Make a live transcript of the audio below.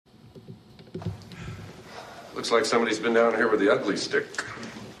Looks like somebody's been down here with the ugly stick.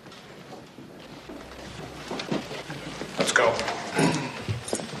 Let's go.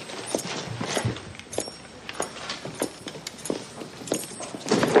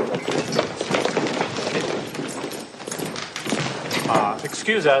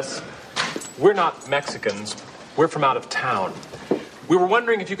 Excuse us. We're not Mexicans. We're from out of town. We were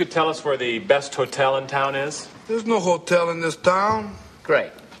wondering if you could tell us where the best hotel in town is. There's no hotel in this town.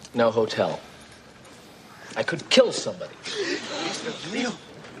 Great. No hotel. I could kill somebody.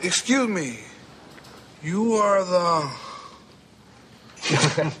 Excuse me. You are the...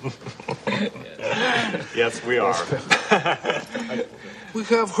 Yes, we are. We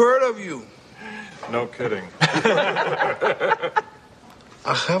have heard of you. No kidding.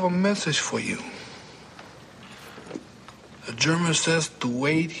 I have a message for you. The German says to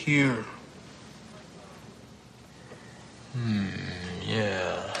wait here.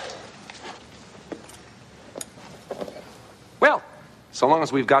 Yeah. Well, so long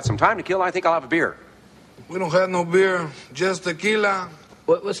as we've got some time to kill, I think I'll have a beer. We don't have no beer, just tequila.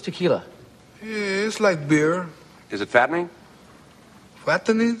 What's tequila? Yeah, it's like beer. Is it fattening?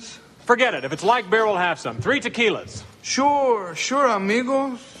 Fattenings? Forget it. If it's like beer, we'll have some. 3 tequilas. Sure,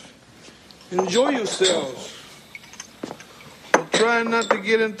 amigos. Enjoy yourselves. But try not to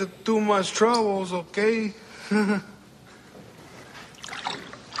get into too much troubles, okay?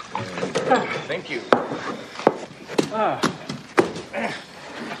 Thank you.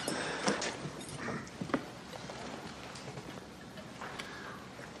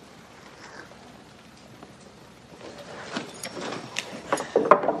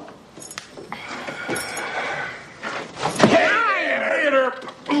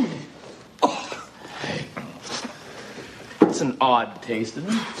 It's an odd taste, isn't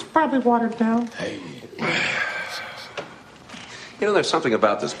it? It's probably watered down. Hey. You know, there's something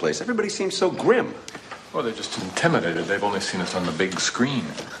about this place. Everybody seems so grim. Well, they're just intimidated. They've only seen us on the big screen.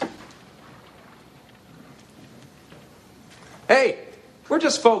 Hey, we're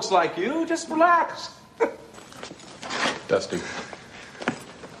just folks like you. Just relax. Dusty,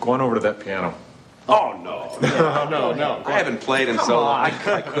 go on over to that piano. Oh, no. No. I haven't played in so long. I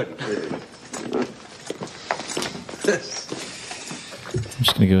couldn't. I'm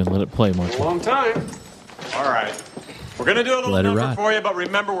just gonna go and let it play, Mark. A long time. All right. We're going to do a little Let it number ride. for you, but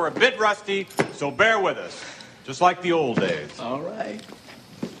remember, we're a bit rusty, so bear with us. Just like the old days. All right.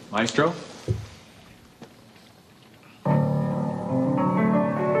 Maestro?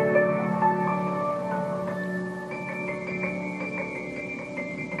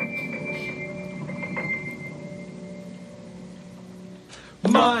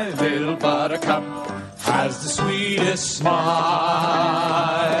 My little buttercup has the sweetest smile.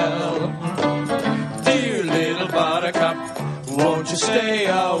 Dear little buttercup, won't you stay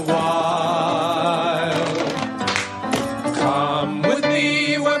a while? Come with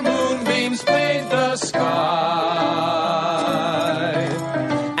me where moonbeams paint the sky,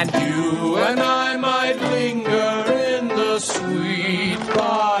 and you and I might linger in the sweet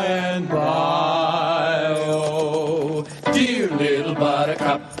by and by. Oh, dear little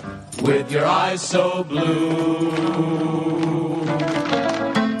buttercup, with your eyes so blue.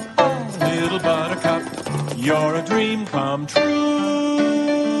 Oh, little buttercup, you're a dream come true.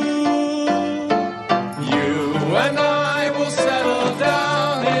 You and I will settle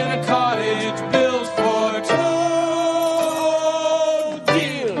down in a cottage built for two.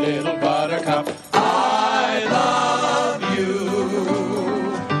 Dear little buttercup, I love you.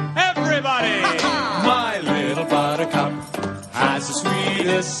 Everybody! My little buttercup has the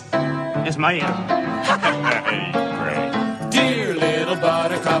sweetest. It's my Great. Dear little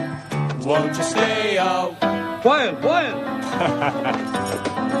buttercup, won't you stay out? Quiet.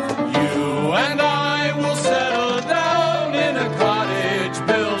 You and I will settle down in a cottage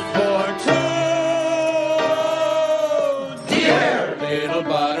built for two. Dear little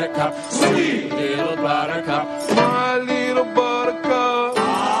buttercup, sweet little buttercup, My little buttercup.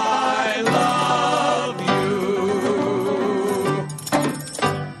 I love you.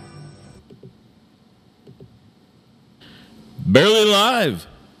 Barely Live,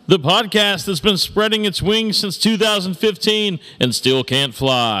 the podcast that's been spreading its wings since 2015 and still can't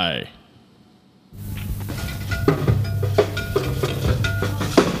fly.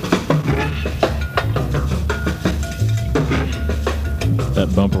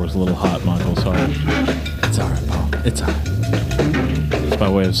 That bumper was a little hot, Michael. Sorry. It's all right, Paul. It's all right. It's by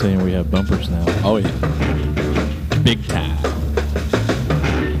way of saying we have bumpers now. Oh, yeah. Big time.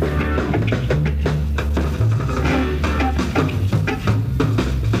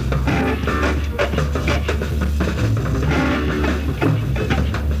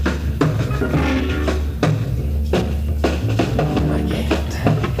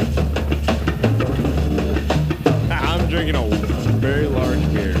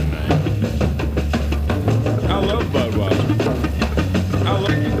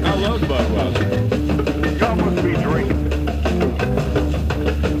 love Budweiser. Y'all must be drinking.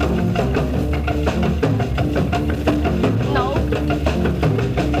 No.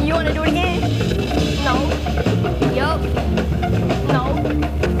 You want to do it again? No. Yup. No.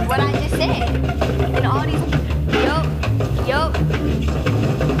 What I just said. And all these. Yup.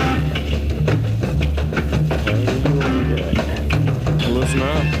 Listen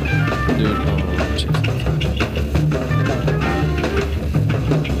up. Dude.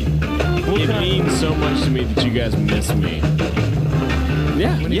 It means so much to me that you guys miss me.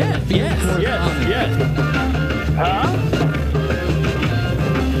 Yeah, yes. Huh?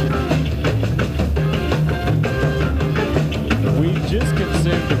 We just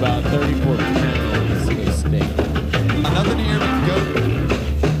consumed about 34 pounds of steak. Nothing here but goat.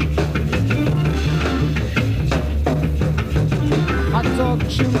 Hot dog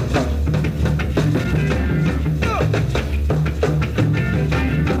chew.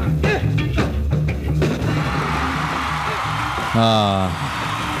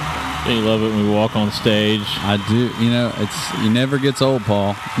 You love it when we walk on stage. I do. You know, it never gets old,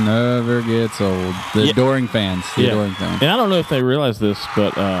 Paul. Never gets old. The adoring fans. Adoring fans. And I don't know if they realize this,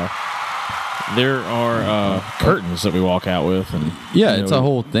 but there are curtains that we walk out with, and yeah, it's a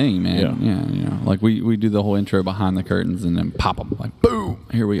whole thing, man. Yeah. You know, like we do the whole intro behind the curtains and then pop them, like boom,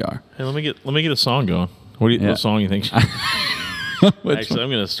 here we are. Hey, let me get a song going. What song do you think? Actually, I'm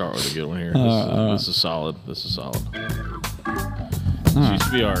going to start with a good one here. This is solid. This is solid. This used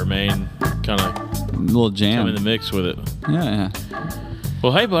to be our main kind of little jam. Come in the mix with it. Yeah.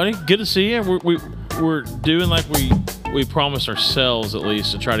 Well, hey, buddy, good to see you. We're doing like we promised ourselves at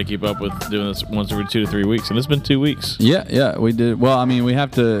least to try to keep up with doing this once every 2 to 3 weeks, and it's been 2 weeks. Yeah, we did. Well, I mean, we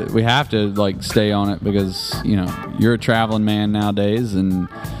have to like stay on it because you're a traveling man nowadays, and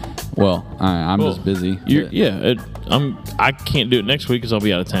well, I'm just busy. I can't do it next week because I'll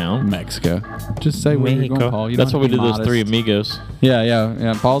be out of town. Mexico. Just say where you're going, Paul. That's why we did those 3 amigos.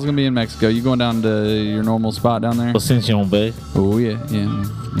 Yeah. Paul's gonna be in Mexico. You going down to your normal spot down there? Ascension Bay. Oh yeah.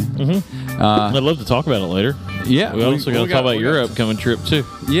 Mm-hmm. I'd love to talk about it later. Yeah. We also got to talk about your upcoming trip too.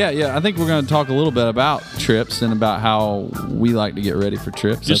 Yeah. I think we're going to talk a little bit about trips and about how we like to get ready for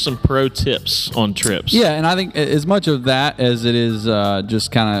trips. Just some pro tips on trips. Yeah, and I think as much of that as it is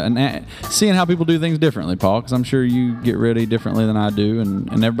just kind of seeing how people do things differently, Paul, because I'm sure you get ready differently than I do, and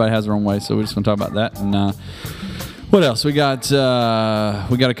everybody has their own way, so we just want to talk about that. And what else? We got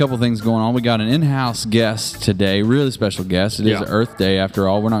a couple things going on. We got an in-house guest today, really special guest. It is Earth Day after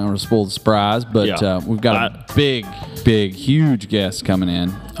all. We're not going to spoil the surprise, but we've got a big, huge guest coming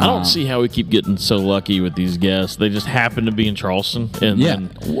in. I don't see how we keep getting so lucky with these guests. They just happen to be in Charleston.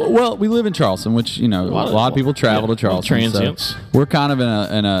 Well, we live in Charleston, which a lot of people travel to Charleston. Transients. So we're kind of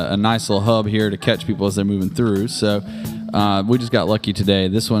in a nice little hub here to catch people as they're moving through. So we just got lucky today.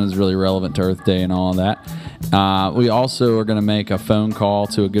 This one is really relevant to Earth Day and all of that. We also are going to make a phone call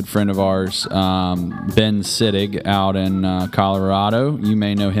to a good friend of ours, Ben Sittig, out in Colorado. You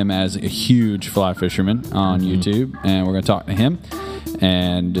may know him as a huge fly fisherman on YouTube, and we're going to talk to him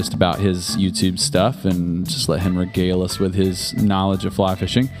and just about his YouTube stuff and just let him regale us with his knowledge of fly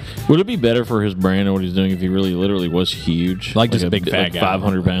fishing. Would it be better for his brand and what he's doing if he really literally was huge? Like just a big fat guy.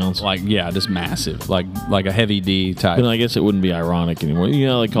 500 pounds? Just massive. Like a heavy D type. But I guess it wouldn't be ironic anymore.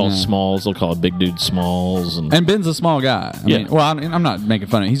 They call smalls. They'll call it big dude smalls. And Ben's a small guy. I mean, I'm not making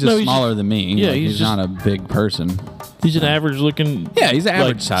fun of him. He's just smaller than me. Yeah, he's not a big person. He's an average looking. Yeah, he's an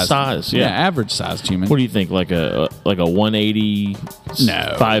average size. Yeah, average sized human. What do you think? Like a 180?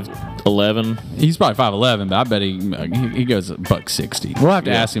 No, 5'11". He's probably 5'11", but I bet he goes $160. We'll have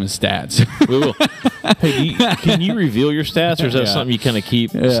to ask him his stats. We will. Hey, can you reveal your stats, or is that something you kind of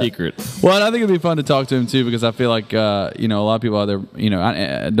keep secret? Well, and I think it'd be fun to talk to him too, because I feel like a lot of people out there,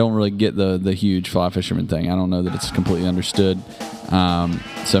 I don't really get the huge fly fisherman thing. I don't know that it's completely understood.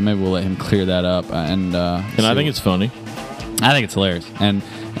 So maybe we'll let him clear that up. And I think it's funny. I think it's hilarious.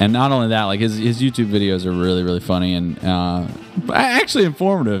 And not only that, like his YouTube videos are really, really funny and actually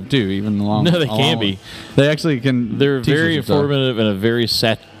informative too. Even along. No, they can be. They actually can. They're very informative in a very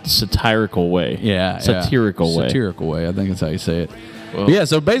satirical way. Satirical way. Satirical way. I think that's how you say it. Well,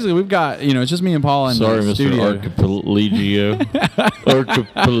 so basically we've got, it's just me and Paul in the studio.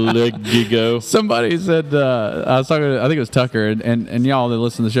 Archipelago. Somebody said, I was talking to, I think it was Tucker, and y'all that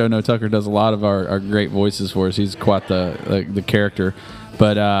listen to the show know Tucker does a lot of our great voices for us. He's quite the character.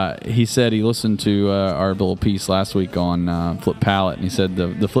 But he said he listened to our little piece last week on Flip Pallet, and he said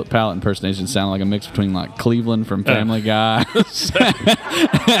the Flip Pallet impersonation sounded like a mix between like Cleveland from Family Guy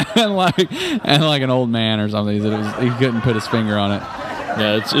and like an old man or something. He said he couldn't put his finger on it.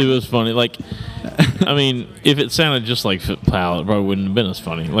 Yeah, it was funny. Like I mean, if it sounded just like Powell, it probably wouldn't have been as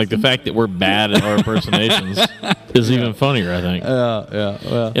funny. Like the fact that we're bad at our impersonations is even funnier, I think.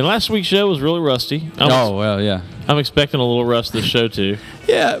 Well. And last week's show was really rusty. Yeah. I'm expecting a little rust this show too.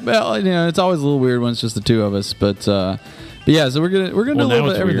 Yeah, well, it's always a little weird when it's just the two of us, but yeah. So we're gonna do a little now bit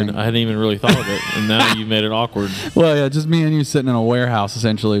it's of everything. weird. I hadn't even really thought of it, and now you made it awkward. Well, yeah, just me and you sitting in a warehouse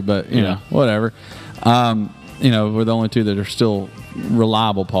essentially, but you know, whatever. We're the only two that are still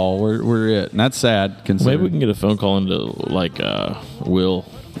reliable, Paul. We're it, and that's sad. Maybe we can get a phone call into like Will.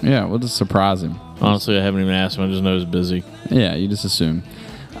 Yeah, we'll just surprise him. Honestly, I haven't even asked him. I just know he's busy. Yeah, you just assume.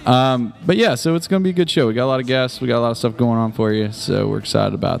 But yeah, so it's gonna be a good show. We got a lot of guests. We got a lot of stuff going on for you, so we're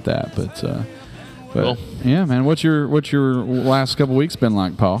excited about that. But well, yeah, man. What's your last couple weeks been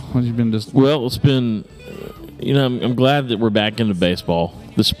like, Paul? What have you been just? Well, it's been. I'm glad that we're back into baseball.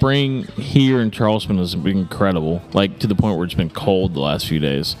 The spring here in Charleston has been incredible, like to the point where it's been cold the last few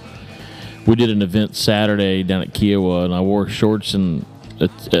days. We did an event Saturday down at Kiowa, and I wore shorts and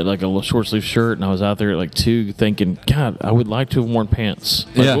like a short sleeve shirt, and I was out there at like 2 thinking, God, I would like to have worn pants.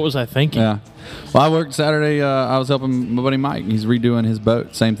 Like, what was I thinking? Yeah. Well, I worked Saturday. I was helping my buddy Mike. He's redoing his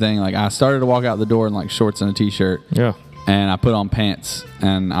boat. Same thing. Like I started to walk out the door in like shorts and a t-shirt. Yeah. And I put on pants,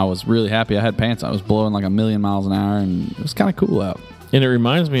 and I was really happy I had pants. I was blowing like 1,000,000 miles an hour, and it was kind of cool out. And it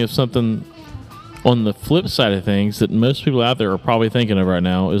reminds me of something on the flip side of things that most people out there are probably thinking of right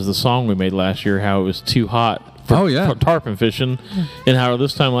now is the song we made last year, how it was too hot for tarpon fishing, and how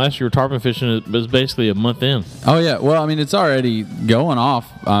this time last year tarpon fishing was basically a month in. Oh, yeah. Well, I mean, it's already going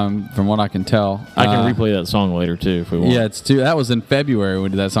off from what I can tell. I can replay that song later, too, if we want. Yeah, that was in February we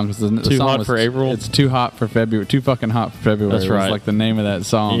did that song. The Too song Hot was, for April? It's Too Hot for February. Too fucking hot for February. That's right. Was like the name of that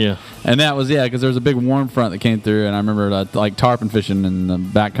song. Yeah. And that was, because there was a big warm front that came through, and I remember like tarpon fishing in the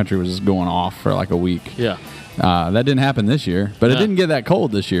backcountry was just going off for like a week. Yeah. That didn't happen this year, but it didn't get that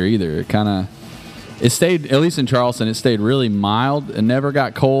cold this year either. It stayed, at least in Charleston, it stayed really mild. It never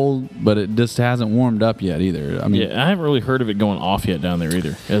got cold, but it just hasn't warmed up yet either. I mean, I haven't really heard of it going off yet down there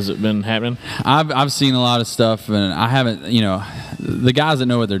either. Has it been happening? I've seen a lot of stuff, and I haven't. The guys that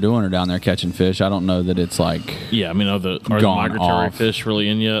know what they're doing are down there catching fish. I don't know that it's like are the migratory off. fish really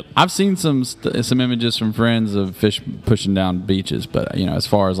in yet? I've seen some images from friends of fish pushing down beaches, but as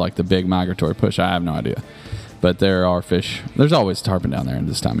far as like the big migratory push, I have no idea. But there are fish. There's always tarpon down there in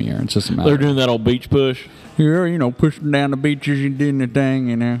this time of year. It's just a matter. They're doing that old beach push. Yeah, pushing down the beaches and doing the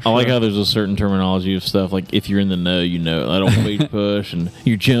thing, I like how there's a certain terminology of stuff. Like if you're in the know, that old beach push, and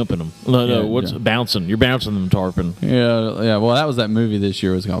you're jumping them. What's bouncing? You're bouncing them tarpon. Yeah. Well, that was that movie this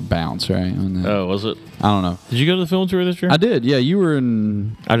year. It was called Bounce, right? Oh, was it? I don't know. Did you go to the film tour this year? I did. Yeah, you were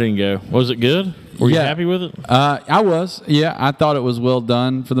in. I didn't go. Was it good? Were you happy with it? I was. Yeah, I thought it was well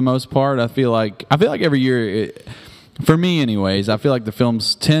done for the most part. I feel like every year. For me, anyways, I feel like the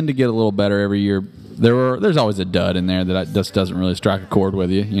films tend to get a little better every year. There's always a dud in there that just doesn't really strike a chord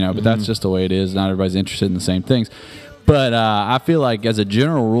with you, But that's just the way it is. Not everybody's interested in the same things. But I feel like, as a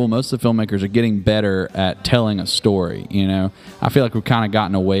general rule, most of the filmmakers are getting better at telling a story. I feel like we've kind of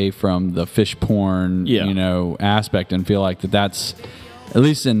gotten away from the fish porn, aspect, and feel like that's. At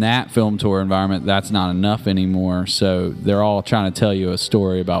least in that film tour environment, that's not enough anymore. So they're all trying to tell you a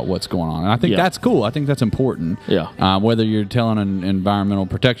story about what's going on. And I think that's cool. I think that's important. Yeah. Whether you're telling an environmental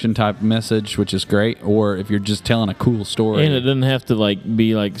protection type message, which is great, or if you're just telling a cool story. And it doesn't have to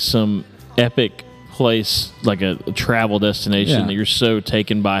be like some epic place, like a travel destination that you're so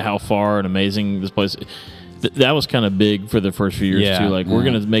taken by how far and amazing this place is. That was kind of big for the first few years, too. We're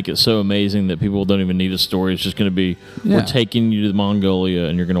going to make it so amazing that people don't even need a story. It's just going to be, we're taking you to Mongolia,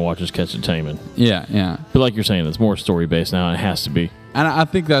 and you're going to watch us catch a taimen. Yeah. But like you're saying, it's more story-based now. It has to be. And I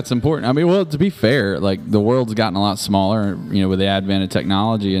think that's important. I mean, well, to be fair, the world's gotten a lot smaller, with the advent of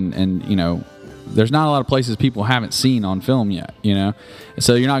technology, and there's not a lot of places people haven't seen on film yet,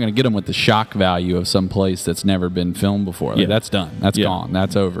 So you're not going to get them with the shock value of some place that's never been filmed before. That's done. That's gone.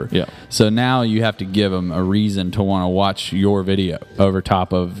 That's over. Yeah. So now you have to give them a reason to want to watch your video over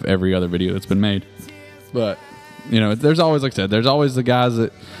top of every other video that's been made. But, there's always, like I said, there's always the guys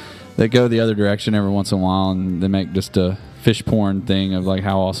that go the other direction every once in a while, and they make just a fish porn thing of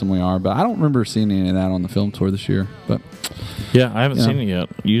how awesome we are. But I don't remember seeing any of that on the film tour this year. But yeah, I haven't seen it yet.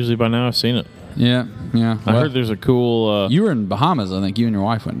 Usually by now I've seen it. Yeah. I heard there's a cool... you were in Bahamas, I think. You and your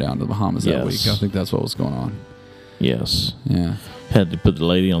wife went down to the Bahamas that Yes. week. I think that's what was going on. Yes. Yeah. Had to put the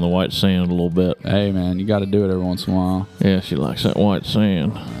lady on the white sand a little bit. Hey, man, you got to do it every once in a while. Yeah, she likes that white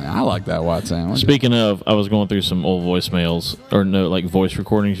sand. I like that white sand. Speaking of, I was going through some old voicemails, or voice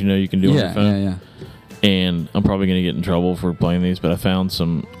recordings you can do on your phone. Yeah. And I'm probably going to get in trouble for playing these, but I found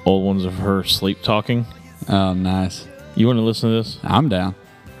some old ones of her sleep talking. Oh, nice. You want to listen to this? I'm down.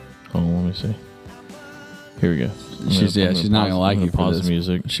 Oh, let me see. Here we go. She's not gonna like you for pause this. the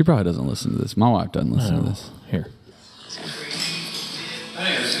music. She probably doesn't listen to this. My wife doesn't listen to this. Here.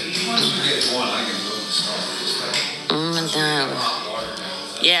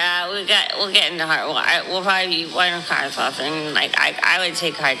 Yeah, we'll get into hard. We'll probably be one cars off, and like I would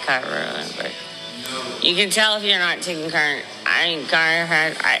take high cut road, but you can tell if you're not taking current. I mean, current.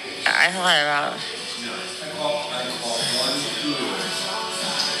 I thought about.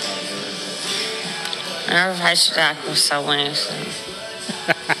 I don't know if I should act with someone.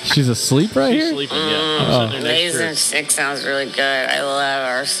 She's asleep right here? Sleeping, yeah. I'm sitting there next to her. Amazing Stick sounds really good. I love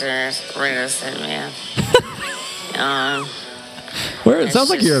our Rita man. Where it sounds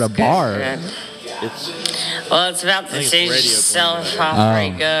like you're at a bar. Well, it's about to change itself off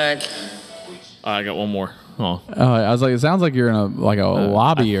pretty good. I got one more. Oh, I was like, it sounds like you're in a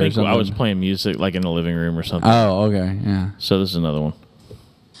lobby or something. I was playing music like in the living room or something. Oh, okay, yeah. So this is another one.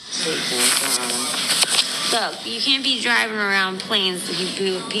 Look, you can't be driving around planes that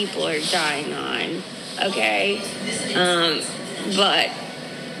people are dying on, okay? But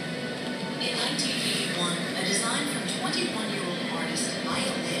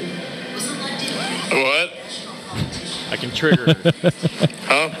What? I can trigger.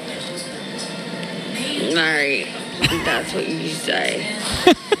 Huh? Alright, that's what you say.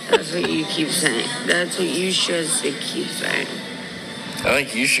 That's what you keep saying. That's what you should keep saying. I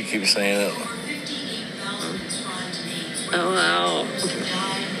think you should keep saying it. Oh, well.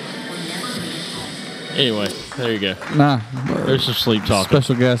 Anyway, there you go. Nah. There's some sleep talk.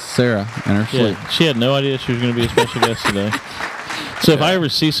 Special guest Sarah and her sleep. Yeah, she had no idea she was going to be a special guest today. So if I ever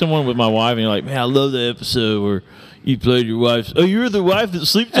see someone with my wife and you're like, man, I love the episode where you played your wife's. Oh, you're the wife that's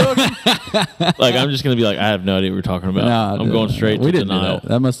sleep talking? Like, I'm just going to be like, I have no idea what we're talking about. Nah, I'm going straight to denial.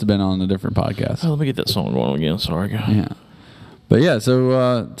 That must have been on a different podcast. Oh, let me get that song going again. Sorry, guys. Yeah. But yeah,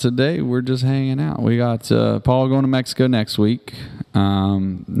 so today we're just hanging out. We got Paul going to Mexico next week. You're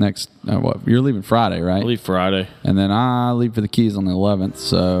leaving Friday, right? I leave Friday. And then I leave for the Keys on the 11th,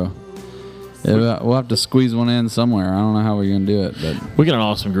 so we'll have to squeeze one in somewhere. I don't know how we're going to do it, but we got an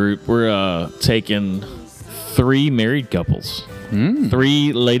awesome group. We're taking 3 married couples,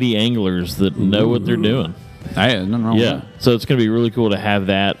 3 lady anglers that know what they're doing. Hey, nothing wrong with that. So it's going to be really cool to have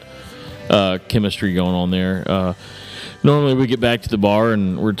that chemistry going on there. Normally we get back to the bar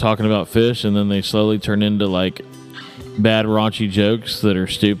and we're talking about fish, and then they slowly turn into like bad raunchy jokes that are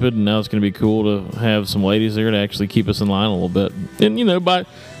stupid, and now it's going to be cool to have some ladies there to actually keep us in line a little bit. And by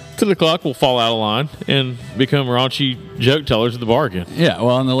 10 o'clock we'll fall out of line and become raunchy joke tellers at the bar again. Yeah,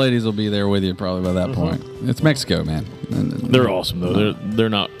 well, and the ladies will be there with you probably by that point. It's Mexico, man. They're awesome though. They're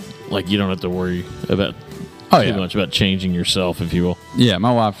not like, you don't have to worry about too much about changing yourself, if you will. Yeah,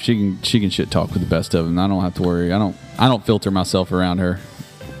 my wife, she can shit talk with the best of them. I don't have to worry. I don't filter myself around her.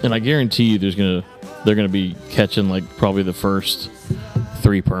 And I guarantee you they're gonna be catching like probably the first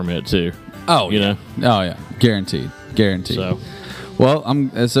 3 permit too. Oh, you know? Oh yeah, guaranteed. So, well,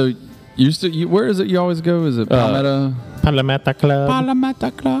 so where is it you always go? Is it Palmetto? Palometa Club.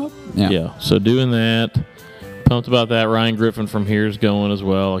 Palometa Club. Yeah. So doing that. Pumped about that. Ryan Griffin from here is going as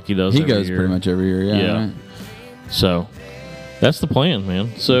well, like he does. He goes year. pretty much every year. Yeah. Right. So that's the plan,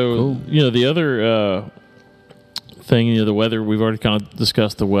 man. So cool. The other thing, the weather. We've already kind of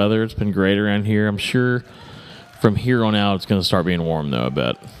discussed the weather. It's been great around here. I'm sure from here on out it's going to start being warm though. I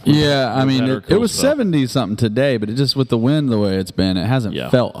bet. Yeah, I mean it was 70 something today, but it just with the wind the way it's been, it hasn't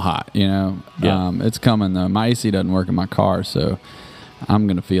felt hot. Yeah. It's coming though. My AC doesn't work in my car, so I'm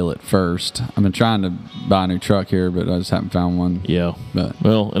going to feel it first. I've been trying to buy a new truck here, but I just haven't found one. Yeah. But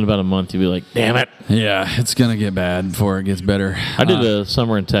well, in about a month, you'll be like, damn it. Yeah, it's going to get bad before it gets better. I did a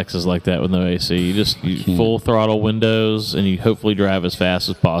summer in Texas like that with no AC. You full throttle windows, and you hopefully drive as fast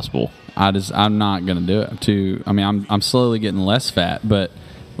as possible. I'm not going to do it. I'm slowly getting less fat, but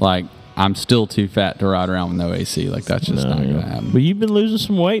like I'm still too fat to ride around with no AC. Like that's just not going to happen. But you've been losing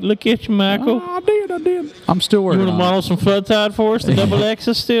some weight. Look at you, Michael. I did. I'm still working. You want to model some Flood Tide for us? The double X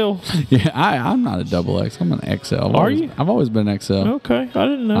is still. Yeah, I'm not a double X. I'm an XL. I've always been XL. Okay, I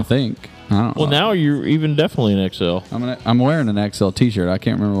didn't know. I think. I don't know. Well, now you're even definitely an XL. I'm wearing an XL T-shirt. I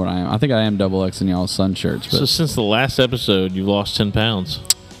can't remember what I am. I think I am double X in y'all's sun shirts. But so since the last episode, you've lost 10 pounds.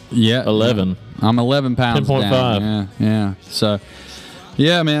 Yeah, 11. I'm 11 pounds 10.5. down. Yeah. So,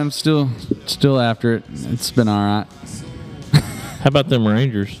 yeah, man, I'm still after it. It's been all right. How about them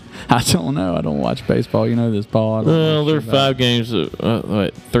Rangers? I don't know. I don't watch baseball. You know this, Paul. Well, there are 5 games.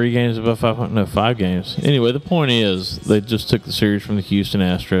 3 games above 500. No, 5 games. Anyway, the point is, they just took the series from the Houston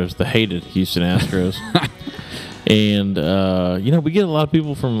Astros, the hated Houston Astros. And, we get a lot of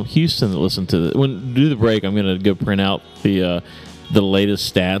people from Houston that listen to it. When do the break, I'm going to go print out the the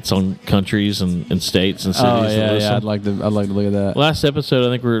latest stats on countries and states and cities. Oh that listen. yeah. I'd like to look at that. Last episode,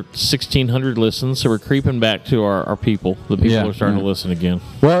 I think we're 1,600 listens, so we're creeping back to our people. The people are starting to listen again.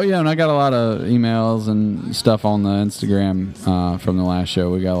 Well, yeah, and I got a lot of emails and stuff on the Instagram from the last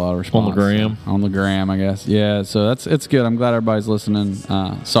show. We got a lot of response. On the gram, I guess. Yeah, so it's good. I'm glad everybody's listening.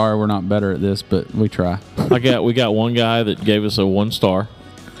 Sorry we're not better at this, but we try. We got one guy that gave us a 1 star.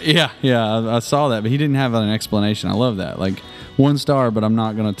 Yeah, I saw that, but he didn't have an explanation. I love that. Like, 1 star, but I'm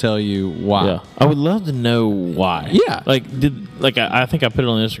not going to tell you why. Yeah, I would love to know why. Yeah, I think I put it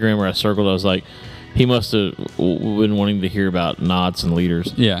on Instagram where I circled. I was like, he must have been wanting to hear about knots and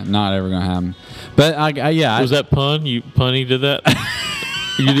leaders. Yeah, not ever going to happen. But was that pun? Punny did that?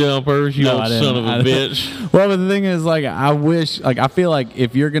 You did it on purpose, you old son of a bitch. Well, but the thing is, I feel like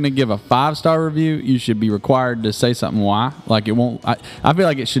if you're going to give a 5-star review, you should be required to say something why. Like, it won't. I feel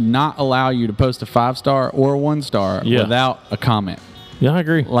like it should not allow you to post a 5-star or a 1-star without a comment. Yeah, I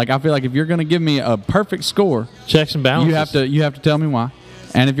agree. Like, I feel like if you're going to give me a perfect score, checks and balances. You have to tell me why.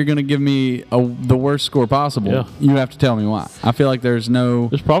 And if you're going to give me the worst score possible, you have to tell me why. I feel like there's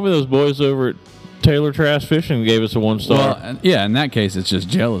probably those boys over at Taylor Trash Fishing gave us a 1 star. Well, yeah, in that case, it's just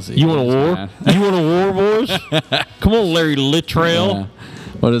jealousy. You want a war? You want a war, boys? Come on, Larry Littrell. Yeah.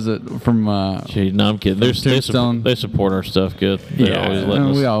 What is it from? Gee, no, I'm kidding. They support our stuff good. They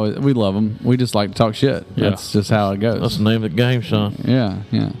always we love them. We just like to talk shit. Yeah. That's just how it goes. That's the name of the game, Sean. Yeah.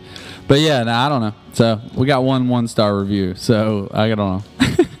 But yeah, I don't know. So we got 1 star review. So I don't know.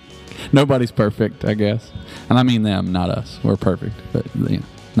 Nobody's perfect, I guess, and I mean them, not us. We're perfect, but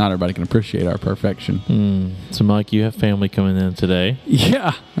not everybody can appreciate our perfection. So, Mike, you have family coming in today.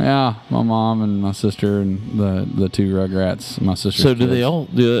 Yeah. My mom and my sister and the 2 Rugrats. My sister. So, do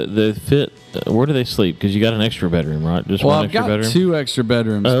they fit? Where do they sleep? Because you got an extra bedroom, right? Just one extra bedroom. I've got 2 extra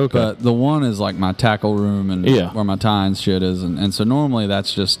bedrooms. Oh, okay. But the one is like my tackle room and where my tie and shit is, and so normally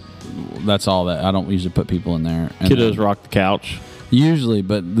that's all that. I don't usually put people in there. And kiddos rock the couch. Usually,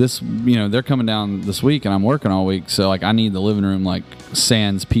 but this, they're coming down this week, and I'm working all week, so like I need the living room like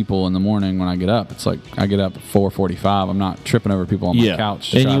sans people in the morning when I get up. It's like I get up at 4:45. I'm not tripping over people on my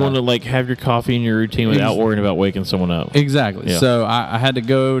couch. And you want to like have your coffee in your routine without worrying about waking someone up. Exactly. Yeah. So I had to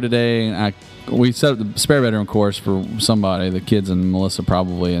go today, and we set up the spare bedroom course for somebody, the kids and Melissa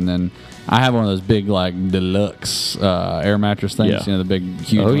probably, and then I have one of those big like deluxe air mattress things, the big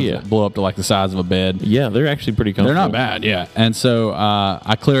huge ones that blow up to like the size of a bed. Yeah, they're actually pretty comfortable. They're not bad, yeah. And so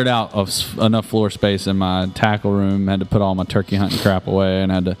I cleared out enough floor space in my tackle room, had to put all my turkey hunting crap away,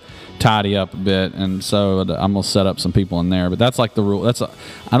 and had to tidy up a bit, and so I'm gonna set up some people in there. But that's like the rule.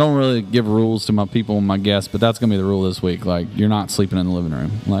 I don't really give rules to my people and my guests, but that's gonna be the rule this week. Like, you're not sleeping in the living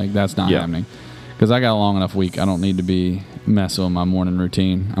room. Like, that's not happening. Because I got a long enough week. I don't need to be messing with my morning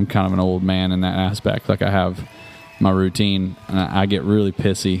routine. I'm kind of an old man in that aspect. Like, I have my routine, and I get really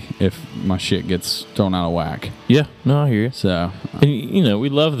pissy if my shit gets thrown out of whack. Yeah, no, I hear you. So, and, we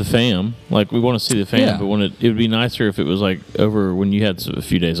love the fam. Like, we want to see the fam, but it would be nicer if it was like over when you had a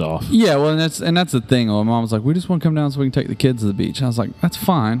few days off. Yeah, well, and that's the thing. My mom was like, "We just want to come down so we can take the kids to the beach." And I was like, "That's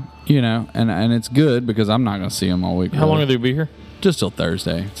fine," and it's good because I'm not going to see them all week. How long are they be here? Just till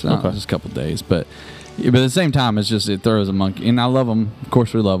Thursday. It's not just a couple of days, but at the same time, it throws a monkey. And I love them. Of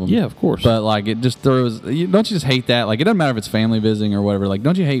course, we love them. Yeah, of course. But like, it just throws. Don't you just hate that? Like, it doesn't matter if it's family visiting or whatever. Like,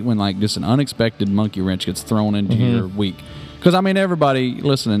 don't you hate when like just an unexpected monkey wrench gets thrown into your week? Because I mean,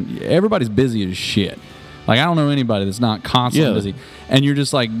 everybody's busy as shit. Like, I don't know anybody that's not constantly busy, and you're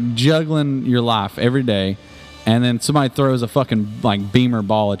just like juggling your life every day. And then somebody throws a fucking like beamer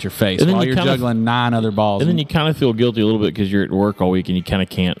ball at your face while you're juggling 9 other balls. And then you kind of feel guilty a little bit because you're at work all week and you kind of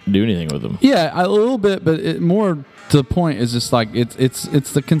can't do anything with them. Yeah, a little bit, but more to the point is just like it's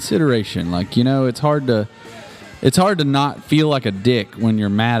the consideration. Like, it's hard to not feel like a dick when you're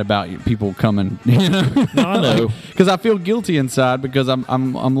mad about people coming. I know, because I feel guilty inside because I'm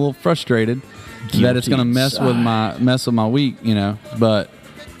a little frustrated that it's going to mess with my week. But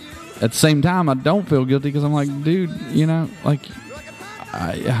at the same time, I don't feel guilty because I'm like, dude, like,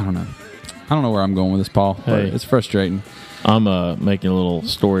 I don't know. I don't know where I'm going with this, Paul. Hey, it's frustrating. I'm making a little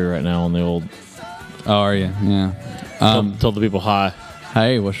story right now on the old. Oh, are you? Yeah. Tell the people hi.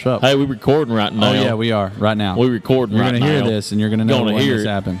 Hey, what's up? Hey, we're recording right now. Oh, yeah, we are right now. We're recording right now. You're going to hear this, and you're going to know when this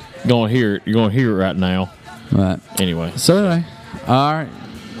happened. You're going to hear it right now. But anyway. So anyway, all right.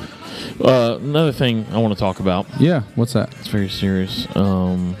 Another thing I want to talk about. Yeah, what's that? It's very serious.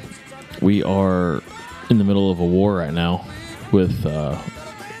 We are in the middle of a war right now with, I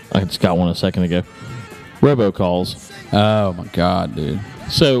just got one a second ago, robocalls. Oh, my God, dude.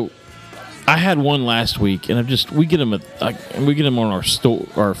 So, I had one last week, and we get them on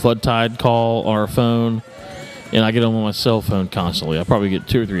our flood tide call on our phone, and I get them on my cell phone constantly. I probably get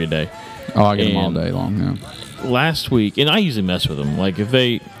 2 or 3 a day. Oh, I get them all day long. Yeah. Last week, and I usually mess with them. Like if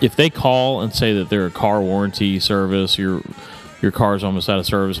they call and say that they're a car warranty service, your car's almost out of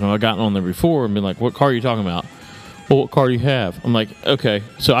service, and I've gotten on there before and been like, "What car are you talking about?" Well, what car do you have? I'm like, okay.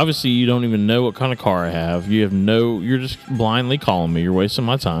 So obviously you don't even know what kind of car I have. You're just blindly calling me. You're wasting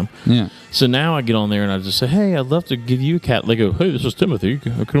my time. Yeah. So now I get on there and I just say, hey, I'd love to give you a cat. They go, hey, this is Timothy.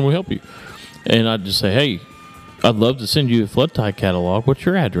 How can we help you? And I just say, hey, I'd love to send you a flood tide catalog. What's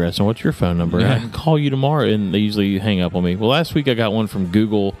your address and what's your phone number? And I can call you tomorrow. And they usually hang up on me. Well, last week I got one from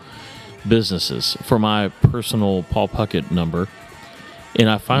Google Businesses for my personal Paul Puckett number. And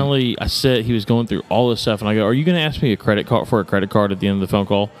I said he was going through all this stuff, and I go, "Are you going to ask me a credit card at the end of the phone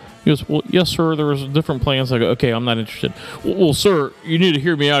call?" He goes, "Well, yes, sir. There was different plans." I go, "Okay, I'm not interested." Well, sir, you need to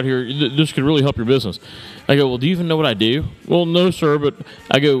hear me out here. This could really help your business. I go, "Well, do you even know what I do?" "Well, no, sir." But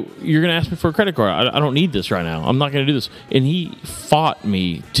I go, "You're going to ask me for a credit card. I don't need this right now. I'm not going to do this." And he fought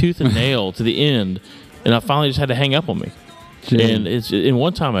me tooth and nail to the end, and I finally just had to hang up on me. Jeez. And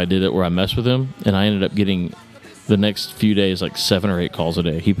one time I did it where I messed with him, and I ended up getting the next few days like 7 or 8 calls a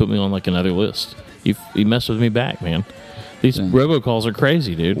day. He put me on like another list. He messed with me back, man. These robocalls are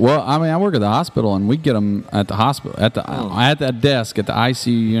crazy, dude. Well, I mean, I work at the hospital, and we get them at the hospital at that desk at the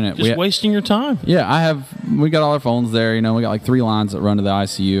ICU unit. Just wasting your time. Yeah, we got all our phones there. You know, we got like 3 lines that run to the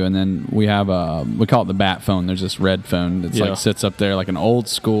ICU, and then we have we call it the bat phone. There's this red phone that's like sits up there like an old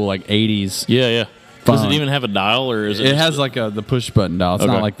school like 80s. Yeah. Phone. Does it even have a dial, or is it? It has like the push button dial. It's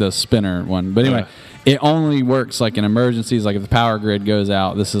not like the spinner one. But anyway. It only works like in emergencies, like if the power grid goes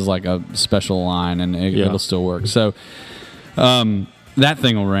out, this is like a special line, and it'll still work. So that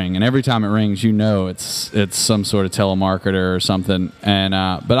thing will ring, and every time it rings, you know it's some sort of telemarketer or something. And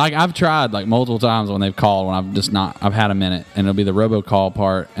but I've tried like multiple times when they've called when I've had a minute, and it'll be the robocall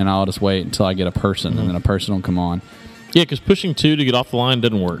part, and I'll just wait until I get a person, and then a person will come on. Yeah, because pushing 2 to get off the line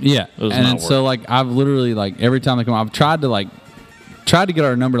doesn't work. Yeah, and so like I've literally like every time they come on, I've tried to get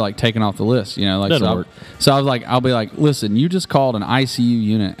our number like taken off the list, you know, like so I was like, I'll be like, listen, you just called an ICU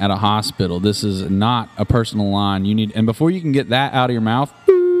unit at a hospital. This is not a personal line. And before you can get that out of your mouth,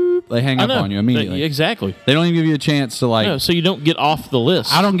 boop, they hang up on you immediately. Exactly. They don't even give you a chance to like. No, so you don't get off the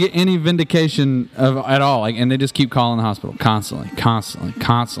list. I don't get any vindication at all. Like, and they just keep calling the hospital constantly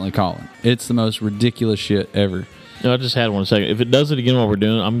calling. It's the most ridiculous shit ever. No, I just had one second. If it does it again while we're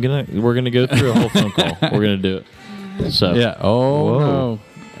doing it, we're gonna go through a whole phone call. We're gonna do it. So yeah. Oh no,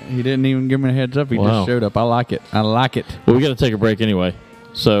 he didn't even give me a heads up. He just showed up. I like it. Well, we got to take a break anyway.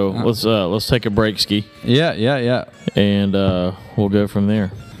 So let's take a break, Ski. Yeah. And we'll go from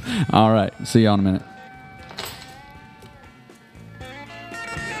there. All right. See y'all in a minute.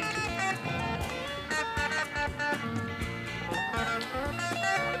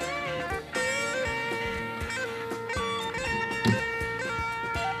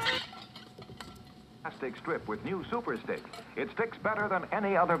 Strip with new Super Stick. It sticks better than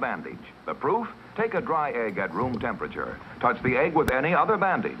any other bandage. The proof? Take a dry egg at room temperature. Touch the egg with any other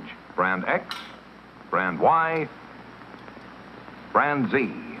bandage. Brand X, brand Y, brand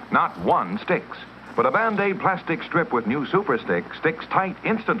Z. Not one sticks. But a Band-Aid plastic strip with new Super Stick sticks tight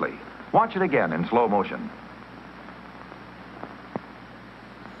instantly. Watch it again in slow motion.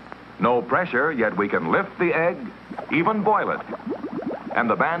 No pressure, yet we can lift the egg, even boil it. And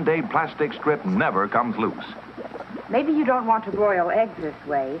the Band-Aid plastic strip never comes loose. Maybe you don't want to broil eggs this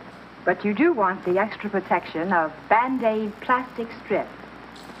way, but you do want the extra protection of Band-Aid plastic strips.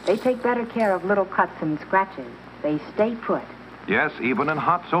 They take better care of little cuts and scratches. They stay put. Yes, even in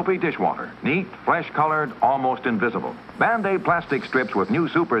hot, soapy dishwater. Neat, flesh-colored, almost invisible. Band-Aid plastic strips with new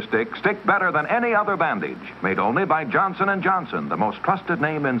Super Stick stick better than any other bandage. Made only by Johnson & Johnson, the most trusted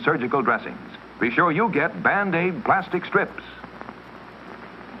name in surgical dressings. Be sure you get Band-Aid plastic strips.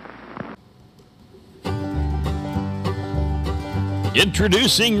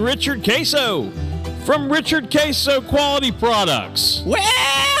 Introducing Richard Queso from Richard Queso Quality Products. Well,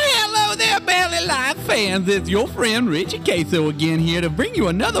 hello there, Belly Life fans. It's your friend Richard Queso again here to bring you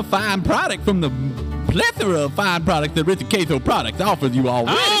another fine product from the plethora of fine products that Richard Queso Products offers you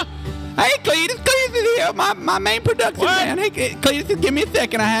already. Hey, Cletus here, my main production man. Hey, Cletus, give me a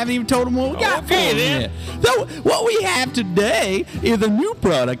second. I haven't even told him what we got for him yet. So, what we have today is a new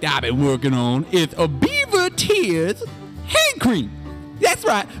product I've been working on. It's a Beaver Tears hand cream. That's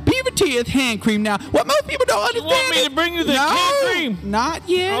right, Beaver Tears hand cream. Now, what most people don't understand. You want me to bring you the hand cream? Not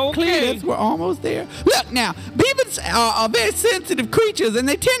yet, okay. Cletus. We're almost there. Look, now, beavers are very sensitive creatures, and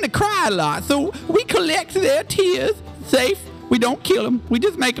they tend to cry a lot. So we collect their tears, safe. We don't kill them. We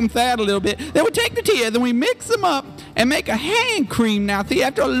just make them sad a little bit. Then we take the tears and we mix them up and make a hand cream. Now, see,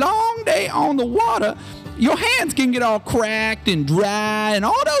 after a long day on the water, your hands can get all cracked and dry and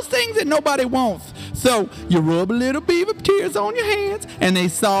all those things that nobody wants. So you rub a little beaver tears on your hands, and they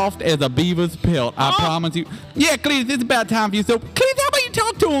soft as a beaver's pelt. I promise you. Yeah, Cletus, it's about time for you. So, Cletus, how about you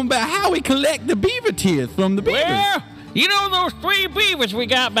talk to him about how we collect the beaver tears from the beavers? Well, you know those 3 beavers we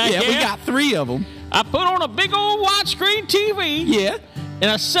got back here? Yeah, we got 3 of them. I put on a big old widescreen TV. Yeah. And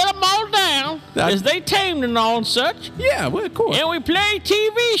I set them all down as they tamed and all and such. Yeah, well, of course. And we play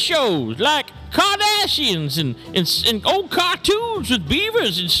TV shows like Kardashians and old cartoons with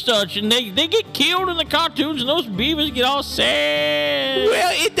beavers and such. And they get killed in the cartoons, and those beavers get all sad.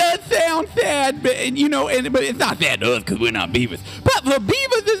 Well, it does sound sad, but but it's not sad to us because we're not beavers. But for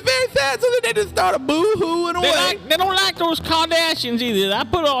beavers, it's very sad, so then they just start boo-hooing away. They don't like those Kardashians either. I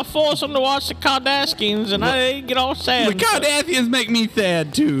force them to watch the Kardashians, and they get all sad. The Kardashians make me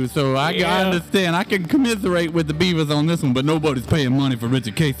sad, too, so I understand. I can commiserate with the beavers on this one, but nobody's paying money for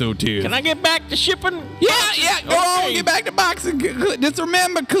Richard Queso tears. Can I get back to shipping? Yeah, go on, get back to boxing. Just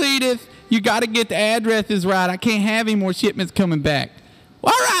remember, Cletus, you got to get the addresses right. I can't have any more shipments coming back.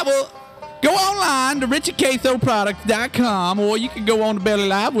 All right, well, go online to RichardQuesoProducts.com, or you can go on the Belly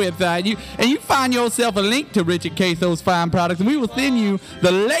Live website, and you find yourself a link to Richard Queso's fine products, and we will send you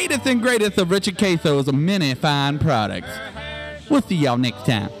the latest and greatest of Richard Queso's many fine products. We'll see y'all next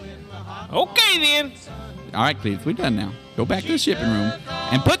time. Okay, then. All right, Cletus, we're done now. Go back to the shipping room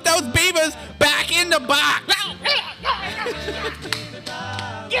and put those beavers back in the box.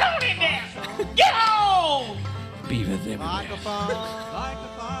 Get on in there! Get on! Beavers everywhere.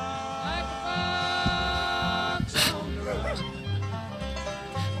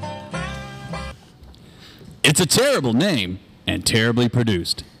 It's a terrible name and terribly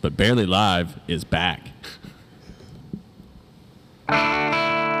produced, but Barely Live is back.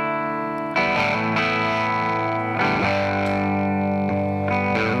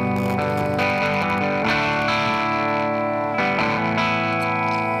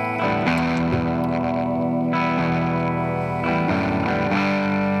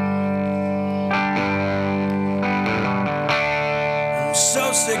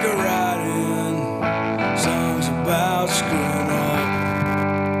 So sick of writing songs about screwing up.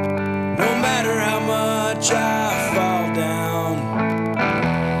 No matter how much I fall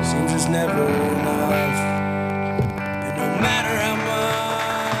down, seems it's never enough. And no matter how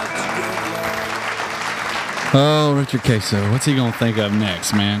much good luck. Oh, Richard Queso. What's he going to think of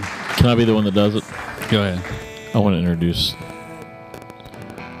next, man? Can I be the one that does it? Go ahead. I want to introduce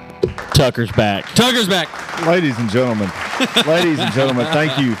Tucker's back. Tucker's back. Ladies and gentlemen,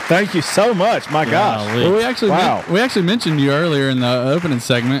 thank you so much. My gosh, well, we actually mentioned you earlier in the opening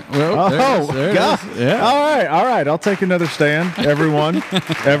segment. Well, there God. it is. Yeah. All right. I'll take another stand. Everyone,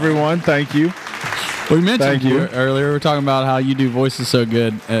 thank you. We mentioned you earlier. We were talking about how you do voices so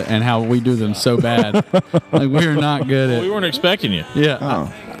good and how we do them so bad. Like we're not good at. We weren't expecting you. Yeah.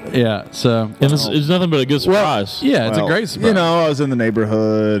 Oh. Yeah, so it's nothing but a good surprise. It's a great surprise. I was in the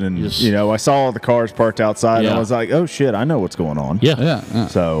neighborhood, and I saw all the cars parked outside, and I was like, "Oh shit, I know what's going on." Yeah.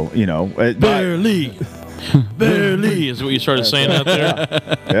 So barely is what you started saying out there.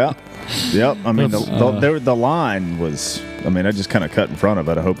 Yeah. Yep. I mean, the line was. I mean, I just kind of cut in front of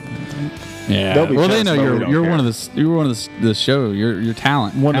it. I hope. Yeah. Well, they know you're one of the show. You're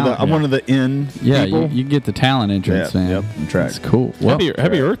talent. I'm one of the in. Yeah. People. You get the talent entrance, man. Yep. I'm tracked. That's cool. Well,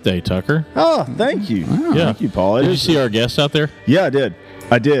 happy Earth Day, Tucker. Oh, thank you. Wow. Yeah. Thank you, Paul. Did you see our guest out there? Yeah, I did.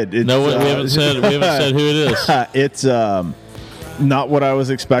 It's, no, we haven't said who it is. It's not what I was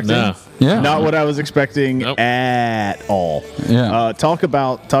expecting. No. Yeah. Not what I was expecting at all. Yeah. Talk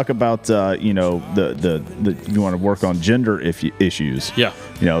about the you want to work on gender issues. Yeah.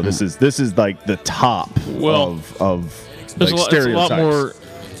 This is like the top of there's like there's a lot more.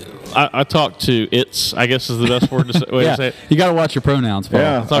 I talked to I guess is the best word to say. Way to say it. You got to watch your pronouns, Paul.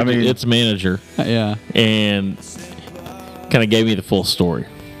 Yeah. I talked to its manager. Yeah. And kind of gave me the full story.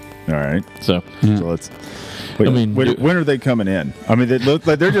 All right. So let's. When are they coming in? I mean, they look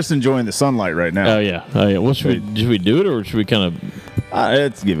like they're just enjoying the sunlight right now. Oh yeah. Well, should we do it, or should we kind of?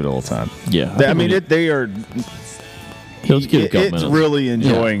 Let's give it a little time. Yeah. They are. Let's give it a couple it's minutes. really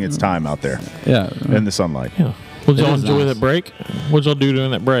enjoying its time out there. Yeah. In the sunlight. Yeah. Did y'all enjoy that break? What'd y'all do during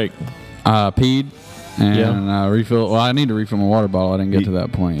that break? Peed and refill. Well, I need to refill my water bottle. I didn't get to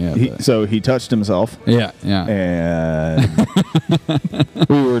that point yet. So he touched himself. Yeah. And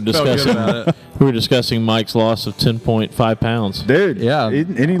we were discussing Mike's loss of 10.5 pounds. Dude. Yeah.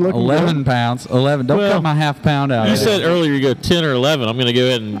 Isn't he looking 11 good? pounds. 11. Don't cut my half pound out. You said earlier you go 10 or 11. I'm going to go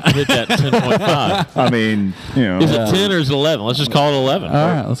ahead and hit that 10.5. I mean, Is it 10 or is it 11? Let's just call it 11. All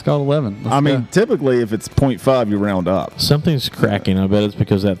right. Let's call it 11. I mean, typically if it's 0.5, you round up. Something's cracking. I bet it's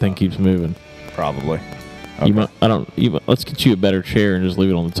because that thing keeps moving. Probably. Let's get you a better chair and just leave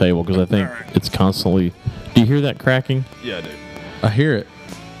it on the table because I think it's constantly. Do you hear that cracking? Yeah, I do. I hear it.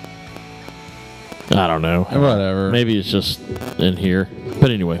 I don't know. Whatever. Maybe it's just in here.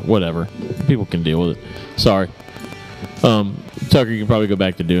 But anyway, whatever. People can deal with it. Sorry. Tucker, you can probably go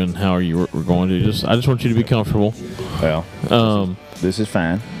back to doing how we're going to. I just want you to be comfortable. Well, this is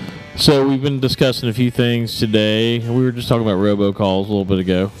fine. So we've been discussing a few things today. We were just talking about robocalls a little bit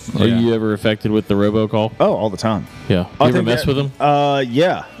ago. Are you ever affected with the robocall? Oh, all the time. Yeah. You ever mess with them?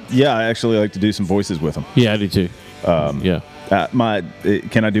 Yeah. Yeah, I actually like to do some voices with them. Yeah, I do too. Yeah.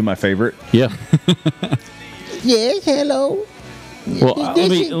 Can I do my favorite? Yeah. Yes, hello. Well, let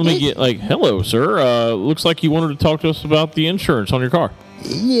me get hello, sir. Looks like you wanted to talk to us about the insurance on your car.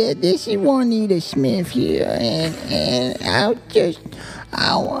 Yeah, this is Juanita Smith here, and I was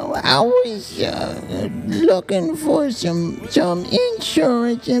looking for some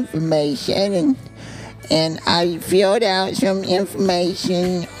insurance information, and I filled out some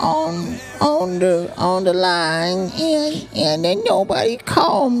information on the line, and then nobody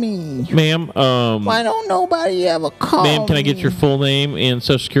called me. Ma'am, why don't nobody ever call me? Ma'am, can I get your full name and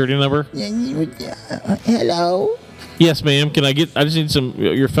social security number? Hello? Yes, ma'am. I just need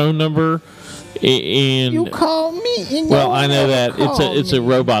your phone number and you call me. Well, I know that it's a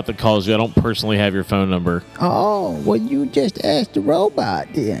robot that calls you. I don't personally have your phone number. Oh, well, you just asked the robot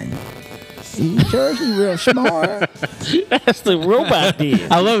then. You sure he's real smart? That's the robot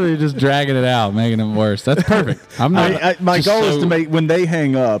did. I love that you're just dragging it out, making it worse. That's perfect. My goal is to make when they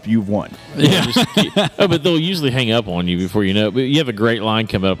hang up, you've won. Yeah. But they'll usually hang up on you before you know it. But you have a great line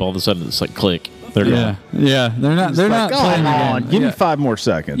coming up, all of a sudden it's like click. They're gone. Yeah. They're not playing the game. Give me 5 more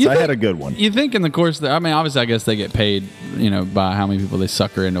seconds. I had a good one. You think in the course obviously I guess they get paid, by how many people they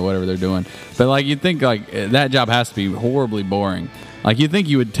sucker into whatever they're doing. But you'd think that job has to be horribly boring. You'd think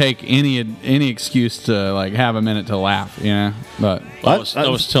you would take any excuse to have a minute to laugh, But I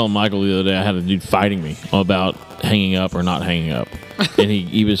was telling Michael the other day I had a dude fighting me about hanging up or not hanging up, and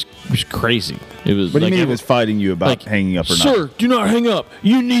he was crazy. It was. What do you mean he was fighting you about hanging up or not? Sir, do not hang up.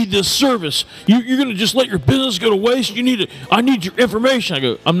 You need this service. You're going to just let your business go to waste. I need your information. I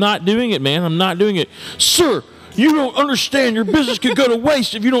go, I'm not doing it, man. I'm not doing it, sir. You don't understand. Your business could go to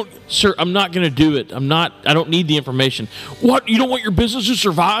waste if you don't. Sir, I'm not going to do it. I don't need the information. What? You don't want your business to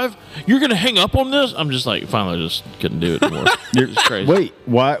survive? You're going to hang up on this? I'm just finally I just couldn't do it anymore. It's crazy. Wait,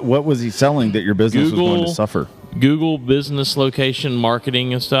 what was he selling that your business was going to suffer? Google business location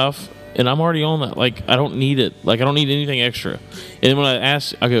marketing and stuff. And I'm already on that. I don't need it. I don't need anything extra. And when I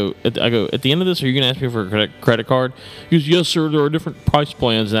ask, I go, at the end of this, are you going to ask me for a credit card? He goes, yes, sir, there are different price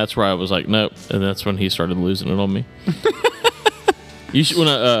plans. And that's where I was like, nope. And that's when he started losing it on me. You should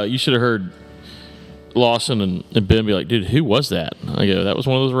have heard Lawson and Ben be like, dude, who was that? I go, that was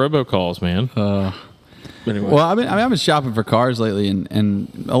one of those robocalls, man. Anyway. Well, I've been shopping for cars lately,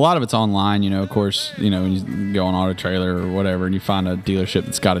 and a lot of it's online. Of course, when you go on Auto Trailer or whatever, and you find a dealership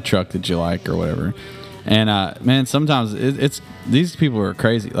that's got a truck that you like or whatever. And man, sometimes it's these people are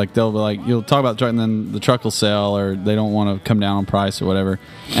crazy. They'll be like, you'll talk about the truck, and then the truck will sell, or they don't want to come down on price or whatever.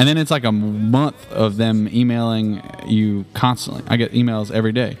 And then it's a month of them emailing you constantly. I get emails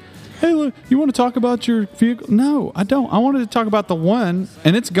every day. Hey, look, you want to talk about your vehicle? No, I don't. I wanted to talk about the one,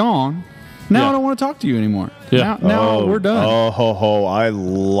 and it's gone. Now I don't want to talk to you anymore. Yeah. Now we're done. I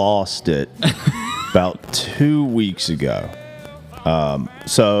lost it about 2 weeks ago. I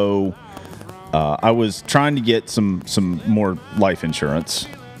was trying to get some more life insurance,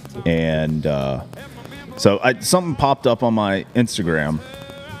 and something popped up on my Instagram,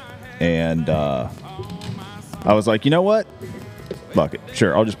 and I was like, you know what? Fuck it.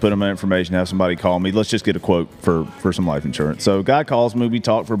 Sure, I'll just put in my information, have somebody call me. Let's just get a quote for some life insurance. So a guy calls me. We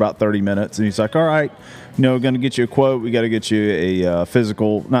talk for about 30 minutes, and he's like, all right, going to get you a quote. We got to get you a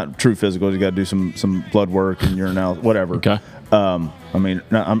physical, not true physical. You got to do some blood work and urinalysis, whatever. Okay. I'm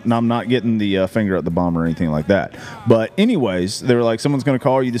not getting the finger at the bum or anything like that. But anyways, they were like, someone's going to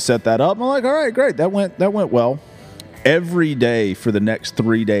call you to set that up. I'm like, all right, great. That went well. Every day for the next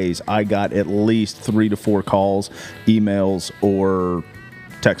 3 days, I got at least 3 to 4 calls, emails, or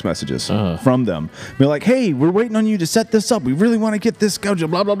text messages from them. They're like, hey, we're waiting on you to set this up. We really want to get this scheduled,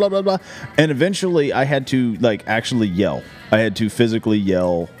 blah, blah, blah, blah, blah. And eventually I had to actually yell. I had to physically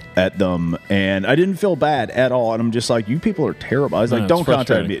yell at them, and I didn't feel bad at all. And I'm just like, you people are terrible. I was like, don't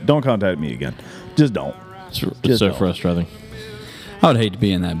contact me. Don't contact me again. Just don't. It's so frustrating. I would hate to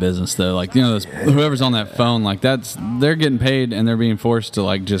be in that business though. Whoever's on that phone, they're getting paid and they're being forced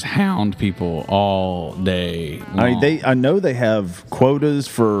to just hound people all day long. I know they have quotas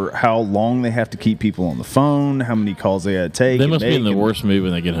for how long they have to keep people on the phone, how many calls they had to take. They must be in the worst mood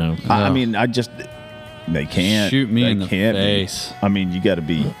when they get home. They can't shoot me they in the can't be. face. I mean, you got to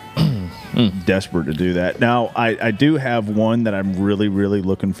be desperate to do that. Now, I do have one that I'm really, really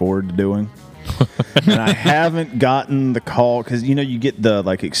looking forward to doing. And I haven't gotten the call because you get the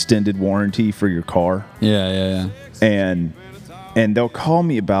like extended warranty for your car. Yeah. And they'll call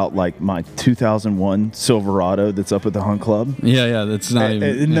me about like my 2001 Silverado that's up at the Hunt Club. Yeah, that's not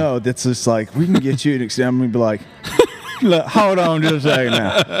even. No, that's just like we can get you an extended. I'm gonna be like, look, hold on just a second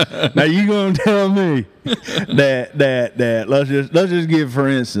now. Now you gonna tell me that let's just give for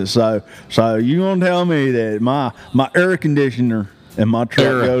instance. So you gonna tell me that my air conditioner in my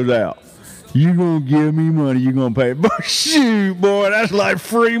truck goes out. You gonna give me money? You gonna pay? But shoot, boy, that's like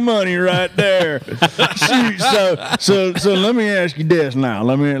free money right there. Shoot, so let me ask you this now.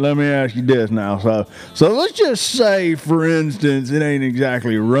 Let me ask you this now. So let's just say, for instance, it ain't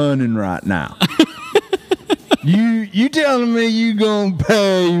exactly running right now. You telling me you gonna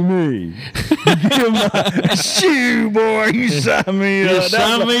pay me? Shoot, boy, you sign me up.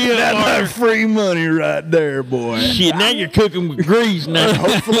 That's like free money right there, boy. Shit, now you're cooking with grease now.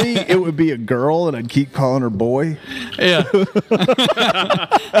 Hopefully, it would be a girl, and I'd keep calling her boy. Yeah. Hey,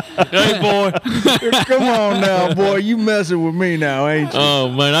 boy. Come on now, boy. You messing with me now, ain't you? Oh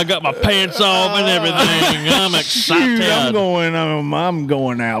man, I got my pants off and everything. I'm excited. Shoot, I'm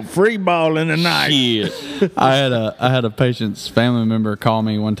going out free balling tonight. Shit. I had a patient's family member call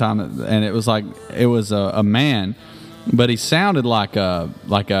me one time, and it was a man, but he sounded like a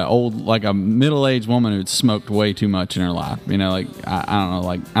middle-aged woman who'd smoked way too much in her life. I don't know,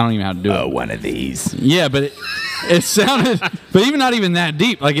 like I don't even know how to do it. One of these. Yeah, but it sounded, but even not even that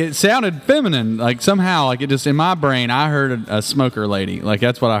deep. Like it sounded feminine. Like somehow, like it just in my brain, I heard a smoker lady. Like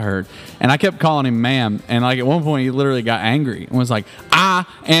that's what I heard, and I kept calling him ma'am. And like at one point, he literally got angry and was like, "I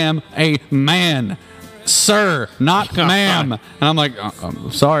am a man, sir, not ma'am." And I'm like,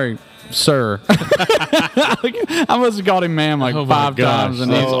 I'm sorry, sir. I must have called him ma'am like 5 times.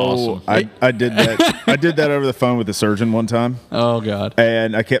 And that's awesome. I did that. I did that over the phone with the surgeon one time. Oh God!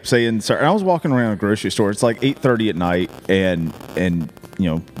 And I kept saying, "Sir." And I was walking around a grocery store. It's like 8:30 at night, and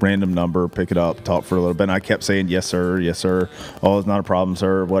random number, pick it up, talk for a little bit. And I kept saying, "Yes, sir. Yes, sir. Oh, it's not a problem,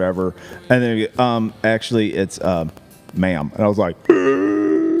 sir. Whatever." And then, actually, it's ma'am. And I was like,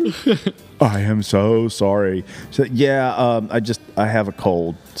 I am so sorry. So yeah, I have a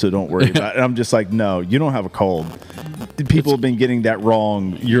cold, so don't worry about it. And I'm just like, no, you don't have a cold. People have been getting that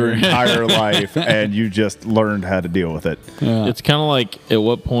wrong your entire life, and you just learned how to deal with it. Yeah. It's kind of like, at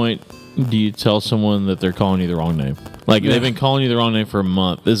what point do you tell someone that they're calling you the wrong name? Like they've been calling you the wrong name for a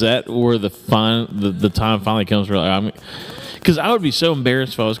month. Is that where the time finally comes where like, because I would be so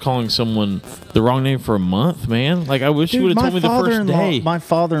embarrassed if I was calling someone the wrong name for a month, man. Like, I wish you would have told me the first day. My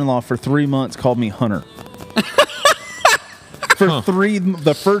father-in-law for 3 months called me Hunter. For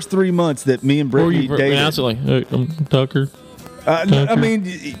the first 3 months that me and Brittany dated. Pronounce it like, hey, I'm Tucker. I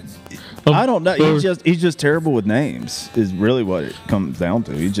mean, I don't know. He's just terrible with names. Is really what it comes down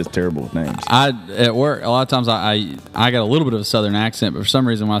to. He's just terrible with names. At work, a lot of times I got a little bit of a southern accent, but for some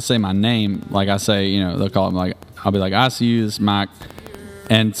reason when I say my name, like I say, they'll call him like, I'll be like, I see you, this is Mike.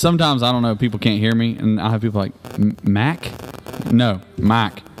 And sometimes, I don't know, people can't hear me, and I'll have people like, Mac? No,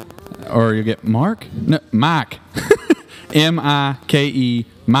 Mike. Or you get Mark? No, Mike. M-I-K-E,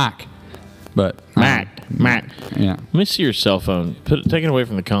 Mike. But Mac. Yeah. Let me see your cell phone. Take it away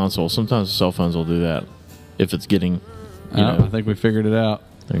from the console. Sometimes the cell phones will do that if it's getting, I think we figured it out.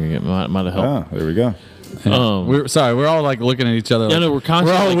 I think it might have helped. Oh, there we go. We're all like looking at each other. Yeah, like, no, we're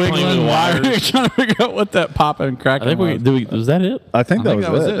constantly wiggling the wires, wires. trying to figure out what that popping and cracking. I think was that it? I think that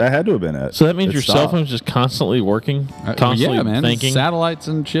was it. That had to have been it. So that means your cell phone's just constantly working, constantly yeah, man. thinking. Satellites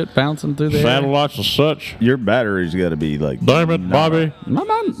and shit bouncing through the air. Satellites and such. Your battery's got to be like. Damn it, Bobby.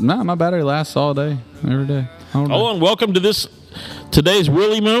 My battery lasts all day, every day. Hold on, welcome to today's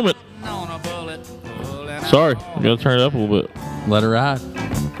Willie moment. Sorry, I gotta turn it up a little bit. Let her ride.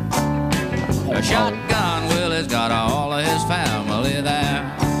 A shotgun Willie's got all of his family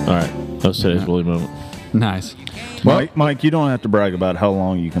there. All right, that's today's Willie moment. Nice. Mike, you don't have to brag about how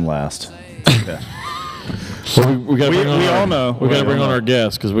long you can last. Yeah. So we all know. We got to bring on our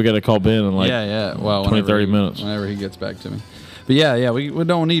guest because we got to call Ben in like 30 minutes. Whenever he gets back to me. But we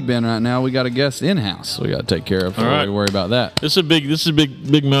don't need Ben right now. We got a guest in-house we got to take care of before we worry about that. This is a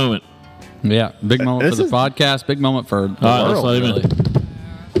big moment. Yeah, big moment for the podcast, big moment for the world. Really.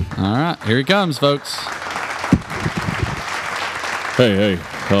 All right, here he comes, folks. Hey,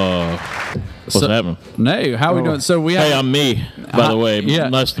 what's happening? No, how are we doing? So we have. Hey, I'm me. by the way. Yeah.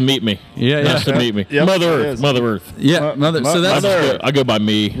 Nice to meet me. Yeah, Nice to meet me. Yep, Mother it Earth. is. Mother Earth. Yeah, Mother. So that's I go by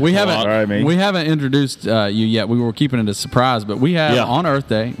me. we haven't a lot. All right, me. we haven't introduced you yet. We were keeping it a surprise, but we have Yeah. on Earth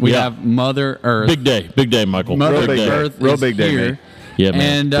Day. We Yeah. have Mother Earth. Big day, Michael. Mother Real big day. Earth Real is big day, here. mate. Yeah,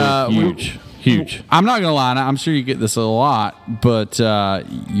 man. And huge. I'm not gonna lie. I'm sure you get this a lot, but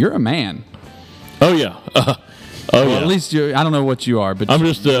you're a man. Oh yeah. Well, at least you. I don't know what you are, but I'm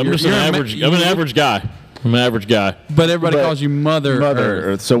just an you're average. I'm an average guy. I'm an average guy. But everybody But calls you Mother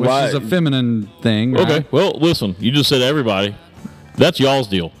Earth, So which why? is a feminine thing. Right? Okay. Well, listen. You just said everybody. That's y'all's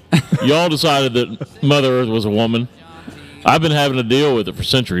deal. Y'all decided that Mother Earth was a woman. I've been having to deal with it for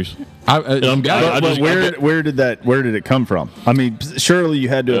centuries. But where did it come from? I mean, surely you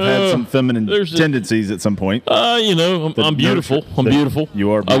had to have had some feminine tendencies at some point. You know, I'm beautiful. I'm beautiful. You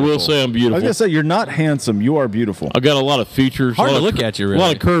are. I will say I'm beautiful. I was gonna say you're not handsome. You are beautiful. I got a lot of features. Hard a lot to of look at you, A lot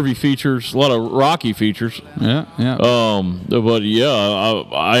really. of curvy features. A lot of rocky features. Yeah. But yeah,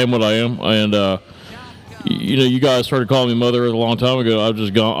 I am what I am, and you know, you guys started calling me Mother Earth a long time ago.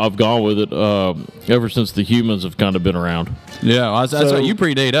 I've gone with it ever since the humans have kind of been around. Yeah, well, that's right. You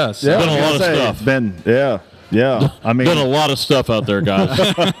predate us. Been a lot of stuff. Yeah. I mean, been a lot of stuff out there, guys.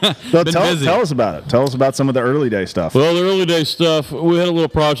 So tell us about it. Tell us about some of the early day stuff. Well, the early day stuff, we had a little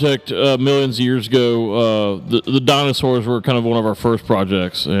project millions of years ago. The dinosaurs were kind of one of our first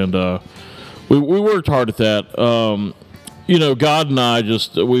projects, and we worked hard at that. You know, God and I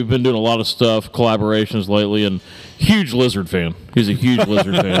we've been doing a lot of stuff, collaborations lately, and huge lizard fan. He's a huge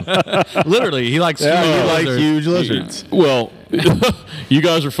lizard fan. Literally, he likes huge lizards. Well, you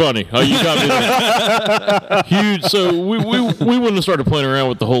guys are funny. Oh, you got me there. Huge. So we wouldn't have started playing around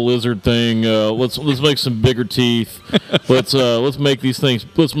with the whole lizard thing. Let's make some bigger teeth. Let's make these things.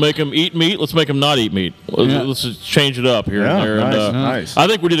 Let's make them eat meat. Let's make them not eat meat. Let's just change it up here and there. Nice. I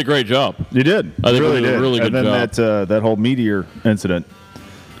think we did a great job. You did. I think really we did a really good and then job. that whole meteor incident.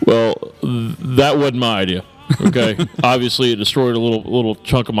 Well, that wasn't my idea. Okay, obviously it destroyed a little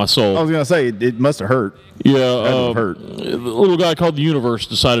chunk of my soul. I was gonna say it must have hurt. Yeah, hurt. The little guy called the Universe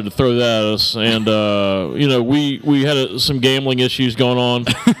decided to throw that at us, and you know, we had some gambling issues going on,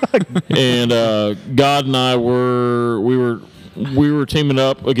 and God and I we were teaming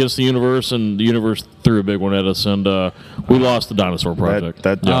up against the Universe, and the Universe threw a big one at us, and we lost the dinosaur project.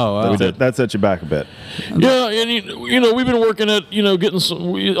 That set you back a bit. Yeah, and you know, we've been working at getting some.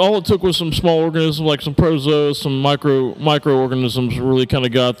 All it took was some small organisms like some protozoa, some microorganisms. Really kind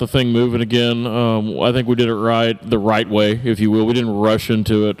of got the thing moving again. I think we did it the right way, if you will. We didn't rush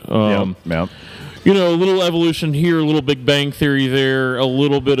into it. Yeah. You know, a little evolution here, a little Big Bang Theory there, a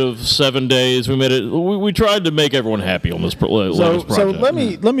little bit of 7 days. We made it. We tried to make everyone happy on this project. So let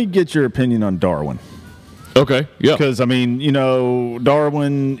me get your opinion on Darwin. Okay, yeah. Because I mean, you know,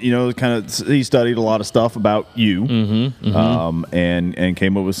 Darwin, you know, he studied a lot of stuff about you, and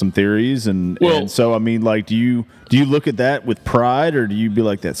came up with some theories, and so I mean, like, do you look at that with pride, or do you be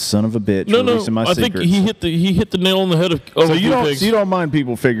like that son of a bitch? No. My I think he hit the nail on the head of so you don't mind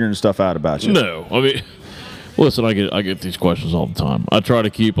people figuring stuff out about you? No, I mean. Listen, I get these questions all the time. I try to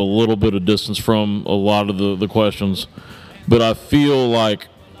keep a little bit of distance from a lot of the questions, but I feel like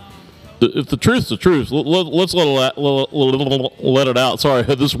if the truth's the truth, let's let it out. Sorry,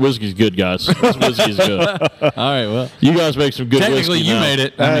 this whiskey's good, guys. This whiskey's good. All right, well, you guys make some good technically whiskey you now. made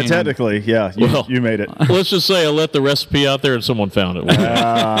it. Technically, yeah, you made it. Let's just say I let the recipe out there and someone found it.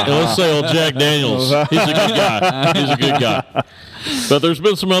 And let's say old Jack Daniels. He's a good guy. He's a good guy. But there's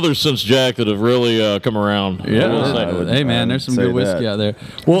been some others since Jack that have really come around. Yeah. Hey, man, there's some good whiskey out there.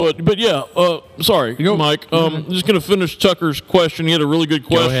 Well, but yeah, sorry, Mike. Just going to finish Tucker's question. He had a really good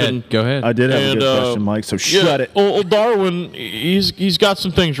question. Go ahead. I did have a good question, Mike, so shut it. Old Darwin, he's got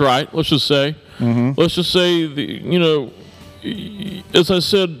some things right, let's just say. Let's just say, as I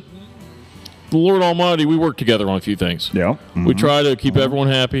said, the Lord Almighty, we work together on a few things. Yeah. We try to keep everyone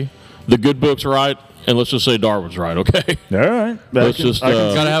happy. The good book's right. And let's just say Darwin's right, okay? All right. Let's just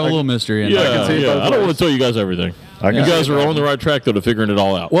gotta have a little mystery in there. I don't want to tell you guys everything. You guys are on the right track though to figuring it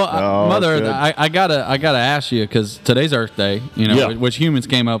all out. Well, Mother, I gotta ask you because today's Earth Day, which humans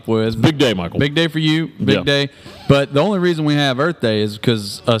came up with. Big day, Michael. Big day for you. Big day. But the only reason we have Earth Day is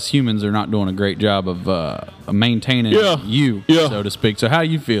because us humans are not doing a great job of maintaining you, so to speak. So how do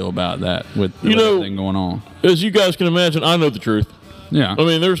you feel about that with everything going on? As you guys can imagine, I know the truth. Yeah. I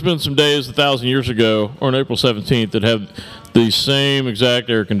mean, there's been some days 1,000 years ago, or on April 17th, that have the same exact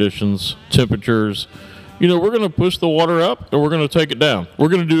air conditions, temperatures. We're going to push the water up, and we're going to take it down. We're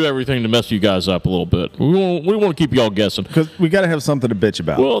going to do everything to mess you guys up a little bit. We want to keep y'all guessing. Because we got to have something to bitch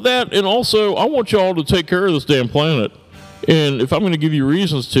about. Well, that, and also, I want y'all to take care of this damn planet. And if I'm going to give you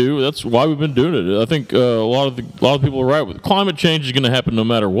reasons to, that's why we've been doing it. I think a lot of people are right. With climate change is going to happen no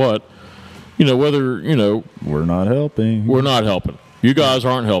matter what. Whether we're not helping. We're not helping. You guys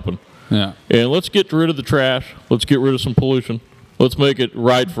aren't helping. Yeah. And let's get rid of the trash. Let's get rid of some pollution. Let's make it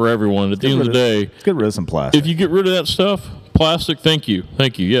right for everyone. At the end of the day, let's get rid of some plastic. If you get rid of that stuff, plastic. Thank you.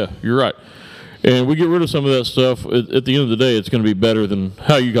 Yeah, you're right. And we get rid of some of that stuff. At the end of the day, it's going to be better than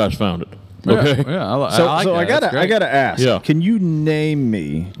how you guys found it. Okay. Yeah. I like So that. I gotta ask. Yeah. Can you name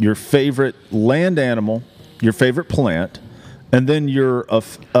me your favorite land animal, your favorite plant, and then your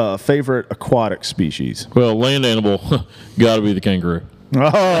favorite aquatic species? Well, land animal, got to be the kangaroo. Oh,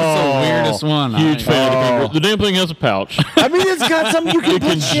 That's the weirdest one. Huge fan of the kangaroo. The damn thing has a pouch. I mean, it's got something you can It can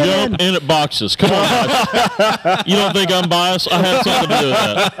put shit jump and it boxes. Come on, guys. You don't think I'm biased? I had something to do with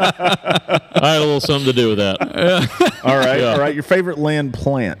that. I had a little something to do with that. All right, Yeah. all right. Your favorite land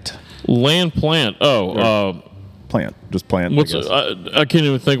plant? Land plant. Plant, just plant. What's I guess. I can't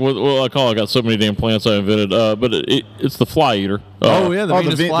even think what I call it. I got so many damn plants I invented. But it's the fly eater. The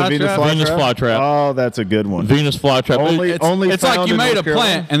Venus flytrap. Venus flytrap. Oh, that's a good one. Venus flytrap. It's like you made a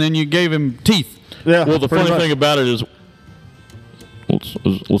plant and then you gave him teeth. Yeah. Well, the pretty funny much. thing about it is,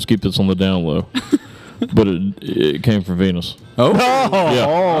 let's keep this on the down low. But it came from Venus. Oh,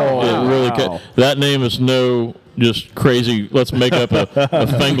 Yeah. It really came. That name is no just crazy. Let's make up a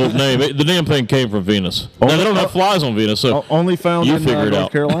fangled name. The damn thing came from Venus. Now, they don't have flies on Venus, so only found you in figure it North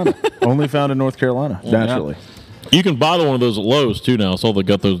out. Carolina. Only found in North Carolina, naturally. You can buy one of those at Lowe's too now. So they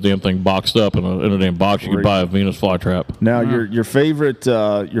got those damn thing boxed up in a damn box. You can buy a Venus flytrap. Now, your favorite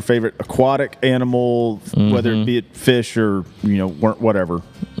aquatic animal, whether it be it fish or whatever,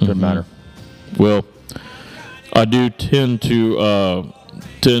 doesn't matter. Well, I do tend to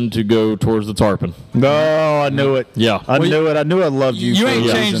go towards the tarpon. No, I knew it. Yeah, I knew it. I knew I loved you. You for ain't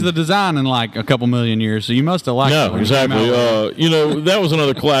a changed reason. the design in like a couple million years, so you must have liked it. No, when it came exactly. out. That was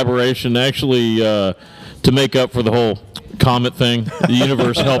another collaboration. Actually, to make up for the whole comet thing, the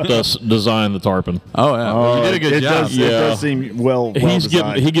universe helped us design the tarpon. Oh yeah, well, you did a good job. It does seem well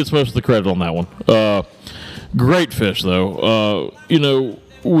designed. He gets most of the credit on that one. Great fish, though.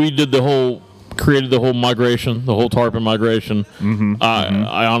 We did created the whole migration, the whole tarpon migration.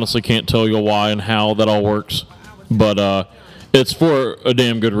 I honestly can't tell you why and how that all works, but it's for a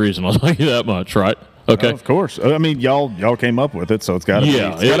damn good reason. I'll tell you that much, right? Okay. Of course. I mean, y'all came up with it, so it's got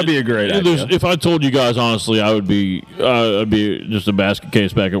to be a great idea. If I told you guys honestly, I'd be just a basket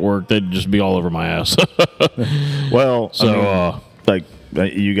case back at work. They'd just be all over my ass. Well, so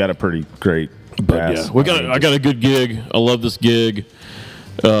you got a pretty great pass. I got a good gig. I love this gig.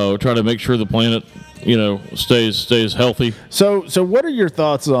 Try to make sure the planet, stays healthy. So what are your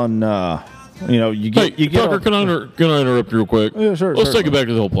thoughts on Tucker, can I interrupt you real quick? Yeah, sure. Let's take it back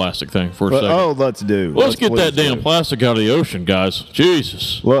to the whole plastic thing for a second. Oh, let's do. Let's get that damn plastic out of the ocean, guys.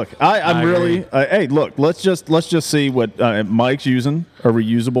 Jesus. Look, I'm really. Hey, look. Let's just see what Mike's using, a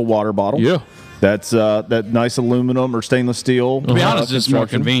reusable water bottle. Yeah. That's that nice aluminum or stainless steel. To be honest, it's more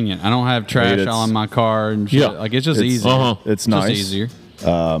convenient. I don't have trash all in my car and shit. Yeah. Like it's just easier. It's nice. Just easier.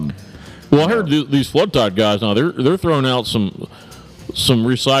 Well, I heard these flood tide guys now they're throwing out some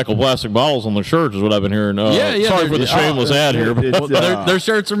recycled plastic bottles on their shirts is what I've been hearing. Sorry for the shameless ad here, but their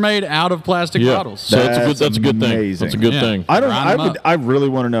shirts are made out of plastic bottles. So that's a good thing. amazing. That's a good thing. I really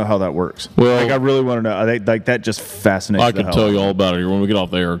want to know how that works. Well, I really want to know. Like that just fascinates. I can tell you all about it when we get off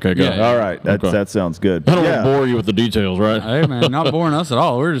the air. Okay, go. All right, that sounds good. I don't want to bore you with the details, right? Hey man, not boring us at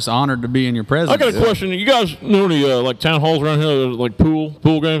all. We're just honored to be in your presence. I got a question. You guys know any like town halls around here, like pool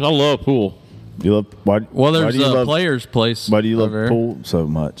games? I love pool. You love why? Well, there's why do you love, Players Place. Why do you love over there. pool so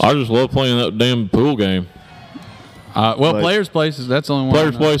much? I just love playing that damn pool game. Players Place that's the only one.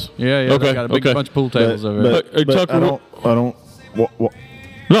 Players Place. Yeah. Okay. They got a big bunch of pool tables over there. Hey, Tucker, I don't.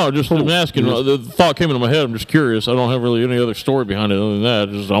 No, I'm asking. The thought came into my head. I'm just curious. I don't have really any other story behind it other than that.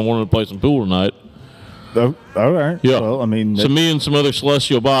 Just I wanted to play some pool tonight. Oh, all right. Yeah. Well, I mean, so me and some other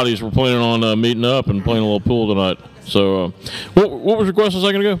celestial bodies were planning on meeting up and playing a little pool tonight. So, what was your question a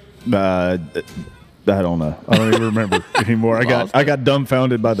second ago? I don't know. I don't even remember anymore. I got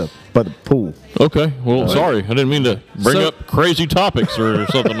dumbfounded by the pool. Okay. Well, sorry. I didn't mean to bring up crazy topics or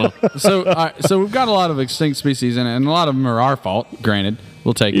something. So we've got a lot of extinct species in it, and a lot of them are our fault. Granted,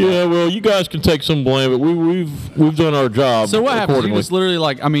 we'll take. Yeah. Well, you guys can take some blame, but we've done our job. So what happens? You just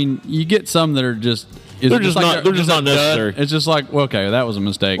literally you get some that are just. They're just not necessary. It's just like, well, okay, that was a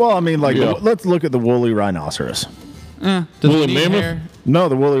mistake. Well, I mean, let's look at the woolly rhinoceros. Woolly mammoth? Hair? No,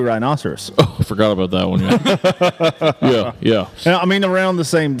 the woolly rhinoceros. Oh, I forgot about that one. Yeah. Yeah. I mean, around the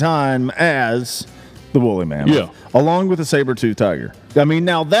same time as The woolly mammoth. Yeah. Along with the saber-tooth tiger. I mean,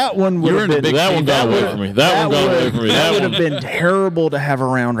 now that one would have been... That one got away from me. That one got away from me. That would have been terrible to have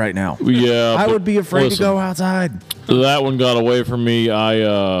around right now. Yeah. I would be afraid to go outside. That one got away from me.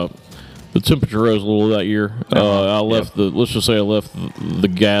 The temperature rose a little that year. I left let's just say I left the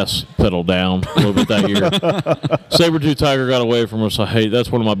gas pedal down a little bit that year. Saber-tooth tiger got away from us. That's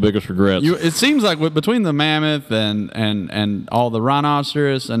one of my biggest regrets. It seems like between the mammoth and all the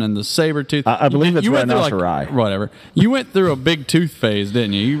rhinoceros and then the saber-tooth. I believe it's rhinoceri. Whatever. You went through a big tooth phase,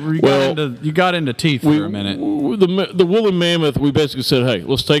 didn't you? You got into teeth for a minute. The woolly mammoth, we basically said, hey,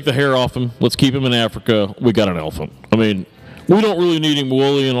 let's take the hair off him. Let's keep him in Africa. We got an elephant. I mean, we don't really need him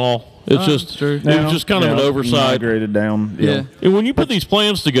woolly and all. It's just true. It was just kind of an oversight. Migrated down. Yeah. And when you put these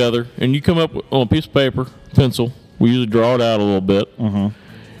plans together and you come up on a piece of paper, pencil, we usually draw it out a little bit.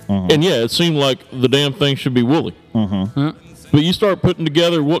 And yeah, it seemed like the damn thing should be woolly. But you start putting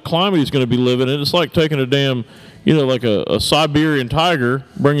together what climate he's going to be living in. It's like taking a damn, like a Siberian tiger,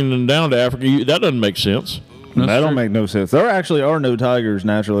 bringing them down to Africa. That doesn't make sense. That don't make no sense. There actually are no tigers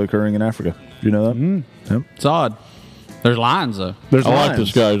naturally occurring in Africa. Do you know that? Yep. It's odd. There's lions, though. I like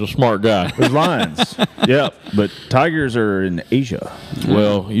this guy. He's a smart guy. There's lions. Yep. But tigers are in Asia.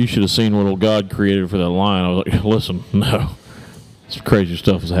 Well, you should have seen what old God created for that lion. I was like, listen, no. Some crazy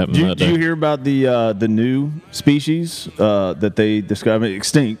stuff is happening that day. Do you hear about the new species that they described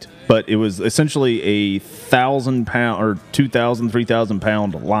extinct? But it was essentially a 1,000-pound or 2,000,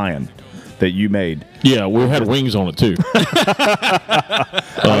 3,000-pound lion that you made. Yeah, we had wings on it too.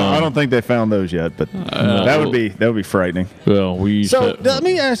 I don't think they found those yet, but that would be frightening. Well, let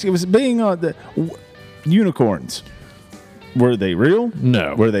me ask you: was being the unicorns? Were they real?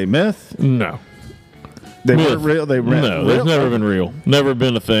 No. Were they myth? No. They weren't real. They were no. They've never been real. Never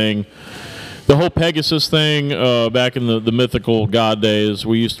been a thing. The whole Pegasus thing back in the mythical god days,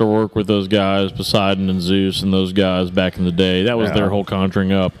 we used to work with those guys, Poseidon and Zeus and those guys back in the day. That was their whole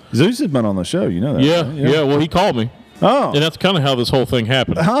conjuring up. Zeus has been on the show, you know that. Yeah, right? yeah. Well, he called me. Oh. And that's kind of how this whole thing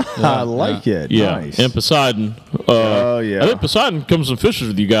happened. I like it. Yeah. Nice. And Poseidon. I think Poseidon comes and fishes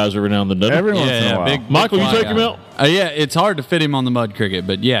with you guys every now and then, doesn't he? Every once in a while. Michael, you take him out? Yeah, it's hard to fit him on the mud cricket,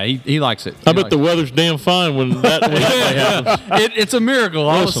 but yeah, he likes it. I bet the weather's damn fine when that happens. It's a miracle.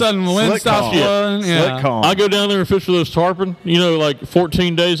 All of a sudden, the wind stops blowing. Yeah. I go down there and fish with those tarpon. Like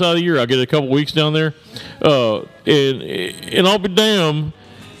 14 days out of the year, I get a couple weeks down there, and I'll be damned.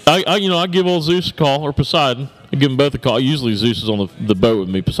 I give old Zeus a call or Poseidon. I give them both a call. Usually Zeus is on the boat with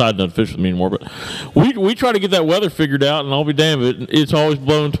me. Poseidon doesn't fish with me anymore. But we try to get that weather figured out, and I'll be damned. It's always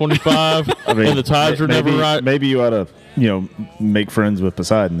blowing 25, and the tides are never right. Maybe you ought to, make friends with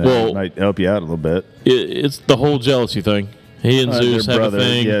Poseidon. That might help you out a little bit. It's the whole jealousy thing. He and Zeus have a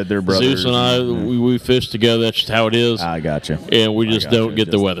thing. Yeah, they're brothers. Zeus and I, we fish together. That's just how it is. I got you. And we just don't get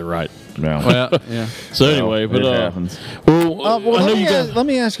the weather right. No. Well, yeah. So anyway, but it happens. Let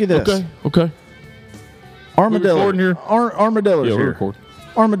me ask you this. Okay. Armadillos here. Armadillos yeah, here. Record.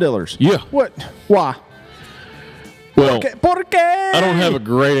 Armadillos. Yeah. What? Why? Well, ¿Por qué? I don't have a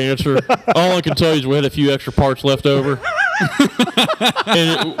great answer. All I can tell you is we had a few extra parts left over.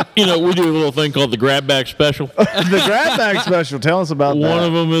 And we do a little thing called the grab bag special. The grab bag special. Tell us about that. One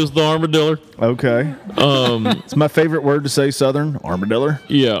of them is the armadillo. Okay. It's my favorite word to say. Southern armadillo.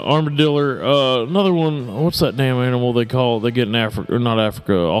 Yeah, armadillo. Another one. What's that damn animal they get in Africa or not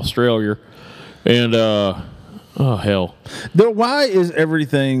Africa, Australia, and oh hell. Why is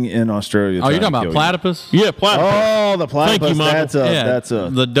everything in Australia? Oh, you're talking about platypus? Yeah, platypus. Oh, the platypus. Thank you, Michael. That's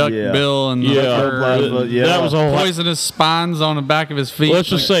the duck bill and the platypus. Yeah, that was a poisonous spines on the back of his feet. Let's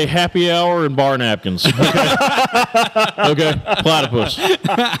just say happy hour and bar napkins. Okay, platypus.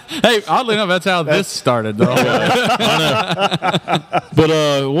 Hey, oddly enough, that's how this started, though. I know. But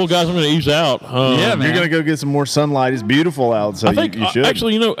well, guys, I'm going to ease out. Yeah, man. You're going to go get some more sunlight. It's beautiful out, so I think you should.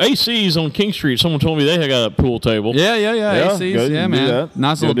 Actually, AC's on King Street. Someone told me they got a pool table. Yeah. AC's, man.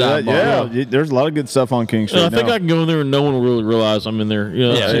 Nice little dive bar. Yeah, there's a lot of good stuff on King Street. I think I can go in there and no one will really realize I'm in there.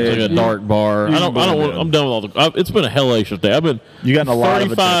 It seems like a dark bar. I don't want. I'm done with all the. It's been a hellacious day. I've been. You got in a lot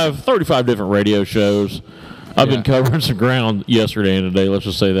of 35 different radio shows. I've been covering some ground yesterday and today. Let's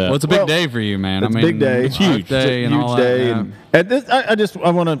just say that. Well, it's a big day for you, man. It's a big day. It's huge. Day it's a a huge day. And this,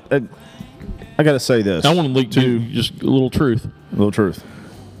 I want to. I got to say this. I want to leak to just a little truth.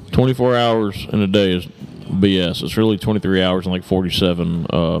 24 hours in a day is BS. It's really 23 hours and like 47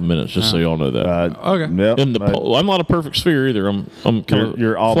 minutes. Just so y'all know that. Okay. Yep. In the I'm not a perfect sphere either. I'm kind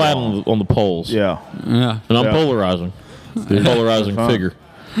you're of flat on the poles. Yeah. And I'm polarizing. Polarizing figure.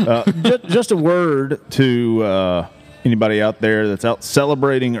 Just a word to anybody out there that's out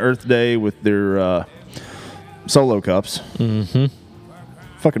celebrating Earth Day with their solo cups. Mm-hmm.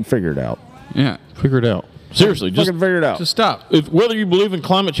 Fucking figure it out. Yeah. Figure it out. Seriously, just fucking figure it out. Just stop. Whether you believe in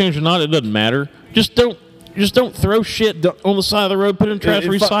climate change or not, it doesn't matter. Just don't throw shit on the side of the road. Put it in trash.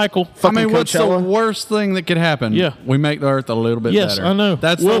 Recycle. I mean, what's the worst thing that could happen? Yeah. We make the earth a little bit Yes, better. I know.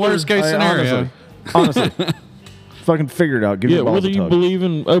 That's Whether- the worst case scenario. Honestly. Fucking figure it out. Give your balls whether a you tug. believe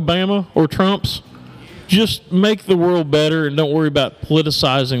in Obama or Trump's, just make the world better and don't worry about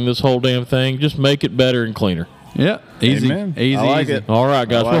politicizing this whole damn thing. Just make it better and cleaner. Yeah, easy, Amen. easy, I like easy. it. All right,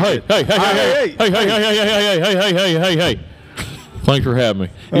 guys. I like Well, it. hey. Thanks for having me.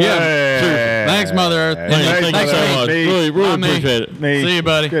 Yeah. Thanks, Mother Earth. Thank you so much. Really appreciate it. See you,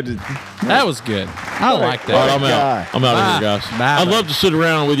 buddy. That was good. I like that. All right, I'm out. I'm out of here, guys. Bye. I'd love to sit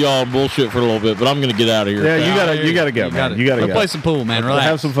around with y'all and bullshit for a little bit, but I'm going to get out of here. Yeah, you gotta go, man. You gotta Go go. play some pool, man. Let's Relax.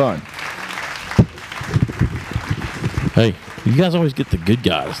 have some fun. Hey, you guys always get the good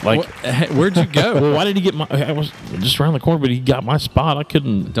guys. Like, where'd you go? Well, why did he get my? I was just around the corner, but he got my spot. I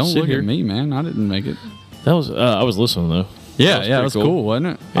couldn't. Don't sit look here. at me, man. I didn't make it. That was. I was listening though. Yeah, That it was cool, wasn't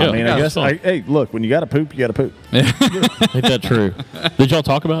it? Yeah. I mean, I guess. Hey, look, when you gotta poop, you gotta poop. Ain't that true? Did y'all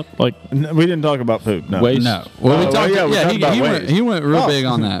talk about like? No, we didn't talk about poop. No. Waste? No. Well, we talked. yeah, we talked about waste. He went real big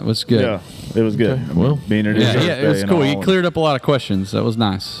on that. It was good. Yeah, it was good. Well, being it is Yeah, Earth it was Day and cool. all. He cleared up a lot of questions. That was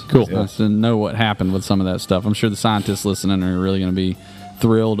nice. Cool. It's nice to know what happened with some of that stuff. I'm sure the scientists listening are really going to be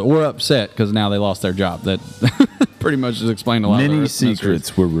thrilled or upset because now they lost their job. That pretty much just explained a lot of Many the Earth's mysteries.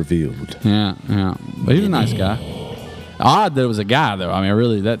 secrets were revealed. Yeah, yeah. But he was a nice guy. Odd that it was a guy, though. I mean,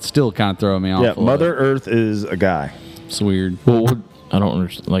 really, that's still kind of throwing me off. Yeah, a little Mother Earth is a guy. It's weird. Well, I don't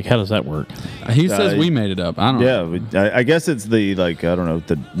understand. Like, how does that work? He says we made it up. I don't know. Yeah, I guess it's the I don't know,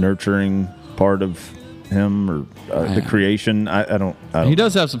 the nurturing part of him or the creation. I don't. He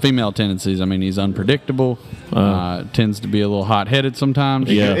does have some female tendencies. I mean, he's unpredictable. Tends to be a little hot-headed sometimes.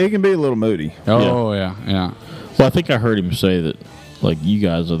 It can be a little moody. Oh yeah. Well, I think I heard him say that. Like, you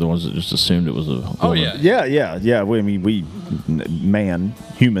guys are the ones that just assumed it was a woman. Oh yeah. Yeah. We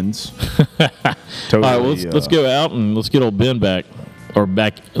humans. Totally, All right, well, let's go out and let's get old Ben back. Or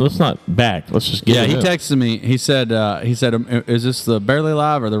back. Let's not back. Let's just get Yeah, he him. texted me. He said, is this the Barely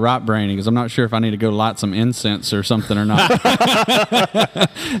Live or the Rot Brainy? Because I'm not sure if I need to go light some incense or something or not.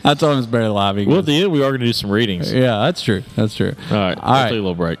 I told him it's Barely Live. Well, at the end, we are going to do some readings. Yeah, that's true. That's true. All right. All Let's right. take a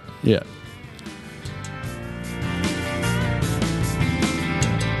little break. Yeah.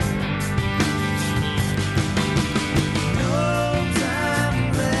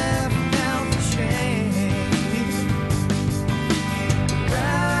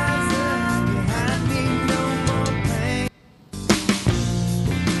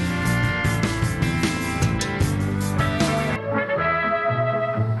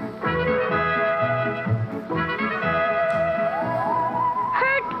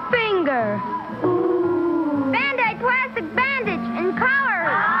 Hurt finger. Band-Aid plastic bandage in color.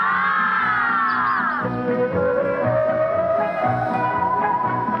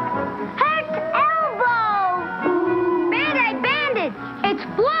 Hurt elbow. Band-Aid bandage. It's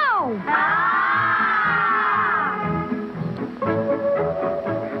blue.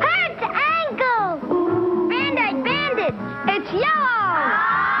 Hurt ankle. Band-Aid bandage. It's yellow.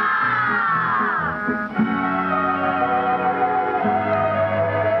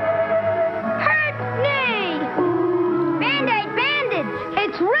 Hurt knee. Band-Aid bandage.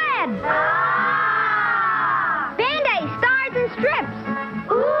 It's red. Band-Aid stars and strips.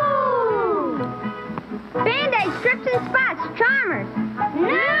 Ooh. Band-Aid strips and spots. Charmers.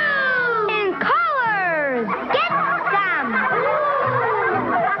 New. In colors. Get some.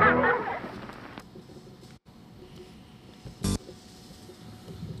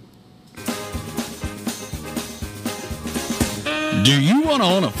 Do you want to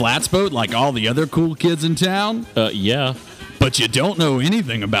own a flats boat like all the other cool kids in town? Yeah. But you don't know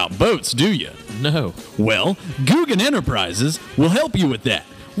anything about boats, do you? No. Well, Guggen Enterprises will help you with that.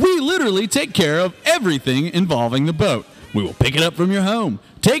 We literally take care of everything involving the boat. We will pick it up from your home,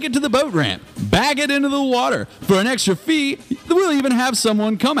 take it to the boat ramp, bag it into the water. For an extra fee, we'll even have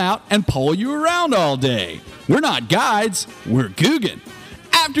someone come out and pull you around all day. We're not guides, we're Guggen.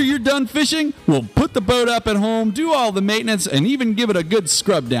 After you're done fishing, we'll put the boat up at home, do all the maintenance, and even give it a good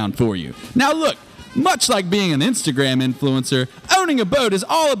scrub down for you. Now look, much like being an Instagram influencer, owning a boat is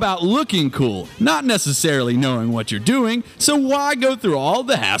all about looking cool, not necessarily knowing what you're doing, so why go through all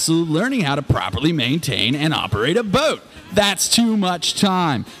the hassle of learning how to properly maintain and operate a boat? That's too much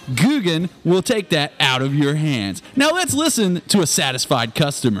time. Guggen will take that out of your hands. Now let's listen to a satisfied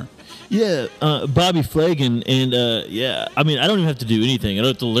customer. Yeah, Bobby Flagan, and yeah, I mean, I don't even have to do anything. I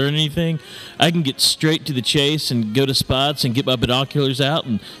don't have to learn anything. I can get straight to the chase and go to spots and get my binoculars out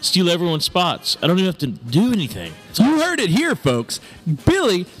and steal everyone's spots. I don't even have to do anything. You heard it here, folks.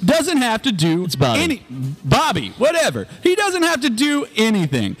 Billy doesn't have to do Bobby, whatever. He doesn't have to do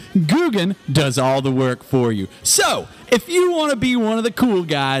anything. Guggen does all the work for you. So, if you want to be one of the cool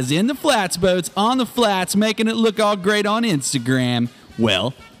guys in the flats boats on the flats making it look all great on Instagram,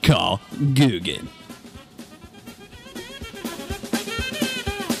 well, call Guggen.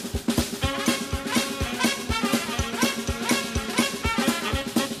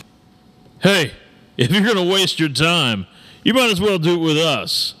 Hey, if you're going to waste your time, you might as well do it with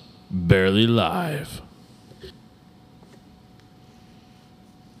us. Barely Live.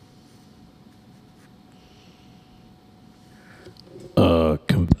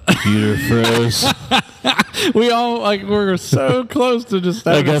 Computer froze. We're so close to just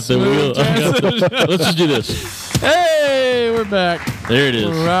I got the wheel. Let's just do this. Hey, we're back. There it is.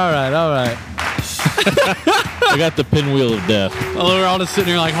 All right. I got the pinwheel of death. Oh, we're all just sitting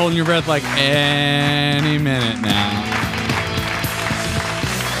here like holding your breath like any minute now.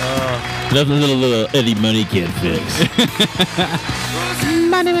 Nothing little Eddie Money can't fix.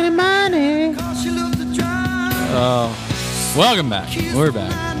 Money. Oh, welcome back. We're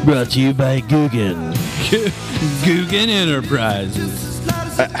back. Brought to you by Guggen. Guggen Enterprises.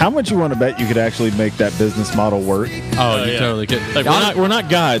 How much you want to bet you could actually make that business model work? Oh, you totally could. Like, we're not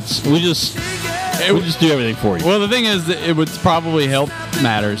gods. We just do everything for you. Well, the thing is, that it would probably help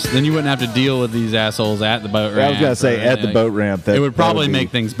matters. Then you wouldn't have to deal with these assholes at the boat ramp. I was gonna say at the boat ramp. It would probably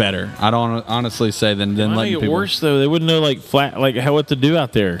make things better. I don't honestly say than letting people. It worse though. They wouldn't know what to do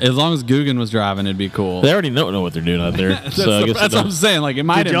out there. As long as Guggen was driving, it'd be cool. They already don't know what they're doing out there. that's what I'm saying. Like it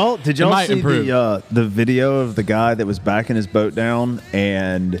might. Did y'all see improve. the video of the guy that was backing his boat down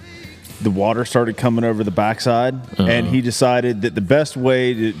and the water started coming over the backside, and he decided that the best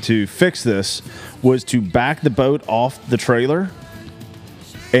way to fix this was to back the boat off the trailer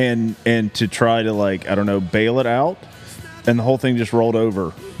and to try to bail it out, and the whole thing just rolled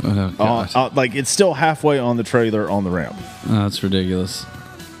over. Like it's still halfway on the trailer on the ramp. Oh, that's ridiculous.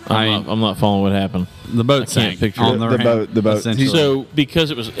 I'm not following what happened. The boat sank on the ramp. The boat. So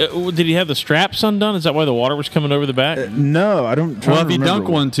because it was, did he have the straps undone? Is that why the water was coming over the back? No, I don't. Well, if you dunk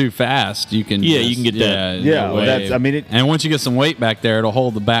one too fast, you can. You can get that. Yeah, well, that's. I mean, and once you get some weight back there, it'll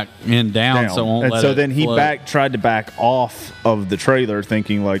hold the back end down. So it won't. And let so it then he float. tried to back off of the trailer,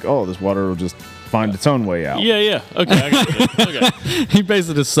 thinking like, oh, this water will just find its own way out. Yeah. Okay. I got it. Okay. He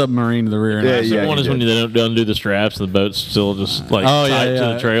basically just submarined the rear end. One is when they don't undo the straps and the boat's still just tied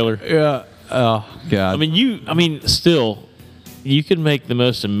to the trailer. Yeah. Oh God. I mean, still, you could make the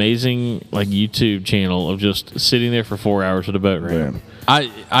most amazing YouTube channel of just sitting there for 4 hours with a boat ramp.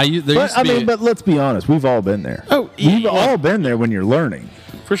 But let's be honest, we've all been there. We've all been there when you're learning.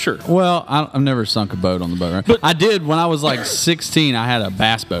 For sure. Well, I've never sunk a boat on the boat ramp. But I did when I was 16. I had a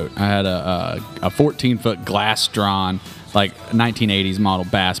bass boat. I had a 14-foot glass drawn 1980s model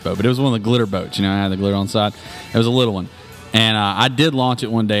bass boat, but it was one of the glitter boats. I had the glitter on the side. It was a little one. And I did launch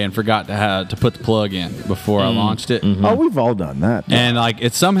it one day and forgot to put the plug in before I launched it. Mm-hmm. Oh, we've all done that. And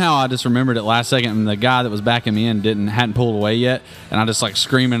it somehow I just remembered it last second, and the guy that was backing me in hadn't pulled away yet, and I just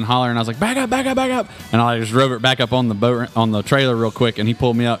screaming and hollering. And I was like, back up, and I just drove it back up on the boat on the trailer real quick, and he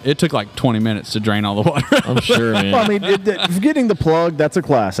pulled me up. It took 20 minutes to drain all the water. I'm sure, man. Well, I mean, getting the plug, that's a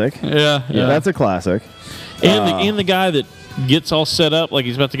classic. Yeah, that's a classic. And the guy that gets all set up like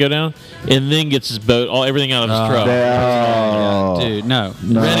he's about to go down, and then gets his boat, everything out of his truck. Dude, no.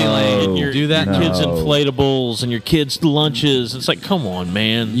 Ready lane. And your kids' inflatables and your kids' lunches. It's come on,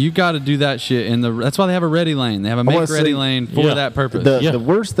 man. You got to do that shit that's why they have a ready lane. They have a make ready lane for that purpose. The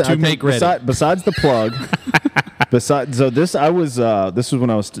worst thing to make ready. Besides the plug. This was when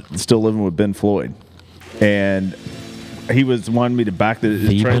I was still living with Ben Floyd, and he was wanting me to back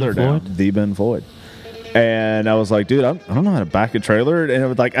his trailer down. The Ben Floyd. And I was like, dude, I don't know how to back a trailer. And it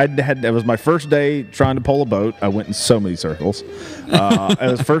was it was my first day trying to pull a boat. I went in so many circles. It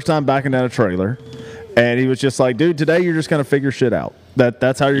was the first time backing down a trailer. And he was just like, dude, today you're just going to figure shit out.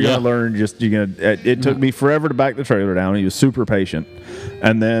 That's how you're going to learn. It took me forever to back the trailer down. He was super patient.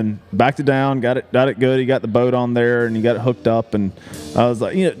 And then backed it down, got it good. He got the boat on there and he got it hooked up. And I was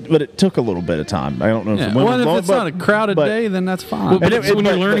like, but it took a little bit of time. I don't know if it went if it's not a crowded day, then that's fine. When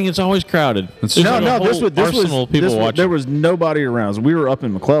you're learning, it's always crowded. This there was nobody around. So we were up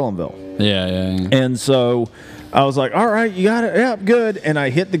in McClellanville. Yeah. And so I was like, all right, you got it. Yeah, good. And I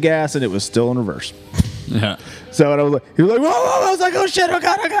hit the gas and it was still in reverse. Yeah. So he was like, whoa. I was like, oh shit, oh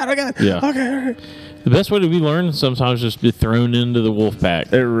god. Yeah. Okay. The best way to be learned sometimes just be thrown into the wolf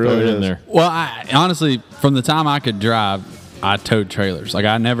pack. It really Throw it is. in there. Well, I honestly, from the time I could drive, I towed trailers. Like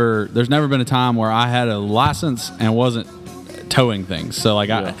there's never been a time where I had a license and wasn't towing things. So like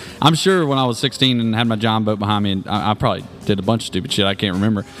I'm sure when I was 16 and had my John boat behind me, and I probably did a bunch of stupid shit I can't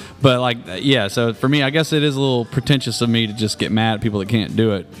remember. But like yeah, so for me, I guess it is a little pretentious of me to just get mad at people that can't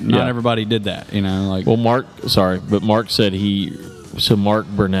do it. Not everybody did that, you know. Like well, Mark said Mark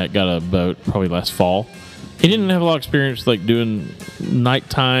Burnett got a boat probably last fall. He didn't have a lot of experience like doing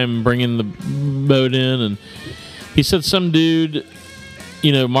nighttime, bringing the boat in, and he said some dude,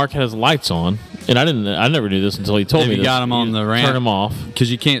 you know, Mark had his lights on, and I never knew this until he told me. You got him on the ramp, turn them off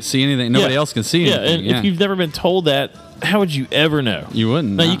because you can't see anything. Nobody else can see anything. And if you've never been told that, how would you ever know? You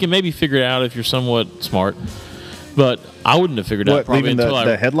wouldn't. Now you can maybe figure it out if you're somewhat smart. But I wouldn't have figured out probably leaving until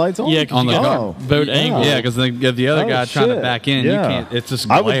the headlights on? Yeah, on the car. boat angle. Yeah, because the other guy trying to back in, you can't. It's just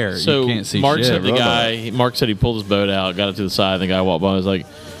glare. So you can't see Mark shit. said Mark said he pulled his boat out, got it to the side, and the guy walked by and was like,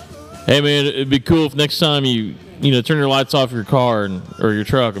 "Hey man, it'd be cool if next time you turn your lights off your car or your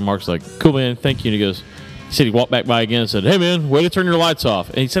truck." And Mark's like, "Cool man, thank you." And he said he walked back by again and said, "Hey man, way to turn your lights off."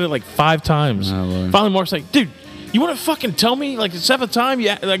 And he said it like 5 times. Finally, Mark's like, "Dude, you want to fucking tell me like the 7th time?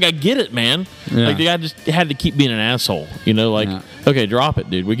 Yeah, like I get it, man. Yeah. Like the guy just had to keep being an asshole, you know. Like, okay, drop it,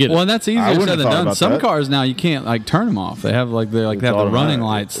 dude. We get it." Well, and that's easier said than done. Some cars now you can't like turn them off. They have they have the running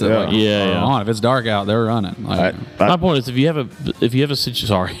lights that are on. If it's dark out, they're running. Like, my point is, if you have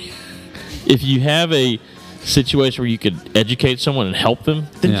a situation where you could educate someone and help them,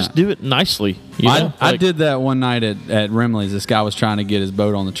 then just do it nicely. You know? I did that one night at Rimley's. This guy was trying to get his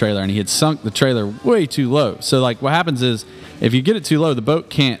boat on the trailer, and he had sunk the trailer way too low. So, like, what happens is, if you get it too low, the boat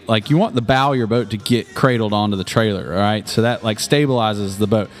can't, like, you want the bow of your boat to get cradled onto the trailer, all right? So that, like, stabilizes the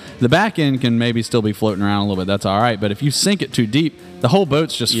boat. The back end can maybe still be floating around a little bit. That's all right. But if you sink it too deep, the whole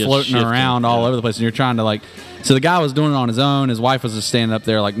boat's just floating around all over the place, and you're trying to, like, so the guy was doing it on his own. His wife was just standing up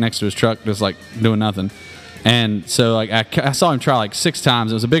there, like, next to his truck, just, like, doing nothing. And so, like, I saw him try like 6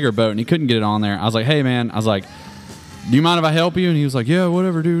 times. It was a bigger boat, and he couldn't get it on there. I was like, "Hey, man," I was like, "Do you mind if I help you?" And he was like, "Yeah,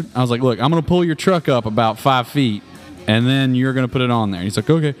 whatever, dude." I was like, "Look, I'm going to pull your truck up about 5 feet, and then you're going to put it on there." And he's like,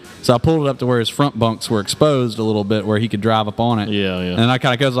 "Okay." So I pulled it up to where his front bunks were exposed a little bit, where he could drive up on it. Yeah. And I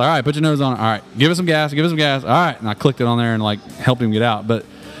kind of goes like, "All right, put your nose on it. All right, give it some gas. All right. And I clicked it on there and, like, helped him get out. But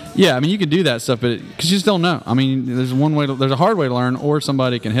yeah, I mean, you can do that stuff, but because you just don't know. I mean, there's a hard way to learn, or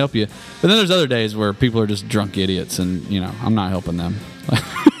somebody can help you. But then there's other days where people are just drunk idiots, and I'm not helping them.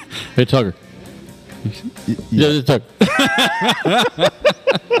 Hey, Tucker. Yeah, Tucker.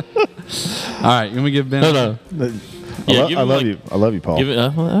 All right, can we give Ben? No. I love you. I love you, Paul.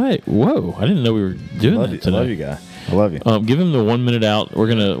 All right. Whoa, I didn't know we were doing that today. I love you, guy. I love you. Give him the 1 minute out. We're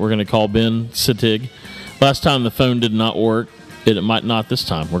gonna call Ben Sitig. Last time the phone did not work. It might not this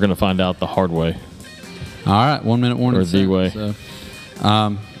time. We're going to find out the hard way. All right, 1 minute warning. Or the way. So,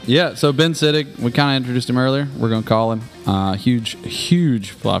 so Ben Sitig, we kind of introduced him earlier. We're going to call him. Huge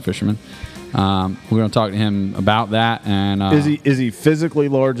fly fisherman. We're going to talk to him about that. And is he physically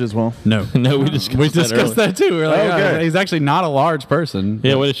large as well? No, we discussed that too. We're like, okay. He's actually not a large person.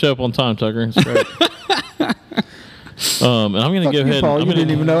 Yeah, way to show up on time, Tucker. It's great. And I'm going to go ahead. Paul, you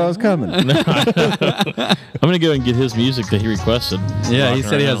didn't even know I was coming. I'm going to go ahead and get his music that he requested. Yeah, he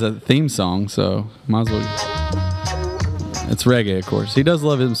said he has a theme song, so might as well. It's reggae, of course. He does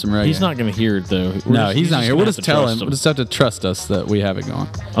love him some reggae. He's not going to hear it though. He's not here. We'll just tell him. We'll just have to trust us that we have it going.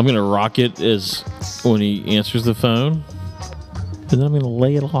 I'm going to rock it as when he answers the phone, and then I'm going to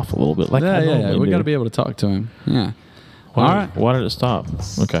lay it off a little bit. Like yeah. We got to be able to talk to him. Yeah. All right. Why did it stop?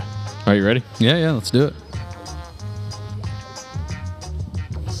 Okay. Are you ready? Yeah. Let's do it.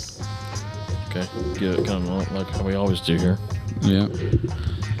 Okay, get it kind of like how we always do here. Yeah.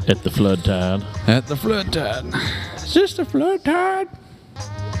 At the flood tide. At the flood tide. It's just a flood tide.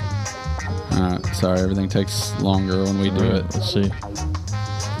 All right. Sorry, everything takes longer when we do it. Let's see.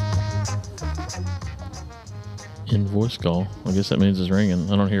 In voice call. I guess that means it's ringing.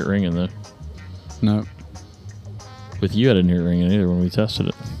 I don't hear it ringing though. Nope. With you, I didn't hear it ringing either when we tested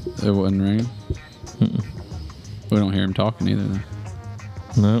it. It wasn't ringing? Mm-mm. We don't hear him talking either then.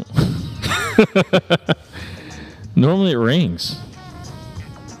 No. Normally it rings.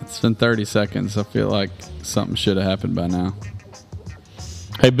 It's been 30 seconds. I feel like something should have happened by now.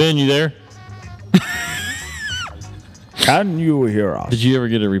 Hey, Ben, you there? Can you hear us? Did you ever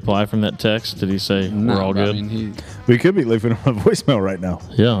get a reply from that text? Did he say we're all good? I mean, we could be leaving him a voicemail right now.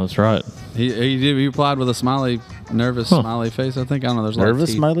 Yeah, that's right. He replied with a nervous smiley face. I think. I don't know. There's a lot of nervous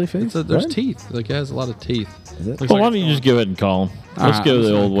teeth. smiley face. There's teeth. Like it has a lot of teeth. Well, why don't you just go ahead and call him? Let's go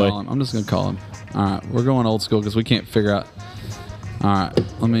the old way. I'm just gonna call him. All right, we're going old school because we can't figure out. All right,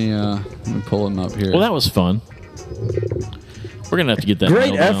 let me pull him up here. Well, that was fun. We're gonna have to get that.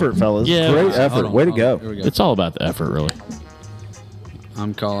 Great nailed down. effort, fellas. Yeah, Great effort. Way to go. Here we go. It's all about the effort, really.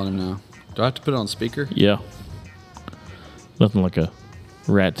 I'm calling him now. Do I have to put it on speaker? Yeah. Nothing like a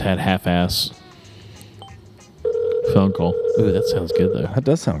rat-tat half-ass phone call. Ooh, that sounds good though. That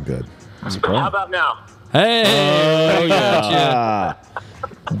does sound good. I'm surprised. How about now? Hey! Oh yeah.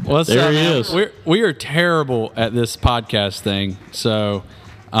 What's There up, he man? is. We are terrible at this podcast thing, so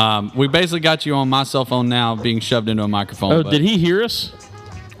we basically got you on my cell phone now, being shoved into a microphone. Oh, but- did he hear us?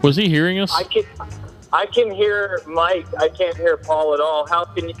 Was he hearing us? I can hear Mike. I can't hear Paul at all. How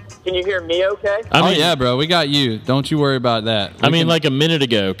can you hear me? Okay. I mean, oh yeah, bro, we got you. Don't you worry about that. I mean, like a minute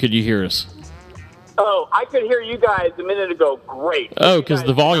ago, could you hear us? Oh, I could hear you guys a minute ago. Great. Oh, because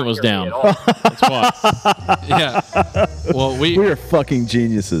the volume was down. That's why. Yeah. Well, we are fucking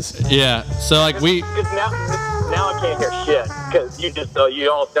geniuses. Yeah. So like we. Because now I can't hear shit because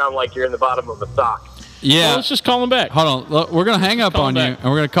you all sound like you're in the bottom of a sock. Yeah. Well, let's just call him back. Hold on. Look, we're going to hang up on you, and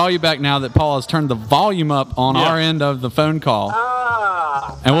we're going to call you back now that Paul has turned the volume up on our end of the phone call.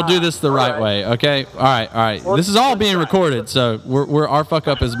 And we'll do this the right way, okay? All right. This is all being recorded, so our fuck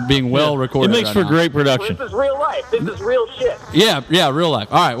up is being well recorded. It makes right for now. great production. This is real life. This is real shit. Yeah, real life.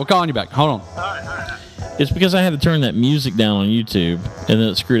 All right, we're calling you back. Hold on. It's because I had to turn that music down on YouTube, and then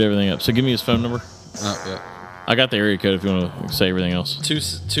it screwed everything up. So give me his phone number. Oh, yeah. I got the area code if you want to say everything else.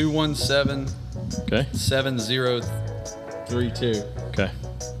 217. Okay. 7032. Okay.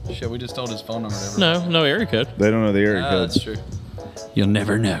 Shit, we just told his phone number. To everybody. No area code. They don't know the area code. That's true. You'll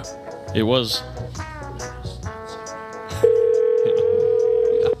never know. It was.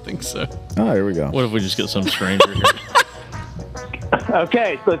 I think so. Oh, here we go. What if we just get some stranger here?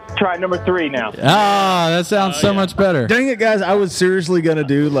 Okay, so let's try number 3 now. Ah, that sounds so much better. Dang it, guys. I was seriously going to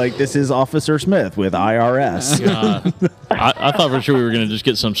do like this is Officer Smith with IRS. I thought for sure we were going to just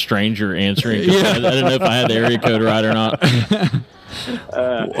get some stranger answering. I didn't know if I had the area code right or not.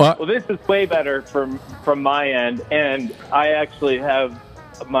 Well, this is way better from my end, and I actually have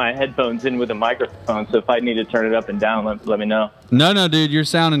my headphones in with a microphone, so if I need to turn it up and down, let me know. No, dude, you're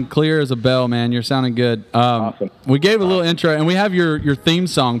sounding clear as a bell, man. You're sounding good. Awesome. We gave a little intro, and we have your theme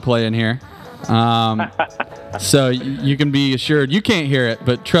song playing here. So you can be assured you can't hear it,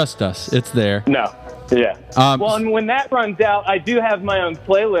 but trust us, it's there. No. Yeah. Well, and when that runs out, I do have my own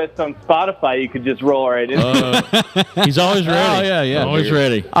playlist on Spotify. You could just roll right in. He's always ready. Oh, yeah. Always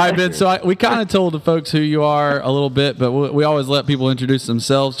ready. All right, Ben. So we kind of told the folks who you are a little bit, but we always let people introduce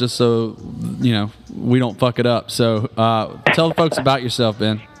themselves just so, we don't fuck it up. So tell the folks about yourself,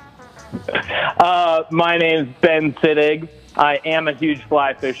 Ben. My name's Ben Sittig. I am a huge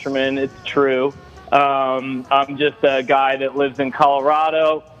fly fisherman. It's true. I'm just a guy that lives in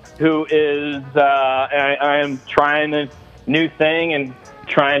Colorado who is, I am trying a new thing and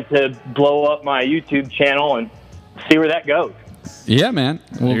trying to blow up my YouTube channel and see where that goes. Yeah, man.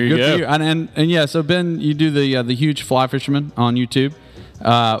 Well, There you good for go. you. And yeah, so Ben, you do the huge fly fisherman on YouTube,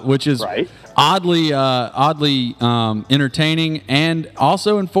 which is oddly entertaining and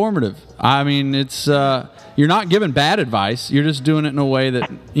also informative. I mean, it's you're not giving bad advice. You're just doing it in a way that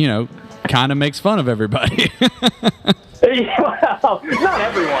kind of makes fun of everybody. Well, not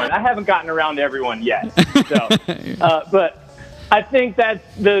everyone. I haven't gotten around to everyone yet. So, but I think that's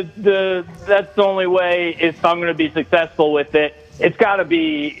that's the only way if I'm going to be successful with it. It's got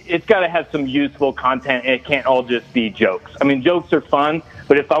to have some useful content. And it can't all just be jokes. I mean, jokes are fun,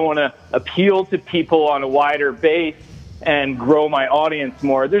 but if I want to appeal to people on a wider base and grow my audience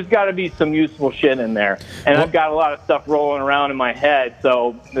more, there's got to be some useful shit in there. And I've got a lot of stuff rolling around in my head,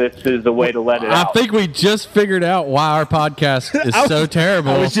 so this is a way to let it out. I think we just figured out why our podcast is so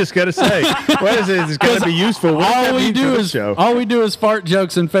terrible. I was just going to say, what is it? It's got to be useful. What does that mean for this show? All we do is fart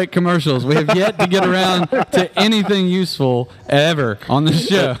jokes and fake commercials. We have yet to get around to anything useful ever on the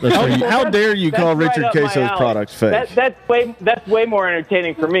show. How dare you call Richard right up my Queso's alley. products fake? That's way more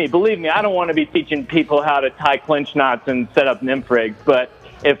entertaining for me. Believe me, I don't want to be teaching people how to tie clinch knots and set up nymph rigs, but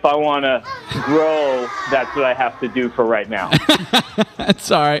if I want to grow, that's what I have to do for right now. That's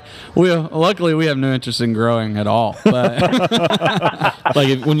all right. Luckily, we have no interest in growing at all. But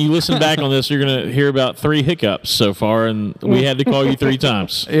when you listen back on this, you're going to hear about 3 hiccups so far, and we had to call you 3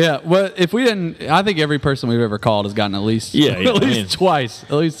 times. Yeah, well, if we didn't, I think every person we've ever called has gotten at least twice.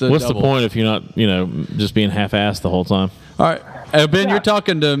 At least what's double. the point if you're not, just being half-assed the whole time? All right. Ben, you're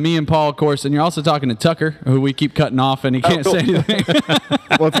talking to me and Paul, of course, and you're also talking to Tucker, who we keep cutting off, and he can't say anything.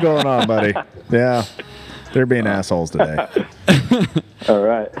 What's going on, buddy? Yeah, they're being assholes today. All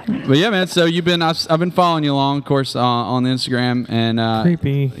right. But yeah, man. So I've been following you along, of course, on the Instagram, and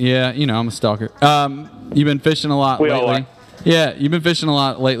creepy. Yeah, I'm a stalker. You've been fishing a lot We all lately. Yeah, you've been fishing a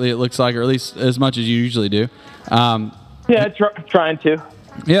lot lately, it looks like, or at least as much as you usually do. Yeah, trying to.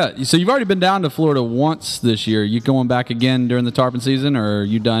 Yeah, so you've already been down to Florida once this year. You going back again during the tarpon season, or are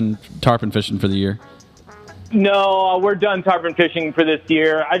you done tarpon fishing for the year? No, we're done tarpon fishing for this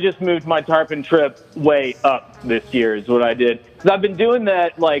year. I just moved my tarpon trip way up this year is what I did. Because I've been doing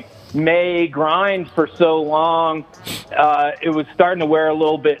that, like, May grind for so long, it was starting to wear a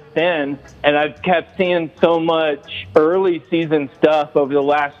little bit thin, and I've kept seeing so much early season stuff over the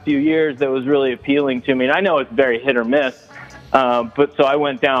last few years that was really appealing to me. And I know it's very hit or miss, but so I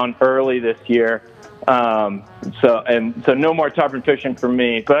went down early this year. So no more tarpon fishing for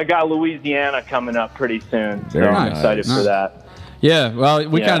me, but I got Louisiana coming up pretty soon, so I'm excited for that. Yeah, well,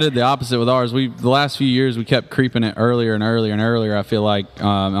 we kind of did the opposite with ours. The last few years we kept creeping it earlier and earlier and earlier. I feel like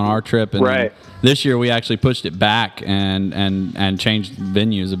on our trip, and then this year we actually pushed it back and changed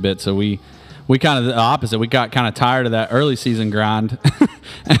venues a bit. So we kind of the opposite. We got kind of tired of that early season grind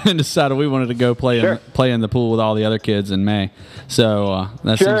and decided we wanted to go play in the pool with all the other kids in May. So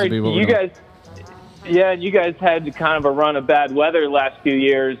that seems to be what we're doing. Yeah, you guys had kind of a run of bad weather last few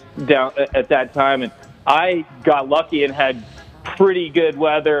years down at that time, and I got lucky and had pretty good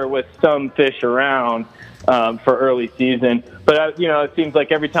weather with some fish around for early season. But it seems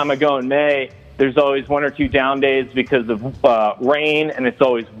like every time I go in May, there's always 1 or 2 down days because of rain, and it's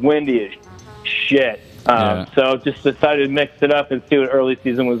always windy as shit. So just decided to mix it up and see what early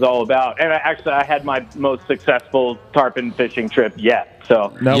season was all about. And I had my most successful tarpon fishing trip yet.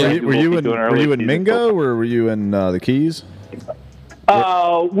 So now, were you in Mingo or were you in the Keys?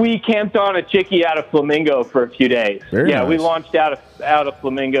 We camped on a chickie out of Flamingo for a few days. Very nice. We launched out of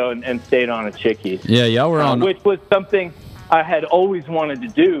Flamingo and stayed on a chickie. Yeah, y'all were on, which was something I had always wanted to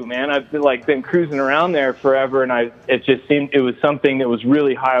do, man. I've been cruising around there forever, and it just seemed it was something that was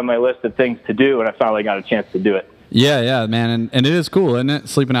really high on my list of things to do, and I finally got a chance to do it. Yeah, man, and it is cool, isn't it?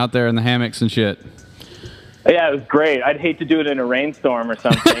 Sleeping out there in the hammocks and shit. Yeah, it was great. I'd hate to do it in a rainstorm or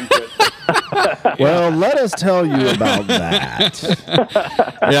something. Well, let us tell you about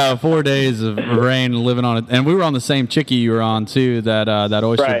that. Yeah, 4 days of rain living on it, and we were on the same chickie you were on too. That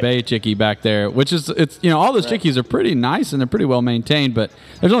Oyster Bay chickie back there, which is all those chickies are pretty nice and they're pretty well maintained, but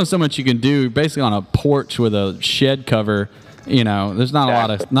there's only so much you can do basically on a porch with a shed cover. There's not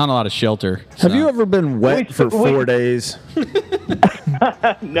a lot of shelter. Have you ever been wet for 4 days?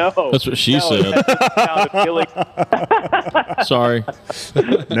 No. That's what she said. Sorry.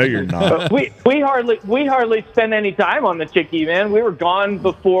 No, you're not. We hardly spend any time on the chickie, man. We were gone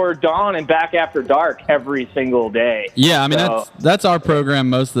before dawn and back after dark every single day. Yeah, I mean that's our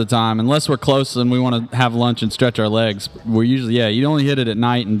program most of the time, unless we're close and we want to have lunch and stretch our legs. We're usually you only hit it at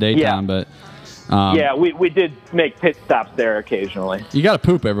night and daytime, but. We did make pit stops there occasionally. You got to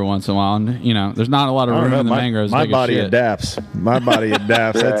poop every once in a while, and there's not a lot of room in the mangroves. My body adapts. My body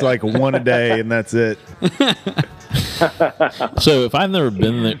adapts. That's like one a day, and that's it. So, if I've never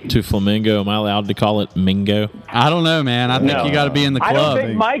been to Flamingo, am I allowed to call it Mingo? I don't know, man. I think you got to be in the club. I don't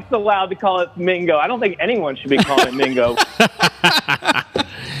think Mike's allowed to call it Mingo. I don't think anyone should be calling it Mingo.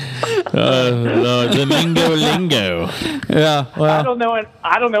 The Mingo Lingo. Yeah, well,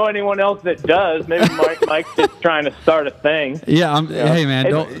 I don't know anyone else that does. Maybe Mike's just trying to start a thing. Yeah, hey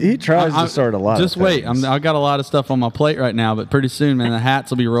man, he tries to start a lot. Just of wait, things. I got a lot of stuff on my plate right now, but pretty soon, man, the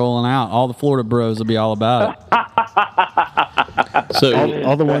hats will be rolling out. All the Florida bros will be all about it. So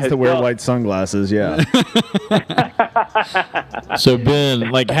all the ones that wear white sunglasses, yeah. So Ben,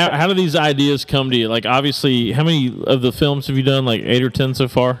 how do these ideas come to you? Like, obviously, how many of the films have you done? Like 8 or 10 so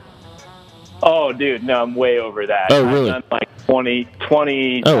far? Oh, dude, no, I'm way over that. Oh, really? I've done like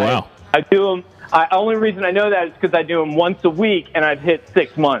 20. Oh, wow. I do them. Only reason I know that is because I do them once a week, and I've hit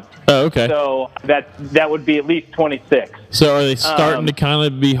 6 months. Oh, okay. So that would be at least 26. So are they starting to kind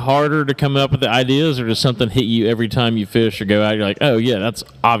of be harder to come up with the ideas, or does something hit you every time you fish or go out? You're like, oh, yeah, that's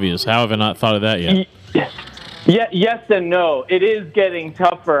obvious. How have I not thought of that yet? Yeah, yes and no. It is getting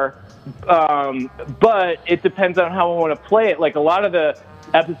tougher, but it depends on how I want to play it. Like a lot of the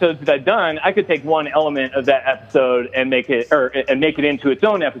episodes that I've done, I could take one element of that episode and make it into its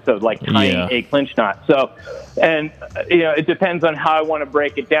own episode, like tying a clinch knot. So, and it depends on how I want to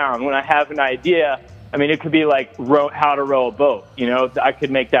break it down. When I have an idea, I mean, it could be like how to row a boat. I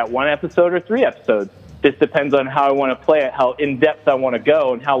could make that 1 episode or 3 episodes. Just depends on how I want to play it, how in depth I want to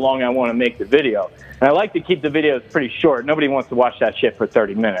go, and how long I want to make the video. And I like to keep the videos pretty short. Nobody wants to watch that shit for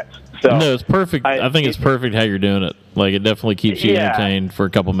 30 minutes. So no, it's perfect. I think it's perfect how you're doing it. Like, it definitely keeps you entertained for a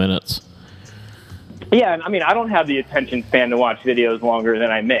couple minutes. Yeah, and I mean, I don't have the attention span to watch videos longer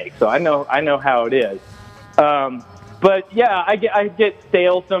than I make, so I know how it is. But yeah, I get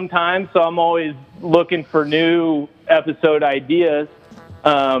stale sometimes, so I'm always looking for new episode ideas.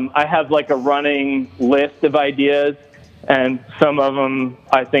 I have like a running list of ideas, and some of them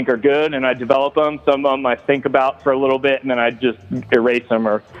I think are good, and I develop them. Some of them I think about for a little bit, and then I just erase them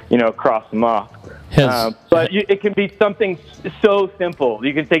or cross them off. But it can be something so simple.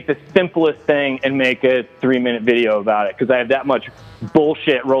 You can take the simplest thing and make a 3-minute video about it, because I have that much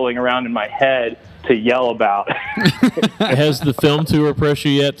bullshit rolling around in my head to yell about. Has the film tour pressed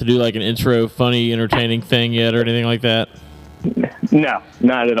you yet to do like an intro, funny, entertaining thing yet, or anything like that? No,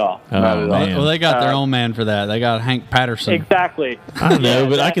 not at all. Not at all. Well, they got their own man for that. They got Hank Patterson. Exactly. I don't know,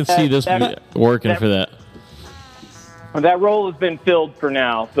 but I can see this working for that. That role has been filled for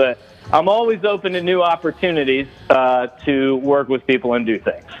now, but I'm always open to new opportunities to work with people and do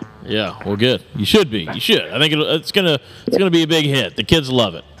things. Yeah, well, good. You should be. You should. I think it's gonna be a big hit. The kids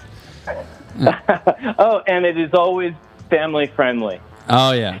love it. Oh, and it is always family friendly.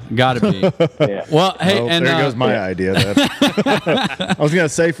 Oh yeah, gotta be. Yeah. Well, hey, and there goes my idea. Then. I was gonna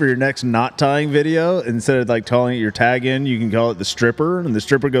say, for your next knot tying video, instead of like calling it your tag in, you can call it the stripper, and the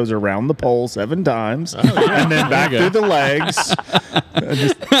stripper goes around the pole 7 times, and then back through the legs.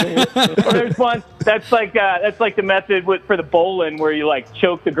 There's one that's like the method for the bowling where you like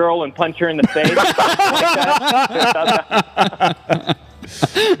choke the girl and punch her in the face.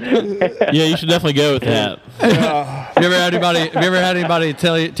 Yeah, you should definitely go with that. Have you ever had anybody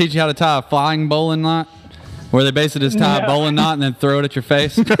teach you how to tie a flying bowling knot, where they basically just tie a bowling knot and then throw it at your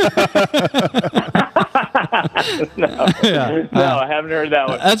face? No, I haven't heard that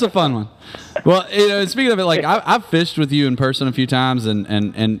one. That's a fun one. Well, speaking of it, like I've fished with you in person a few times,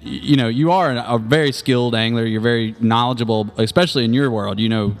 and you are a very skilled angler. You're very knowledgeable, especially in your world. You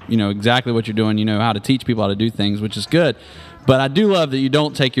know exactly what you're doing. You know how to teach people how to do things, which is good. But I do love that you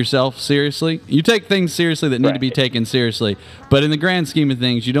don't take yourself seriously. You take things seriously that need to be taken seriously. But in the grand scheme of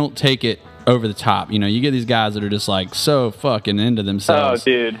things, you don't take it over the top. You get these guys that are just like so fucking into themselves. Oh,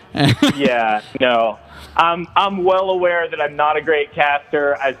 dude. Yeah, no. I'm well aware that I'm not a great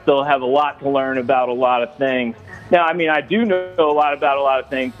caster. I still have a lot to learn about a lot of things. Now, I mean, I do know a lot about a lot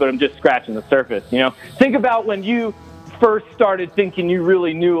of things, but I'm just scratching the surface, Think about when you first started thinking you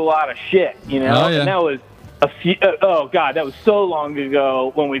really knew a lot of shit, Oh, yeah. And that was that was so long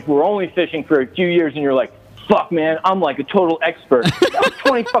ago when we were only fishing for a few years, and you're like, fuck, man, I'm like a total expert. That was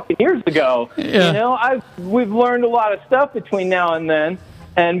 20 fucking years ago. Yeah. We've learned a lot of stuff between now and then,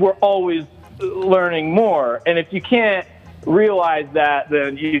 and we're always learning more. And if you can't realize that,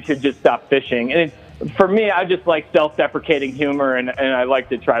 then you should just stop fishing. And for me, I just like self-deprecating humor, and I like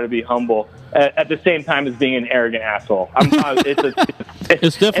to try to be humble at the same time as being an arrogant asshole.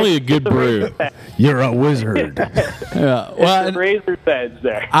 It's definitely a good brew. You're a wizard. Yeah, well, it's razor's edge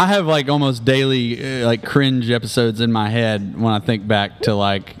there. I have like almost daily like cringe episodes in my head when I think back to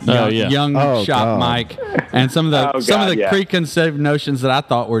like young shop Mike and some of the preconceived notions that I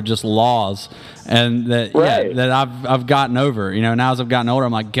thought were just laws, and that that I've gotten over. Now as I've gotten older,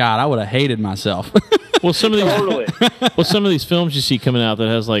 I'm like, God, I would have hated myself. Well, some of these films you see coming out that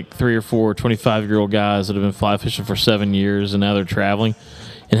has like 3 or 4 25-year-old guys that have been fly fishing for 7 years, and now they're traveling,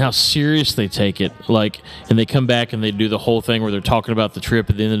 and how serious they take it. Like, and they come back and they do the whole thing where they're talking about the trip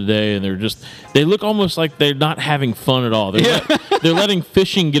at the end of the day, and they look almost like they're not having fun at all. They're letting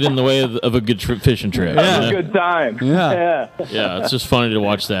fishing get in the way of a good fishing trip. Yeah. A good time. Yeah. Yeah, it's just funny to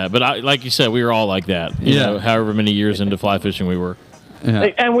watch that. But like you said, we were all like that. You know, however many years into fly fishing we were.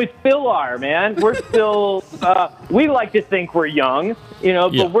 Yeah. And we still are, man. We're still, we like to think we're young,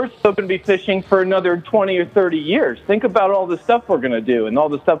 but we're still going to be fishing for another 20 or 30 years. Think about all the stuff we're going to do and all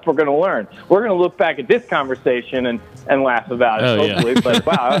the stuff we're going to learn. We're going to look back at this conversation and laugh about it, hopefully. Yeah. But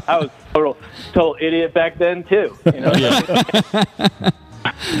wow, I was a total idiot back then, too. I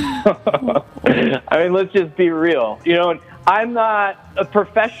mean, let's just be real. I'm not a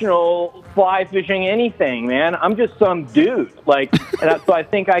professional fly fishing anything, man. I'm just some dude. And so I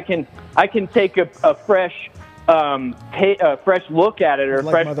think I can take a fresh look at it, or a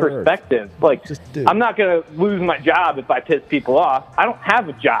fresh perspective. I'm not going to lose my job if I piss people off. I don't have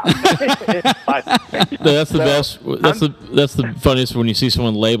a job. That's the best. That's the funniest when you see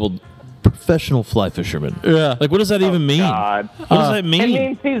someone labeled professional fly fisherman. Yeah. Like, what does that even mean? God. What does that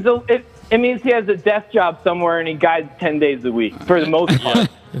mean? It means he has a desk job somewhere and he guides 10 days a week for the most part.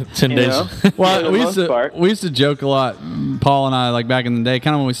 10 days. Well, we used to joke a lot, Paul and I, like back in the day,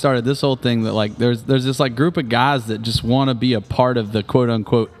 kind of when we started this whole thing, that like there's this like group of guys that just want to be a part of the quote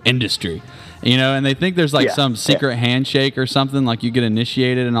unquote industry, and they think there's like some secret handshake or something, like you get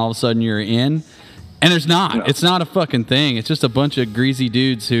initiated and all of a sudden you're in, and there's not. No. It's not a fucking thing. It's just a bunch of greasy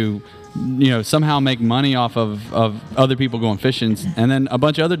dudes who somehow make money off of other people going fishing, and then a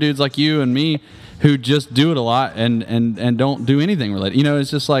bunch of other dudes like you and me who just do it a lot and don't do anything related.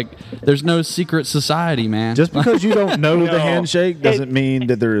 It's just like there's no secret society, man. Just because you don't know the handshake doesn't mean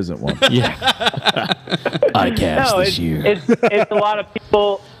that there isn't one. Yeah. I cast this year. It's a lot of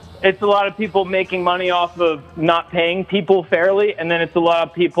people. It's a lot of people making money off of not paying people fairly, and then it's a lot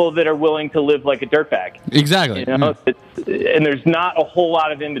of people that are willing to live like a dirtbag. Exactly. And there's not a whole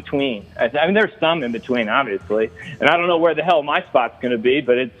lot of in between. I mean, there's some in between, obviously, and I don't know where the hell my spot's going to be,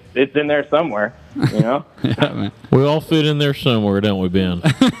 but it's in there somewhere. Yeah, man. We all fit in there somewhere, don't we, Ben?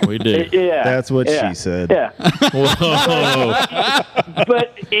 We do. Yeah. That's what she said. Yeah. Whoa.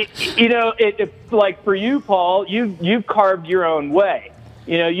 But it's like for you, Paul, you've carved your own way.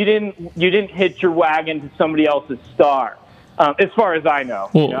 You didn't hitch your wagon to somebody else's star, as far as I know.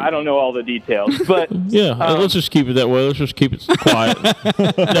 Well, I don't know all the details, but yeah, let's just keep it that way. Let's just keep it quiet.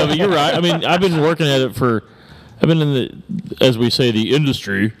 No, but you're right. I mean, I've been working at it I've been in the, as we say, the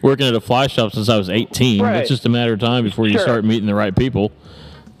industry, working at a fly shop since I was 18. Right. It's just a matter of time before you start meeting the right people.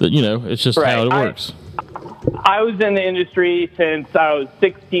 But it's just how it works. I was in the industry since I was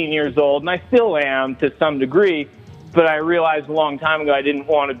 16 years old, and I still am to some degree. But I realized a long time ago I didn't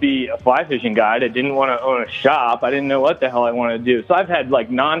want to be a fly fishing guide. I didn't want to own a shop. I didn't know what the hell I wanted to do. So I've had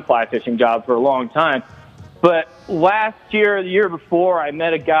non-fly fishing jobs for a long time. But last year, the year before, I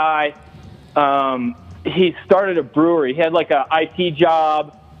met a guy. He started a brewery. He had a IT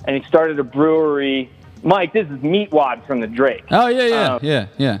job, and he started a brewery. Mike, this is Meatwad from the Drake. Oh yeah.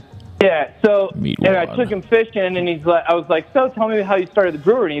 Yeah, so and I took him fishing, and I was like, so tell me how you started the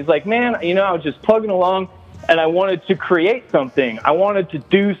brewery. And he's like, man, I was just plugging along. And I wanted to create something. I wanted to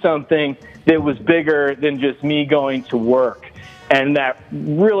do something that was bigger than just me going to work. And that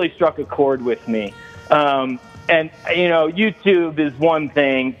really struck a chord with me. And, YouTube is one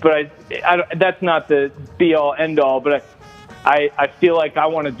thing, but that's not the be-all, end-all. But I feel like I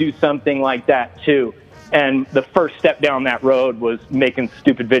want to do something like that, too. And the first step down that road was making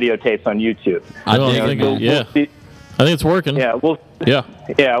stupid videotapes on YouTube. I think it's working. Yeah,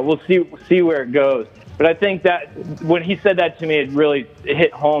 we'll see where it goes. But I think that when he said that to me, it really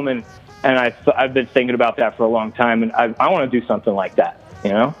hit home, and I've been thinking about that for a long time, and I want to do something like that,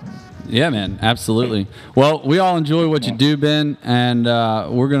 Yeah, man, absolutely. Well, we all enjoy what you do, Ben, and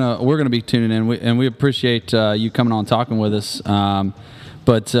we're gonna be tuning in, and we appreciate you coming on talking with us.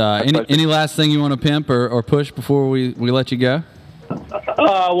 But any last thing you want to pimp or push before we let you go?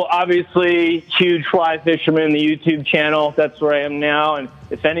 Well, obviously, huge fly fisherman, the YouTube channel. That's where I am now. And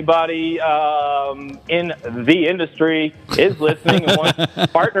if anybody in the industry is listening and wants to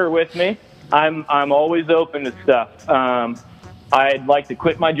partner with me, I'm always open to stuff. I'd like to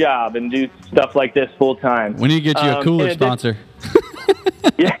quit my job and do stuff like this full time. We need to get you a cooler sponsor.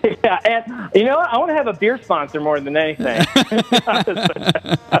 Yeah, and you know what? I want to have a beer sponsor more than anything.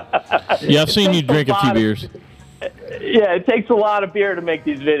 Yeah, I've seen you drink a few beers. Yeah, it takes a lot of beer to make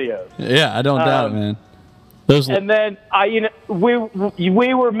these videos. Yeah, I don't doubt it, man. And then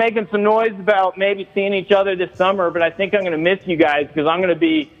we were making some noise about maybe seeing each other this summer, but I think I'm going to miss you guys because I'm going to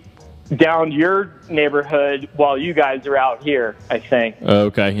be down your neighborhood while you guys are out here, I think.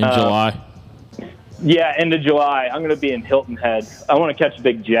 Okay, in July. Yeah, end of July. I'm going to be in Hilton Head. I want to catch a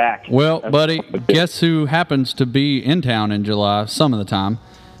big jack. Well, buddy, guess who happens to be in town in July some of the time?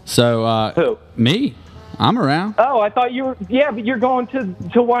 So, who? Me. I'm around. Oh, I thought you were. Yeah, but you're going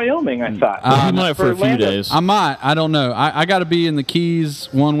to Wyoming, I thought. He might for a few days. I might. I don't know. I got to be in the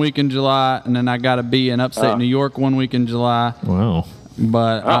Keys 1 week in July, and then I got to be in upstate New York 1 week in July. Wow.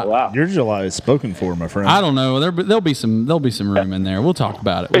 But wow, your July is spoken for, my friend. I don't know. There'll be some room in there. We'll talk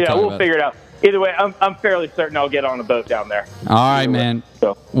about it. We'll figure it out. Either way, I'm fairly certain I'll get on a boat down there. All right, man.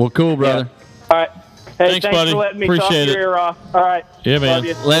 So. Well, cool, brother. Yeah. All right. Hey, thanks buddy. For letting me Appreciate talk it. Your ear off. All right. Yeah, man.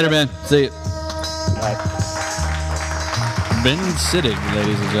 Later, man. See you. Bye. Ben Sittig,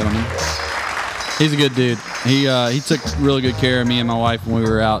 ladies and gentlemen. He's a good dude. He took really good care of me and my wife when we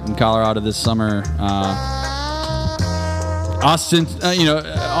were out in Colorado this summer. Austin,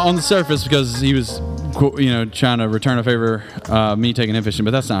 on the surface because he was, trying to return a favor, me taking him fishing, but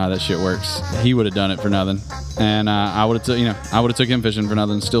that's not how that shit works. He would have done it for nothing, and I would have took him fishing for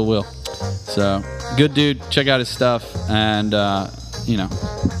nothing. Still will. So good dude. Check out his stuff, and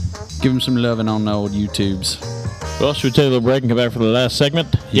give him some loving on the old YouTubes. Well, should we take a little break and come back for the last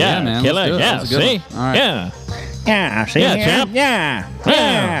segment? Yeah, man. Kill it. Let's do it. Yeah, see? All right. Yeah. Yeah, see Yeah, here? champ.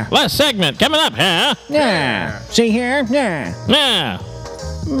 Yeah. Last segment coming up, huh? Yeah. See here? Yeah. Yeah.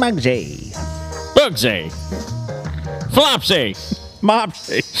 Muggsy. Bugsy. Flopsy.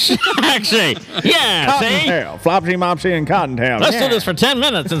 Mopsy. Actually, yeah, see? Cottontail. Flopsy, Mopsy, and Cottontail. Let's do this for 10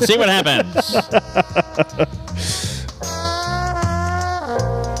 minutes and see what happens.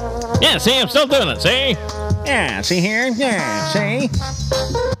 Yeah, see, I'm still doing it, see? Yeah, see here? Yeah, see?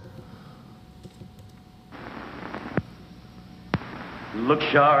 Look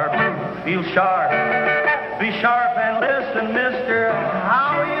sharp, feel sharp, be sharp and listen, mister.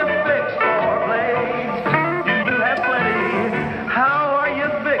 How are you fixed for blades? Do you have plenty? How are you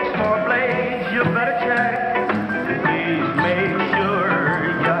fixed for blades? You better check. Please make sure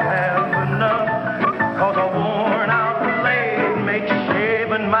you have enough, 'cause a worn out blade makes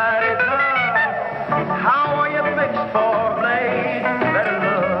shaving mighty tough. How are you fixed for blades? Better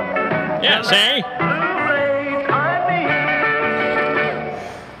look. Yeah, see?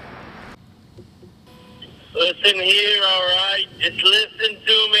 Listen here, all right? Just listen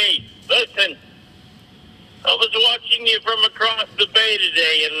to me. Listen. I was watching you from across the bay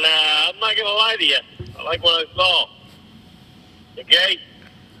today, and I'm not going to lie to you. I like what I saw. Okay?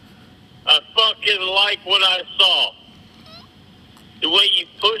 I fucking like what I saw. The way you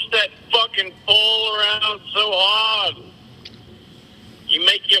push that fucking pole around so hard. You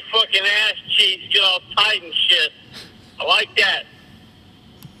make your fucking ass cheeks get all tight and shit. I like that.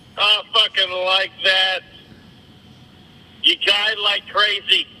 I fucking like that. You guide like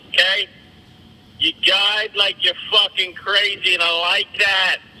crazy, okay? You guide like you're fucking crazy, and I like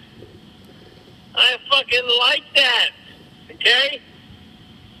that. I fucking like that, okay?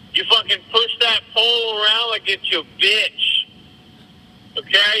 You fucking push that pole around like it's your bitch,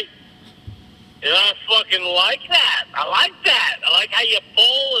 okay? And I fucking like that. I like that. I like how you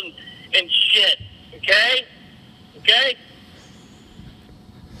pull and shit, okay? Okay?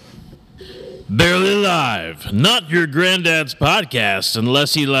 Barely Live, not your granddad's podcast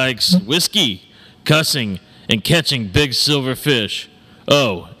unless he likes whiskey, cussing, and catching big silver fish.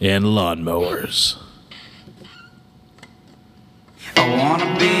 Oh, and lawnmowers. I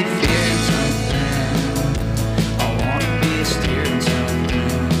wanna be fearing something. I wanna be steering something.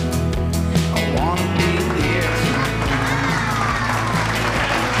 I wanna be hearing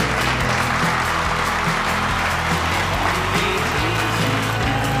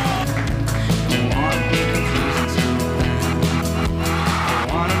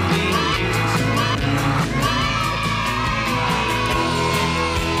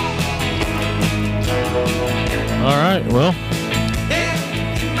All right, well,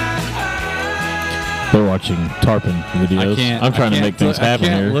 we're watching Tarpon videos. I'm trying to make things happen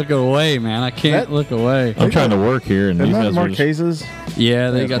here. I can't look away, man. I can't look away. I'm trying to work here, and these guys are just... Marquesas? Yeah,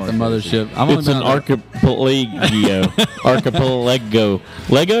 they got the mothership. It's an archipelago. Archipelago.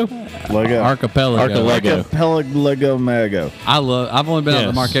 Lego? Archipelago. Archipelago Mago. I've only been out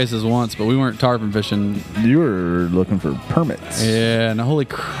to the Marquesas once, but we weren't tarpon fishing. You were looking for permits. Yeah, and holy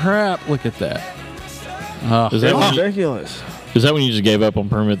crap, look at that. Is that ridiculous? Is that when you just gave up on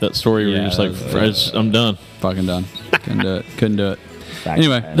permit, that story where you're just like, I'm done. Fucking done. Couldn't do it.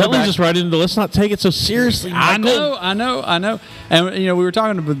 Anyway, that leads us right into, let's not take it so seriously, Michael. I know. And, we were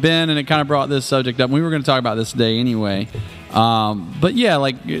talking with Ben, and it kind of brought this subject up. We were going to talk about this today anyway. But yeah,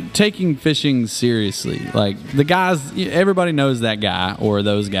 like taking fishing seriously. Like the guys, everybody knows that guy or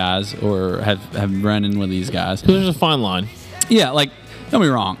those guys or have run in with these guys. Because there's a fine line. Yeah, like, don't be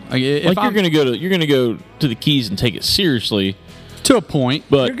wrong. Like, if you're gonna go to the Keys and take it seriously to a point,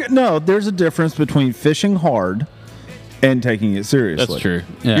 but no, there's a difference between fishing hard and taking it seriously. That's true.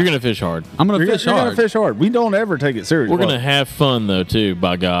 Yeah. You're gonna fish hard. I'm gonna fish hard. You're gonna fish hard. We don't ever take it seriously. We're gonna have fun though too.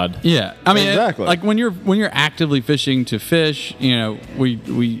 By God. Yeah, I mean, exactly. Like when you're actively fishing to fish, we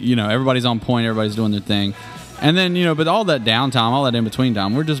everybody's on point. Everybody's doing their thing. And then, but all that downtime, all that in-between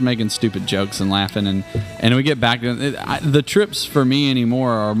time, we're just making stupid jokes and laughing. And we get back to the trips for me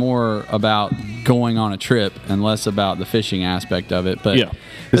anymore are more about going on a trip and less about the fishing aspect of it. But yeah,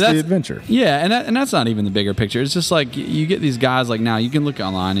 it's the adventure. Yeah, and that's not even the bigger picture. It's just like you get these guys like now you can look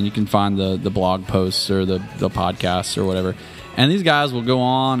online and you can find the blog posts or the podcasts or whatever. And these guys will go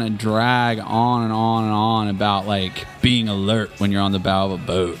on and drag on and on and on about like being alert when you're on the bow of a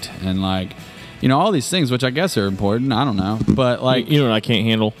boat and like... all these things, which I guess are important. I don't know. But, like... You know what I can't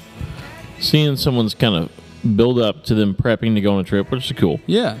handle? Seeing someone's kind of build up to them prepping to go on a trip, which is cool.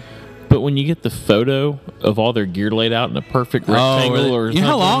 Yeah. But when you get the photo of all their gear laid out in a perfect rectangle or you know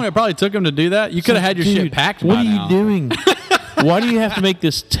how long it probably took them to do that? You could have had your shit packed by now. What are you doing? Why do you have to make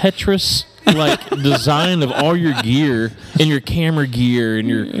this Tetris... design of all your gear and your camera gear and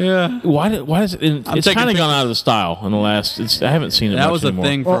your why does it? It's kind of gone out of the style in the last. I haven't seen it. That much was a anymore.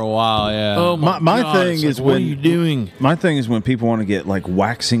 thing for a while. Yeah. Oh my God, thing is what are you doing? My thing is when people want to get like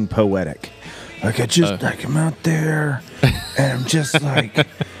waxing poetic. Like I'm out there, and I'm just like,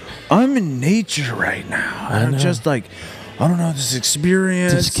 I'm in nature right now. And I'm just like, I don't know, this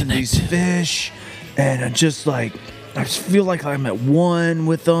experience and these fish, and I'm just like, I just feel like I'm at one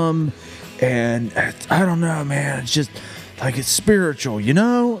with them, and I don't know, man. It's just like it's spiritual, you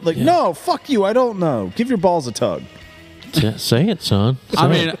know? Like, no, fuck you. I don't know. Give your balls a tug. Say it, son. I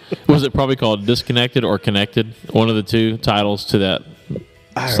mean, was it probably called Disconnected or Connected? One of the two titles to that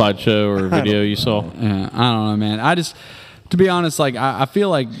slideshow or video you saw? Yeah, I don't know, man. I just, to be honest, like, I feel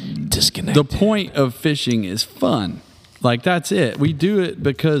like the point of fishing is fun. Like, that's it. We do it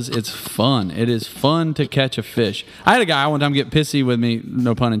because it's fun. It is fun to catch a fish. I had a guy one time get pissy with me,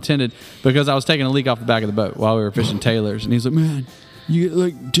 no pun intended, because I was taking a leak off the back of the boat while we were fishing Taylors. And he's like, man, you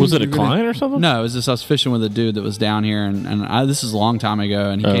like, dude, was it a client or something? No, it was just I was fishing with a dude that was down here, and this is a long time ago,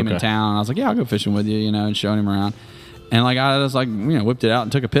 and he came in town, and I was like, yeah, I'll go fishing with you, you know, and showing him around. And like I just like, you know, whipped it out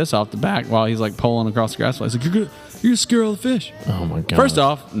and took a piss off the back while he's like poling across the grass. He's like, you're gonna scare all the fish. Oh my god! First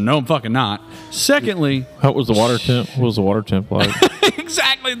off, no, I'm fucking not. Secondly, how was the water temp? What was the water temp like?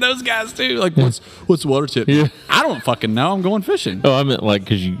 Exactly, those guys too. Like, what's the water temp? Yeah. I don't fucking know. I'm going fishing. Oh, I meant like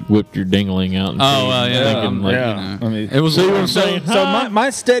because you whipped your dingling out. And thinking, like, yeah. You know, I mean, it was. So my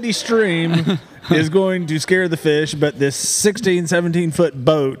steady stream is going to scare the fish, but this 16, 17-foot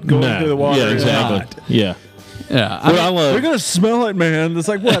boat going through the water is not. Yeah. Yeah, we're gonna smell it, man. It's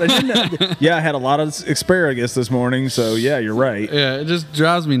like what? I had a lot of asparagus this morning, so yeah, you're right. Yeah, it just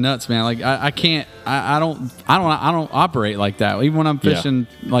drives me nuts, man. Like I can't, I don't operate like that. Even when I'm fishing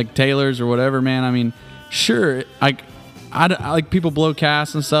like Taylors or whatever, man. I mean, sure, I like people blow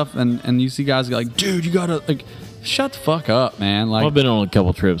casts and stuff, and you see guys go like, dude, you gotta like, shut the fuck up, man. Like, I've been on a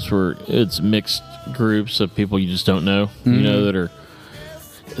couple trips where it's mixed groups of people you just don't know, you know, that are.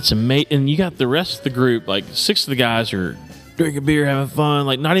 It's amazing, and you got the rest of the group. Like 6 of the guys are drinking beer, having fun,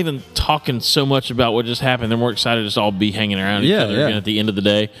 like not even talking so much about what just happened. They're more excited to just all be hanging around each other again at the end of the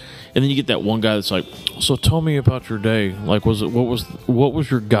day. And then you get that one guy that's like, "So tell me about your day. Like, what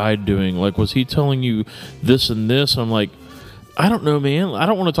was your guide doing? Like, was he telling you this and this?" And I'm like, I don't know, man. I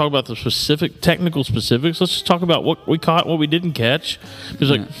don't want to talk about the technical specifics. Let's just talk about what we caught, what we didn't catch.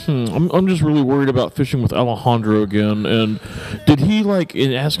 He's like, I'm just really worried about fishing with Alejandro again. And did he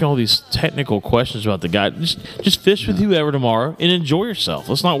asking all these technical questions about the guy? Just fish with whoever tomorrow and enjoy yourself.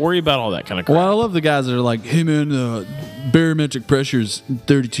 Let's not worry about all that kind of crap. Well, I love the guys that are like, hey man, barometric pressure's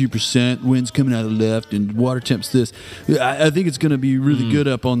 32%, wind's coming out of the left, and water temp's this. I think it's going to be really good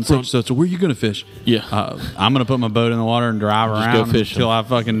up on such and such. So where are you going to fish? Yeah, I'm going to put my boat in the water and drive around until I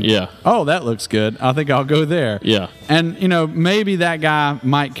fucking oh, that looks good. I think I'll go there. Yeah. And you know, maybe that guy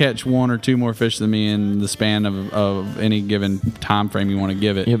might catch 1 or 2 more fish than me in the span of any given time frame you want to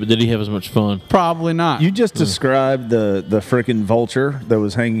give it. Yeah, but did he have as much fun? Probably not. You just described the freaking vulture that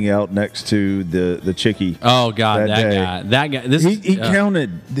was hanging out next to the chickie. Oh god, that guy. He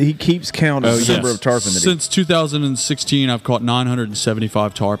counted. He keeps counting the number of tarpon. Since 2016, I've caught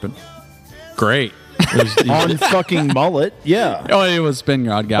 975 tarpon. Great. On fucking mullet, yeah. Oh, it was spin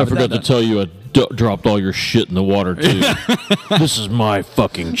rod guy. I forgot to tell you, I dropped all your shit in the water too. This is my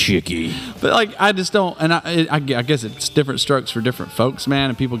fucking chickie. But like, I just don't, and I guess it's different strokes for different folks, man.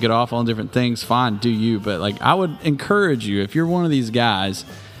 And people get off on different things. Fine, do you? But like, I would encourage you, if you're one of these guys,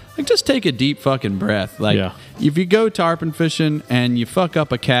 like, just take a deep fucking breath. Like, if you go tarpon fishing and you fuck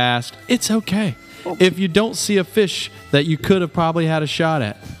up a cast, it's okay. If you don't see a fish that you could have probably had a shot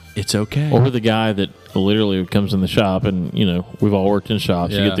at, it's okay. Or the guy that literally comes in the shop, and you know, we've all worked in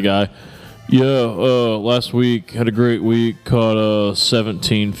shops. You get the guy, last week had a great week, caught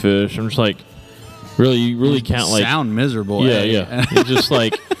 17 fish. I'm just like, really, you really count like sound miserable. Yeah. It's just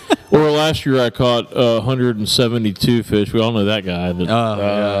like, or last year I caught 172 fish. We all know that guy.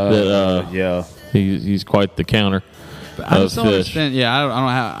 He's quite the counter. I just don't understand. Yeah, I don't know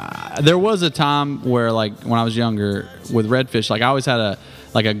how. There was a time where, like, when I was younger with redfish, like I always had a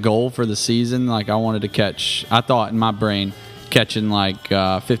goal for the season. Like I wanted to catch. I thought in my brain, catching like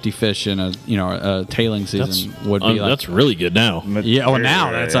 50 fish in a tailing season would be like, that's really good now. Yeah. Well,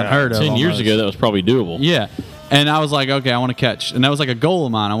 now that's unheard of. 10 years ago, that was probably doable. Yeah. And I was like, okay, I want to catch, and that was like a goal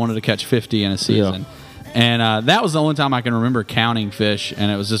of mine. I wanted to catch 50 in a season. Yeah. And that was the only time I can remember counting fish,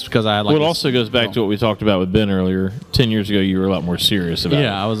 and it was just because I had like. Well, it also goes back to what we talked about with Ben earlier. 10 years ago, you were a lot more serious about it.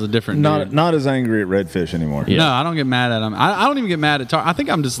 Yeah, I was a different dude. Not as angry at redfish anymore. Yeah. No, I don't get mad at them. I don't even get mad at I think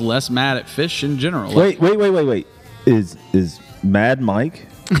I'm just less mad at fish in general. Wait. Is Mad Mike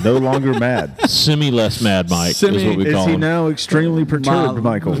no longer mad? Semi-less Mad Mike is what we call him. Is he now extremely perturbed,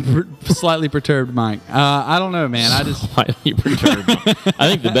 Michael? Slightly perturbed Mike. I don't know, man. I just slightly perturbed. I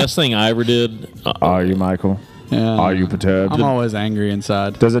think the best thing I ever did. Are you, Michael? Yeah. Are you perturbed? I'm always angry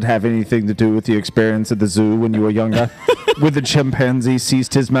inside. Does it have anything to do with the experience at the zoo when you were younger? With the chimpanzee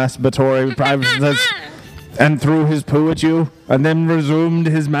ceased his masturbatory practices and threw his poo at you and then resumed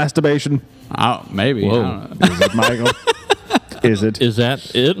his masturbation? Oh, maybe. Whoa. I don't know. Is it, Michael? Is it? Is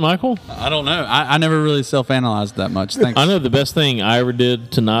that it, Michael? I don't know. I never really self-analyzed that much. Thanks. I know the best thing I ever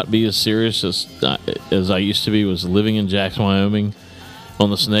did to not be as serious as I used to be was living in Jackson, Wyoming, on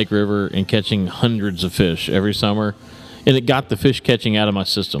the Snake River and catching hundreds of fish every summer, and it got the fish catching out of my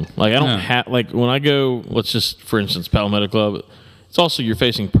system. Like I don't have like when I go, let's just for instance Palmetto Club. It's also you're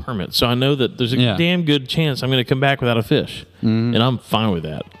facing permits, so I know that there's a damn good chance I'm going to come back without a fish, and I'm fine with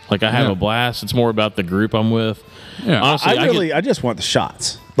that. Like I have a blast. It's more about the group I'm with. Yeah. Honestly, I just want the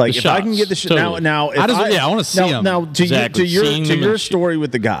shots. Like if I can get the shot totally. now, if I want to see them. Now to Exactly. your Seeing them your and story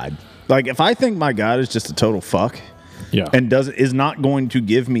with the guide. Like if I think my guide is just a total fuck, and is not going to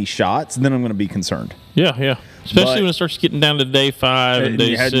give me shots, then I'm going to be concerned. Yeah. Especially when it starts getting down to day 5 and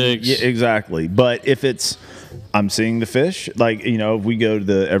day 6. Yeah, exactly. But if it's I'm seeing the fish, like if we go to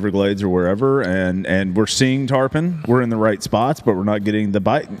the Everglades or wherever, and we're seeing tarpon, we're in the right spots, but we're not getting the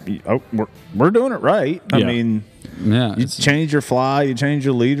bite. Oh, we're doing it right. I mean, you change your fly, you change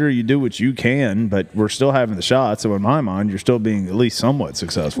your leader, you do what you can, but we're still having the shot. So in my mind, you're still being at least somewhat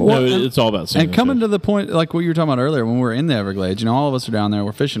successful. No, it's all about seeing and coming to the point, like what you were talking about earlier, when we're in the Everglades, all of us are down there,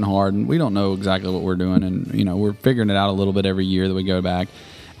 we're fishing hard, and we don't know exactly what we're doing, and we're figuring it out a little bit every year that we go back.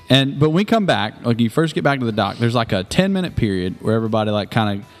 But when we come back, like you first get back to the dock, there's like a 10-minute period where everybody like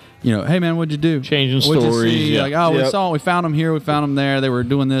kind of, hey man, what'd you do? Changing What'd you stories. see? Yeah. Like, we found them here, we found them there. They were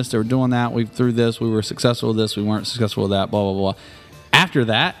doing this, they were doing that. We threw this, we were successful with this, we weren't successful with that. Blah blah blah. After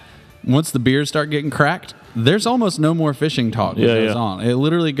that, once the beers start getting cracked, there's almost no more fishing talk that goes on. It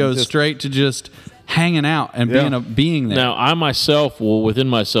literally goes straight to just hanging out and being there. Now, I myself will, within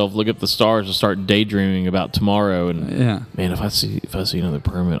myself, look at the stars and start daydreaming about tomorrow. And man, if I see another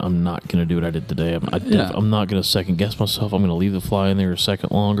permit, I'm not going to do what I did today. I'm not going to second guess myself. I'm going to leave the fly in there a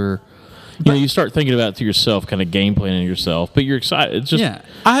second longer. You start thinking about it to yourself, kind of game planning yourself, but you're excited. It's just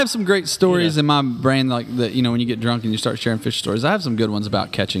I have some great stories in my brain, like that. When you get drunk and you start sharing fish stories, I have some good ones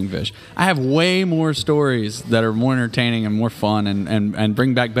about catching fish. I have way more stories that are more entertaining and more fun and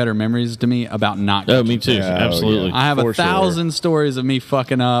bring back better memories to me about not catching me too. fish. Absolutely. I have 1,000 stories of me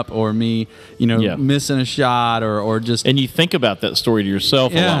fucking up or me, missing a shot or just. And you think about that story to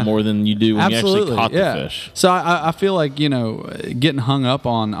yourself a lot more than you do when you actually caught the fish. So I feel like getting hung up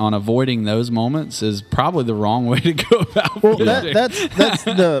on avoiding those moments is probably the wrong way to go about well fishing.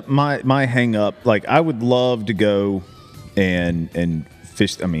 that's my hang up. Like I would love to go and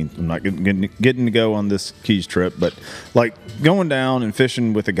fish. I mean, I'm not getting to go on this Keys trip, but like going down and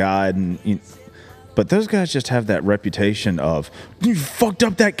fishing with a guide but those guys just have that reputation of you fucked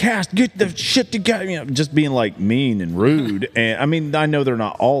up that cast, get the shit together, just being like mean and rude. And I mean, I know they're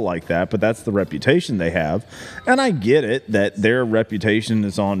not all like that, but that's the reputation they have. And I get it that their reputation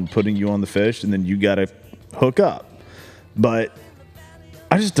is on putting you on the fish and then you got to hook up. But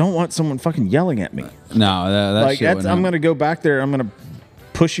I just don't want someone fucking yelling at me. No, I'm going to go back there. I'm going to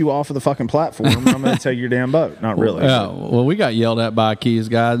push you off of the fucking platform. And I'm going to take your damn boat. Not really. Well, we got yelled at by a Keys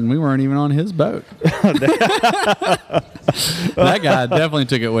guy, and we weren't even on his boat. That guy definitely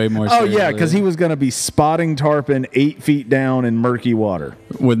took it way more seriously. Oh, yeah, because he was going to be spotting tarpon 8 feet down in murky water.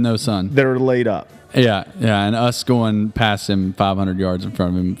 With no sun. They're laid up. Yeah, and us going past him 500 yards in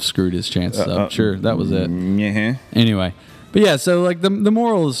front of him screwed his chances up. Sure, that was it. Yeah. Anyway, but yeah, so like the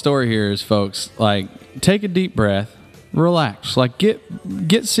moral of the story here is, folks, like take a deep breath. Relax. Like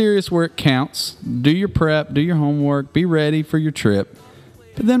get serious where it counts. Do your prep, do your homework, be ready for your trip.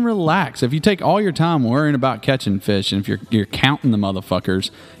 But then relax. If you take all your time worrying about catching fish, and if you're counting the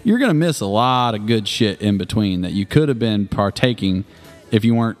motherfuckers, you're going to miss a lot of good shit in between that you could have been partaking if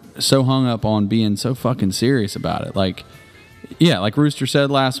you weren't so hung up on being so fucking serious about it. Like Rooster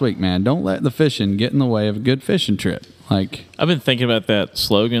said last week, man, don't let the fishing get in the way of a good fishing trip. Like I've been thinking about that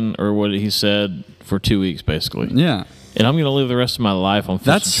slogan or what he said for 2 weeks, basically. Yeah. And I'm going to live the rest of my life on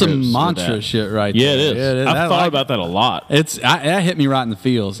fishing That's some trips mantra shit right there. there. Yeah, it is. I've thought about that a lot. That hit me right in the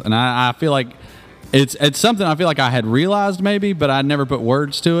feels. And I feel like it's something I feel like I had realized maybe, but I never put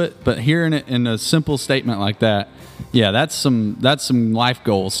words to it. But hearing it in a simple statement like that, yeah, that's some life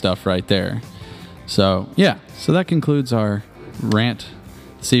goal stuff right there. So, yeah. So that concludes our rant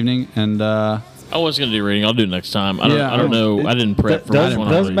this evening. And I was going to do reading. I'll do it next time. I don't know. I didn't prep for this one.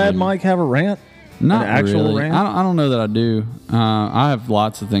 Does Mad Mike have a rant? Not an actual really. rant? I don't know that I do. I have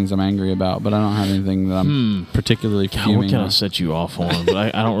lots of things I'm angry about, but I don't have anything that I'm particularly fuming. What can I set you off on?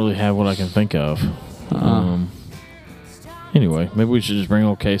 But I don't really have what I can think of. Anyway, maybe we should just bring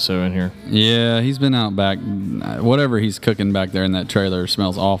old Queso in here. Yeah, he's been out back. Whatever he's cooking back there in that trailer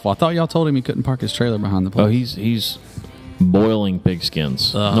smells awful. I thought y'all told him he couldn't park his trailer behind the place. Oh, he's boiling pig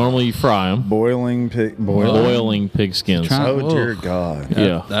skins. Normally you fry them. Boiling pig skins. Oh, dear God.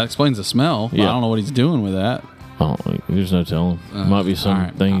 Yeah. That explains the smell. Yeah. I don't know what he's doing with that. Oh, there's no telling. Might be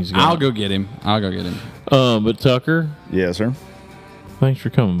something he's got. I'll go get him. But Tucker. Yes, sir. Thanks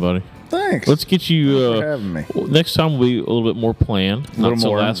for coming, buddy. Thanks. Let's get you. Thanks for having me. Next time will be a little bit more planned. A little not so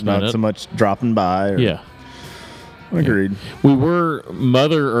more, last minute. not so much dropping by. Yeah. Agreed. We were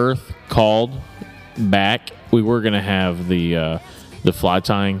Mother Earth called back. We were going to have the fly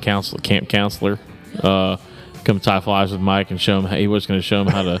tying camp counselor come tie flies with Mike and show him. He was going to show him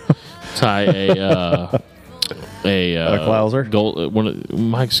how to tie a Clouser? gold one of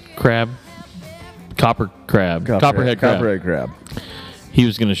Mike's copperhead crab. He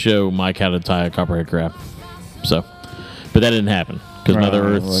was going to show Mike how to tie a copperhead crab. So, but that didn't happen because Mother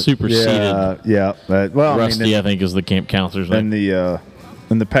Earth superseded. Yeah. Rusty, I think, is the camp counselor's name.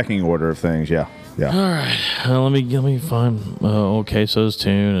 In the pecking order of things, yeah. All right, let me find old Queso's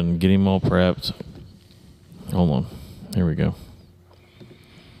tune and get him all prepped. Hold on, here we go.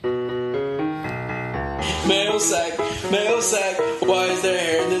 Mail sack, why is there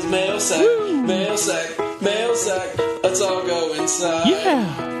hair in this mail sack? Mail sack, let's all go inside.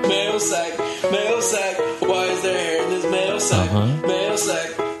 Yeah. Mail sack, why is there hair in this mail sack? Mail sack.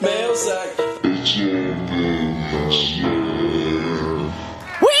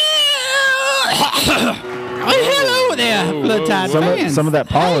 Hello there, Bloodtide fans. Some of that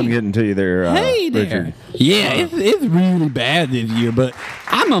pollen getting to you there, Hey there. Richard. Yeah, it's really bad this year, but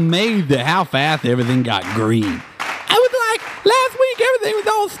I'm amazed at how fast everything got green. I was like, last week everything was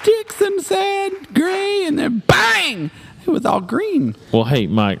all sticks and sad, gray, and then bang, it was all green. Well, hey,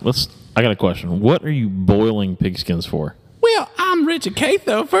 Mike, I got a question. What are you boiling pigskins for? Well, I'm Richard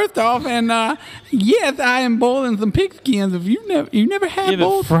Queso, first off, and yes, I am boiling some pig skins. If you never had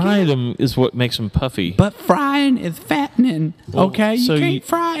boiled frying them is what makes them puffy. But frying is fattening, okay? so you can't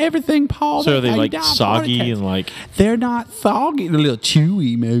fry everything, Paul. So are That's they how you like die of soggy heart attacks. and like? They're not soggy. They're a little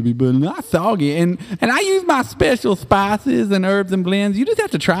chewy, maybe, but not soggy. And I use my special spices and herbs and blends. You just have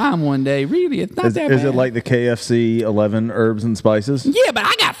to try them one day. Really, it's not that bad. Is it like the KFC 11 herbs and spices? Yeah, but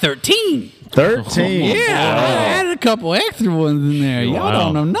I got 13. 13? Yeah, I added a couple extra ones in there. Y'all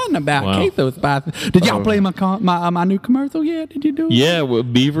don't know nothing about queso spices. Did y'all play my new commercial yet? Did you do it? Yeah,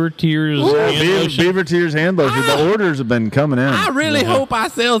 with Beaver Tears. Beaver Tears hand lotion. The orders have been coming in. I really hope I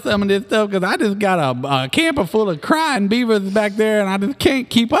sell some of this stuff because I just got a camper full of crying beavers back there, and I just can't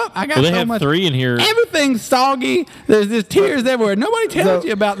keep up. I got Well, they so have much. 3 in here. Everything's soggy. There's just tears everywhere. Nobody tells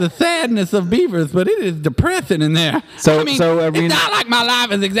you about the sadness of beavers, but it is depressing in there. I mean, it's not like my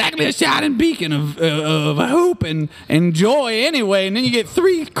life is exactly a shining beacon of hope and joy anyway. And then you get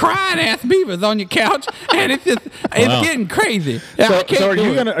 3 crying ass beavers on your couch, and it's getting crazy. So are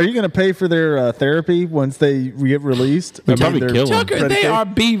you gonna pay for their therapy once they get released? Tucker, they are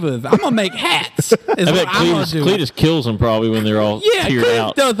beavers. I'm gonna make hats. I bet Cletus kills them probably when they're all Yeah, teared Cletus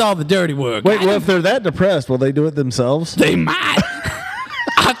out. does all the dirty work. Wait, well, if they're that depressed, will they do it themselves? They might.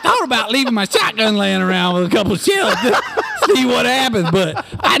 I thought about leaving my shotgun laying around with a couple of shells to see what happens, but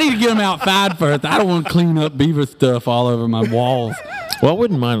I need to get them outside first. I don't want to clean up beaver stuff all over my walls. Well, I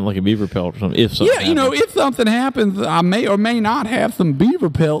wouldn't mind like a beaver pelt or something. If something if something happens, I may or may not have some beaver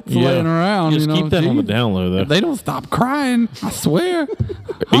pelts laying around. Just keep that on the down low, though. If they don't stop crying, I swear.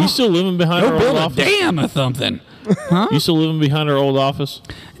 Are you still living behind our old build a office? dam or something. Huh? You still living behind our old office?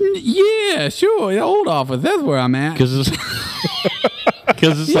 Yeah, sure. The old office. That's where I'm at. Because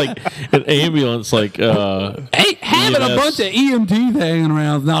it's like an ambulance, like having a bunch of EMTs hanging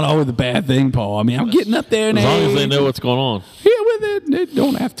around is not always a bad thing, Paul. I mean, I'm getting up there in as long as they age. know what's going on. Yeah, well, they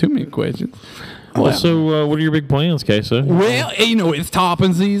don't ask too many questions. Well, so what are your big plans, Queso? Well, it's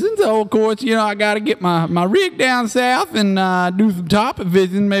topping season, so of course, I got to get my rig down south and do some topping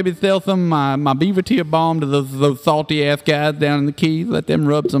fishing. Maybe sell some of my beaver tear balm to those salty ass guys down in the Keys. Let them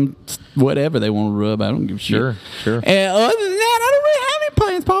rub some whatever they want to rub. I don't give a shit. Sure. Other than that, I don't really have any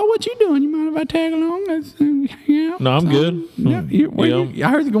plans, Paul. What you doing? You mind if I tag along? No, I'm good. I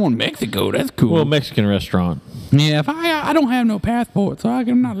heard you're going to Mexico. That's cool. Well, Mexican restaurant. Yeah, if I don't have no passport, so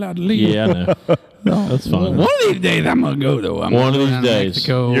I'm not allowed to leave. Yeah, I know. That's fine. One of these days I'm gonna go though. One of these days,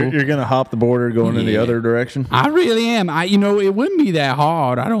 Mexico. You're gonna hop the border going in the other direction. I really am. It wouldn't be that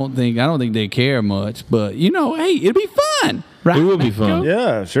hard. I don't think they care much. But hey, it'd be fun. Right? It would be fun.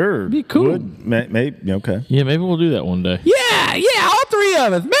 Yeah, sure. Be cool. Maybe okay. Yeah, maybe we'll do that one day. Yeah, all 3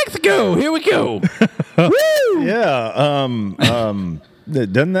 of us. Mexico. Here we go. Woo! Yeah.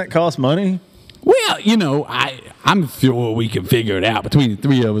 Doesn't that cost money? Well, you know, I'm sure we can figure it out between the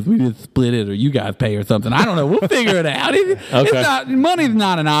three of us. We just split it, or you guys pay or something. I don't know. We'll figure it out. It's not, money's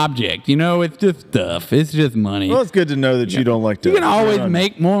not an object, you know. It's just stuff. It's just money. Well, it's good to know that you don't like to. You can always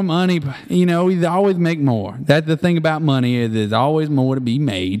make more money. You know, you always make more. That's the thing about money is there's always more to be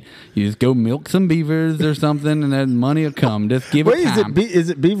made. You just go milk some beavers or something, and then money will come. Just give it time. Is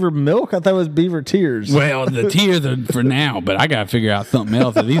it beaver milk? I thought it was beaver tears. Well, the tears are for now, but I got to figure out something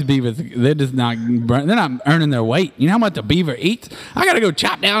else. These beavers, they're just not earning their weight. You know how much a beaver eats? I got to go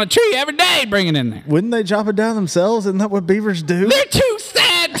chop down a tree every day and bring it in there. Wouldn't they chop it down themselves? Isn't that what beavers do? They're too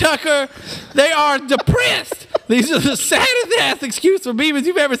sad, Tucker. They are depressed. These are the saddest ass excuse for beavers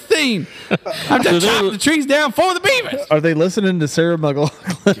you've ever seen. I'm just chopping the trees down for the beavers. Are they listening to Sarah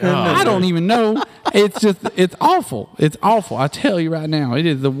McLachlan? I don't even know. It's awful. It's awful. I tell you right now, it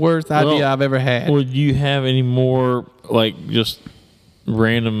is the worst idea I've ever had. Would you have any more, like, just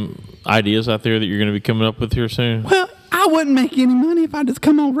random ideas out there that you're going to be coming up with here soon? Well, I wouldn't make any money if I just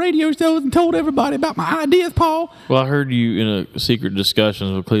come on radio shows and told everybody about my ideas, Paul. Well, I heard you in a secret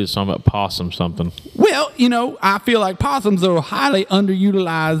discussion with Cletus talking about possum something. Well, you know, I feel like possums are a highly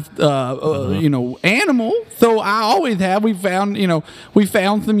underutilized, you know, animal. So I always have. We found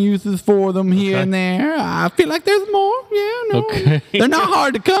some uses for them here and there. I feel like there's more. Yeah, no. Okay. They're not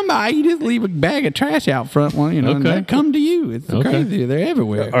hard to come by. You just leave a bag of trash out front, and they come to you. It's crazy. They're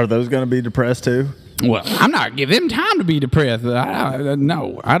everywhere. Are those going to be depressed too? Well, I'm not giving them time to be depressed.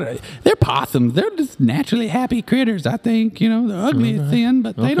 No, they're possums. They're just naturally happy critters, I think. You know, they're ugly as sin,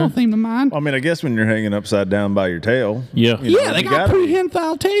 but they don't seem to mind. I mean, I guess when you're hanging upside down by your tail. Yeah. They got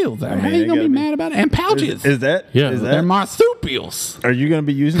prehensile tails. How are you going to be mad about it? And pouches. Is that? Yeah. They're marsupials. Are you going to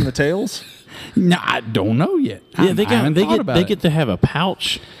be using the tails? No, I don't know yet. Yeah, they get to have a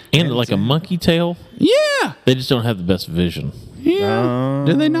pouch and like a monkey tail. Yeah. They just don't have the best vision. Yeah.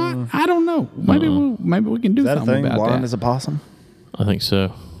 Do they not? I don't know. Maybe we can do something about blind that. as a possum? I think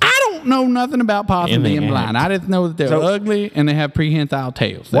so. I don't know nothing about possum being blind. I just know that they're ugly and they have prehensile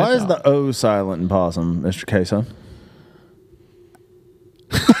tails. Why is the O silent in possum, Mr. Queso?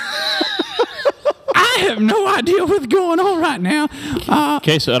 I have no idea what's going on right now.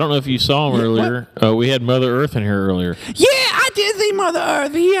 Okay, so I don't know if you saw him earlier. We had Mother Earth in here earlier. Yeah, I did see Mother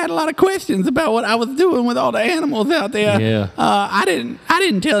Earth. He had a lot of questions about what I was doing with all the animals out there. Yeah. I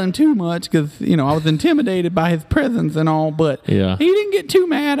didn't tell him too much because I was intimidated by his presence and all. But he didn't get too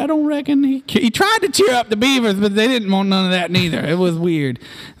mad. I don't reckon he tried to cheer up the beavers, but they didn't want none of that neither. It was weird.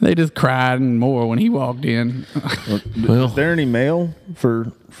 They just cried and more when he walked in. Well, is there any mail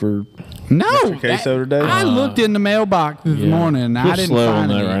for Mr. Queso today? I looked in the mailbox this morning. I didn't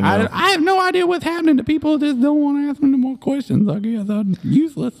find it. I have no idea what's happening to people that just don't want to ask me no more questions. I guess I'm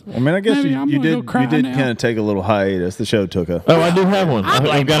useless. I mean, I guess you did kind of take a little hiatus. The show took a. Oh, I do have one.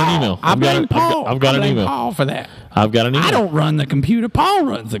 I've got an email. I've got an email. Paul for that. I've got an email. I don't run the computer. Paul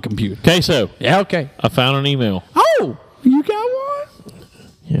runs the computer. Queso. Yeah, okay. I found an email. Oh, you got one?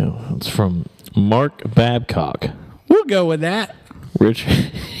 Yeah, it's from Mark Babcock. We'll go with that.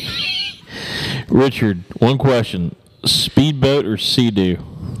 Richard, one question. Speedboat or Sea-Doo?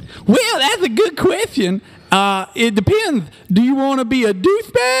 Well, that's a good question. It depends. Do you want to be a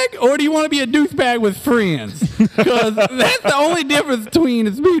douchebag or do you want to be a douchebag with friends? Because that's the only difference between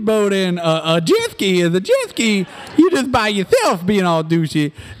a speedboat and a jet ski. Is a jet ski, you just by yourself being all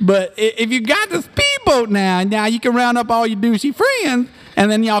douchey. But if you got the speedboat now you can round up all your douchey friends. And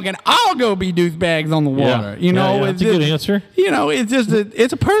then y'all can all go be douchebags on the water. That's a good answer.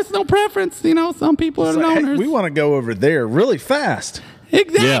 It's a personal preference. Some people are loners. Hey, we want to go over there really fast.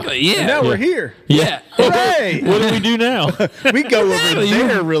 Exactly. Yeah. And now we're here. Yeah. Hooray! What do we do now? We go over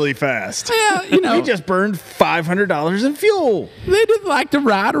there really fast. Yeah, we just burned $500 in fuel. They just like to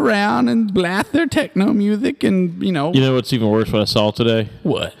ride around and blast their techno music, and You know what's even worse? What I saw today?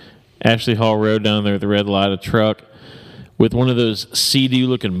 What? Ashley Hall Road down there at the red light, a truck with one of those Sea-Doo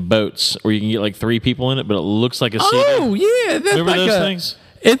looking boats where you can get like 3 people in it, but it looks like a Sea-Doo. Oh yeah, that's Remember like those things?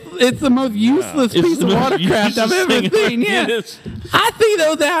 It's the most useless piece of watercraft I've ever seen. Yeah, I see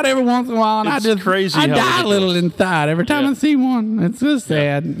those out every once in a while, and I die a little inside every time I see one. It's just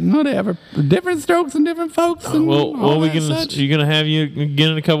sad. Whatever, different strokes and different folks. And you gonna have you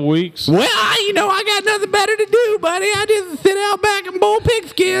again in a couple weeks? Well, I got nothing better to do, buddy. I just sit out back and boil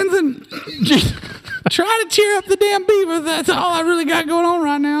pigskins and just try to cheer up the damn beavers. That's all I really got going on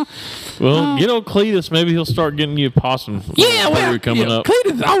right now. Well, get old Cletus. Maybe he'll start getting you a possum. Yeah, well, coming up.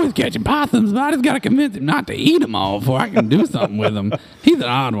 Cletus is always catching possums, but I just got to convince him not to eat them all before I can do something with them. He's an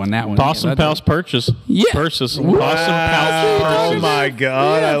odd one, that one. Possum pouch purchase. Yeah. Purchase. Wow. Possum pouch purchase. Oh my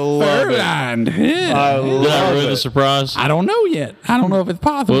God, I love it. Yeah. I Did I love ruin the it. surprise? I don't know yet. I don't know if it's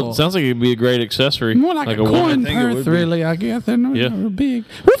possible. Well, it sounds like it'd be a great accessory. More like a coin woman. purse, really, I guess. They're not Yeah. real big.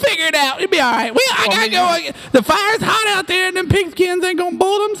 We'll figure it out. It'll be all right. Well, I got to go. The fire's hot out there, and them pigskins ain't going to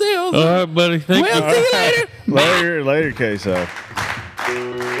boil themselves. All right, buddy. Thank you. Well, see you later. Later, queso.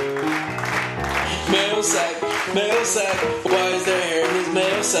 Mail sack, why is there hair in his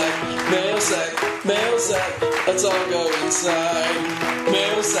mail sack? Mail sack, let's all go inside.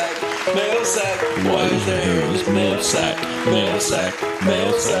 Mail sack, why is there hair in his mail sack? Mail sack,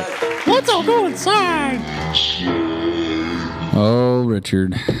 let's all go inside. Oh,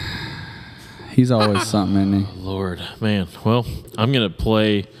 Richard. He's always something, isn't he? Lord, man. Well, I'm gonna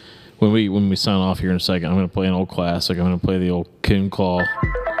play when we sign off here in a second. I'm gonna play an old classic. I'm gonna play the old Coon Claw.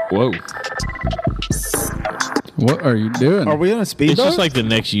 Whoa. What are you doing? Are we on a speed It's boat? just like the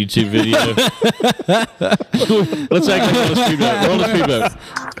next YouTube video. Let's act like on a speed boat. We're on a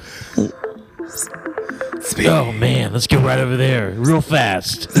speed boat. Oh man, let's go right over there, real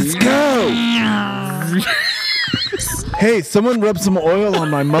fast. Let's go. Hey, someone rub some oil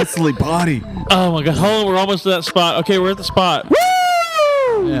on my muscly body. Oh my God, hold on, we're almost to that spot. Okay, we're at the spot. Woo!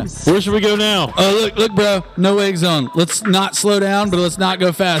 Yeah. Where should we go now? Look, bro. No egg zone. Let's not slow down, but let's not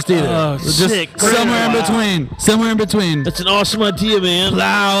go fast either. Oh, Just sick. somewhere in between. Somewhere in between. That's an awesome idea, man.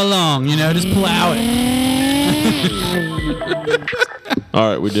 Plow along, just plow it. All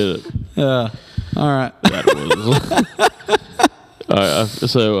right, we did it. Yeah. All right. That was. All right.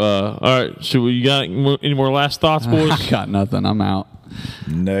 So, all right. You got any more last thoughts, boys? I got nothing. I'm out.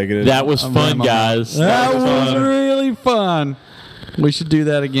 Negative. That was fun, guys. That was really fun. We should do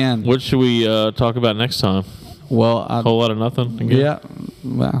that again. What should we talk about next time? Well, a whole lot of nothing. Again? Yeah.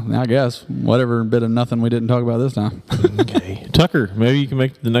 Well, I guess whatever bit of nothing we didn't talk about this time. Okay, Tucker. Maybe you can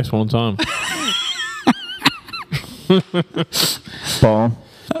make the next one on time. Paul.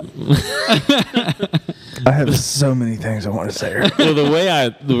 I have so many things I want to say. Well,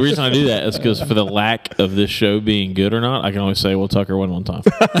 the reason I do that is because for the lack of this show being good or not, I can only say, well, Tucker won one time.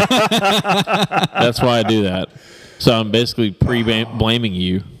 That's why I do that. So I'm basically blaming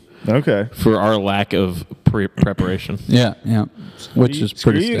you. Okay. For our lack of preparation. Yeah. Which is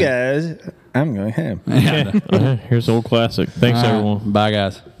pretty Screw you guys. I'm going ham. Yeah. Okay, here's the old classic. Thanks, everyone. Bye,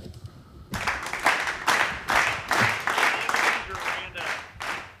 guys.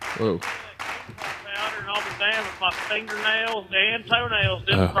 Whoa. Powder and all the damn with my fingernails and toenails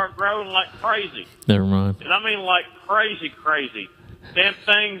didn't start growing like crazy. Never mind. And I mean like crazy. Damn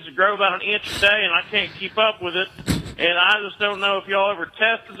things grow about an inch a day, and I can't keep up with it. And I just don't know if y'all ever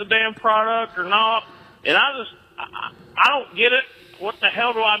tested the damn product or not. And I don't get it. What the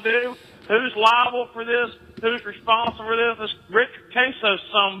hell do I do? Who's liable for this? Who's responsible for this? This Richard Queso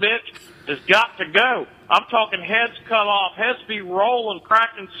sumbitch has got to go. I'm talking heads cut off, heads be rolling,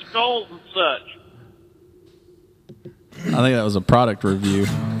 cracking skulls and such. I think that was a product review.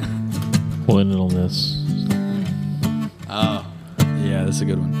 We'll end it on this. Oh, yeah, that's a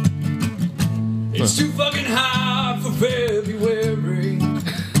good one. It's too fucking hot for February.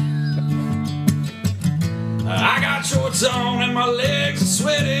 I got shorts on and my legs are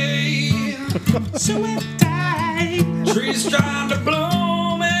sweaty. Sweaty. Trees trying to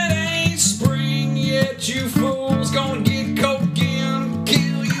bloom, it ain't spring yet. You fools gonna get cold again,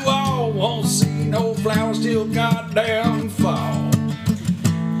 kill you all. Won't see no flowers till goddamn fall.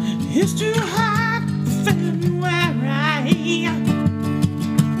 It's too hot for February.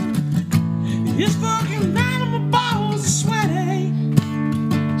 It's fucking down on my balls, sweaty.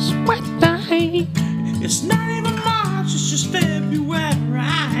 Sweaty. It's not even March, it's just February.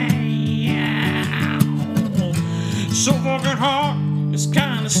 So fucking hot, it's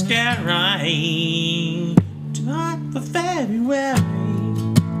kinda scary. Too hot for February.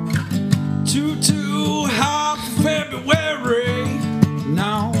 Too hot for February.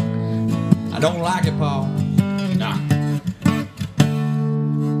 No, I don't like it, Paul. Nah.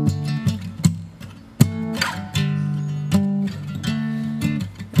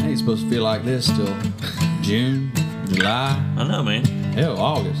 Ain't supposed to feel like this till June, July. I know, man. Hell,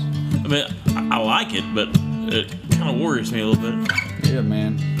 August. I mean, I like it, but it kind of worries me a little bit. Yeah,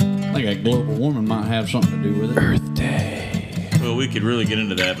 man. I think that global warming might have something to do with it. Earth Day. Well, we could really get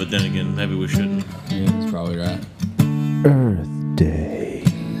into that, but then again, maybe we shouldn't. Yeah, that's probably right. Earth Day.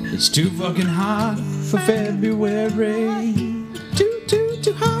 It's too fucking hot for February.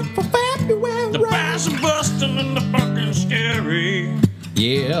 Too hot for February. The fires are busting and the fucking scary.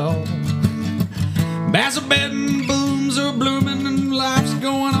 Yeah. Bass bedding booms are blooming and life's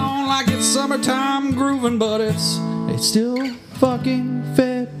going on like it's summertime grooving, but it's still fucking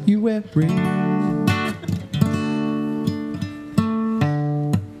February.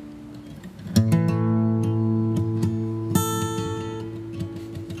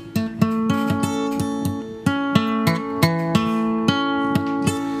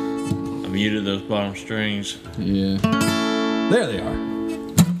 I muted those bottom strings. Yeah. There they are.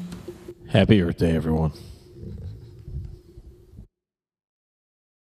 Happy Earth Day, everyone.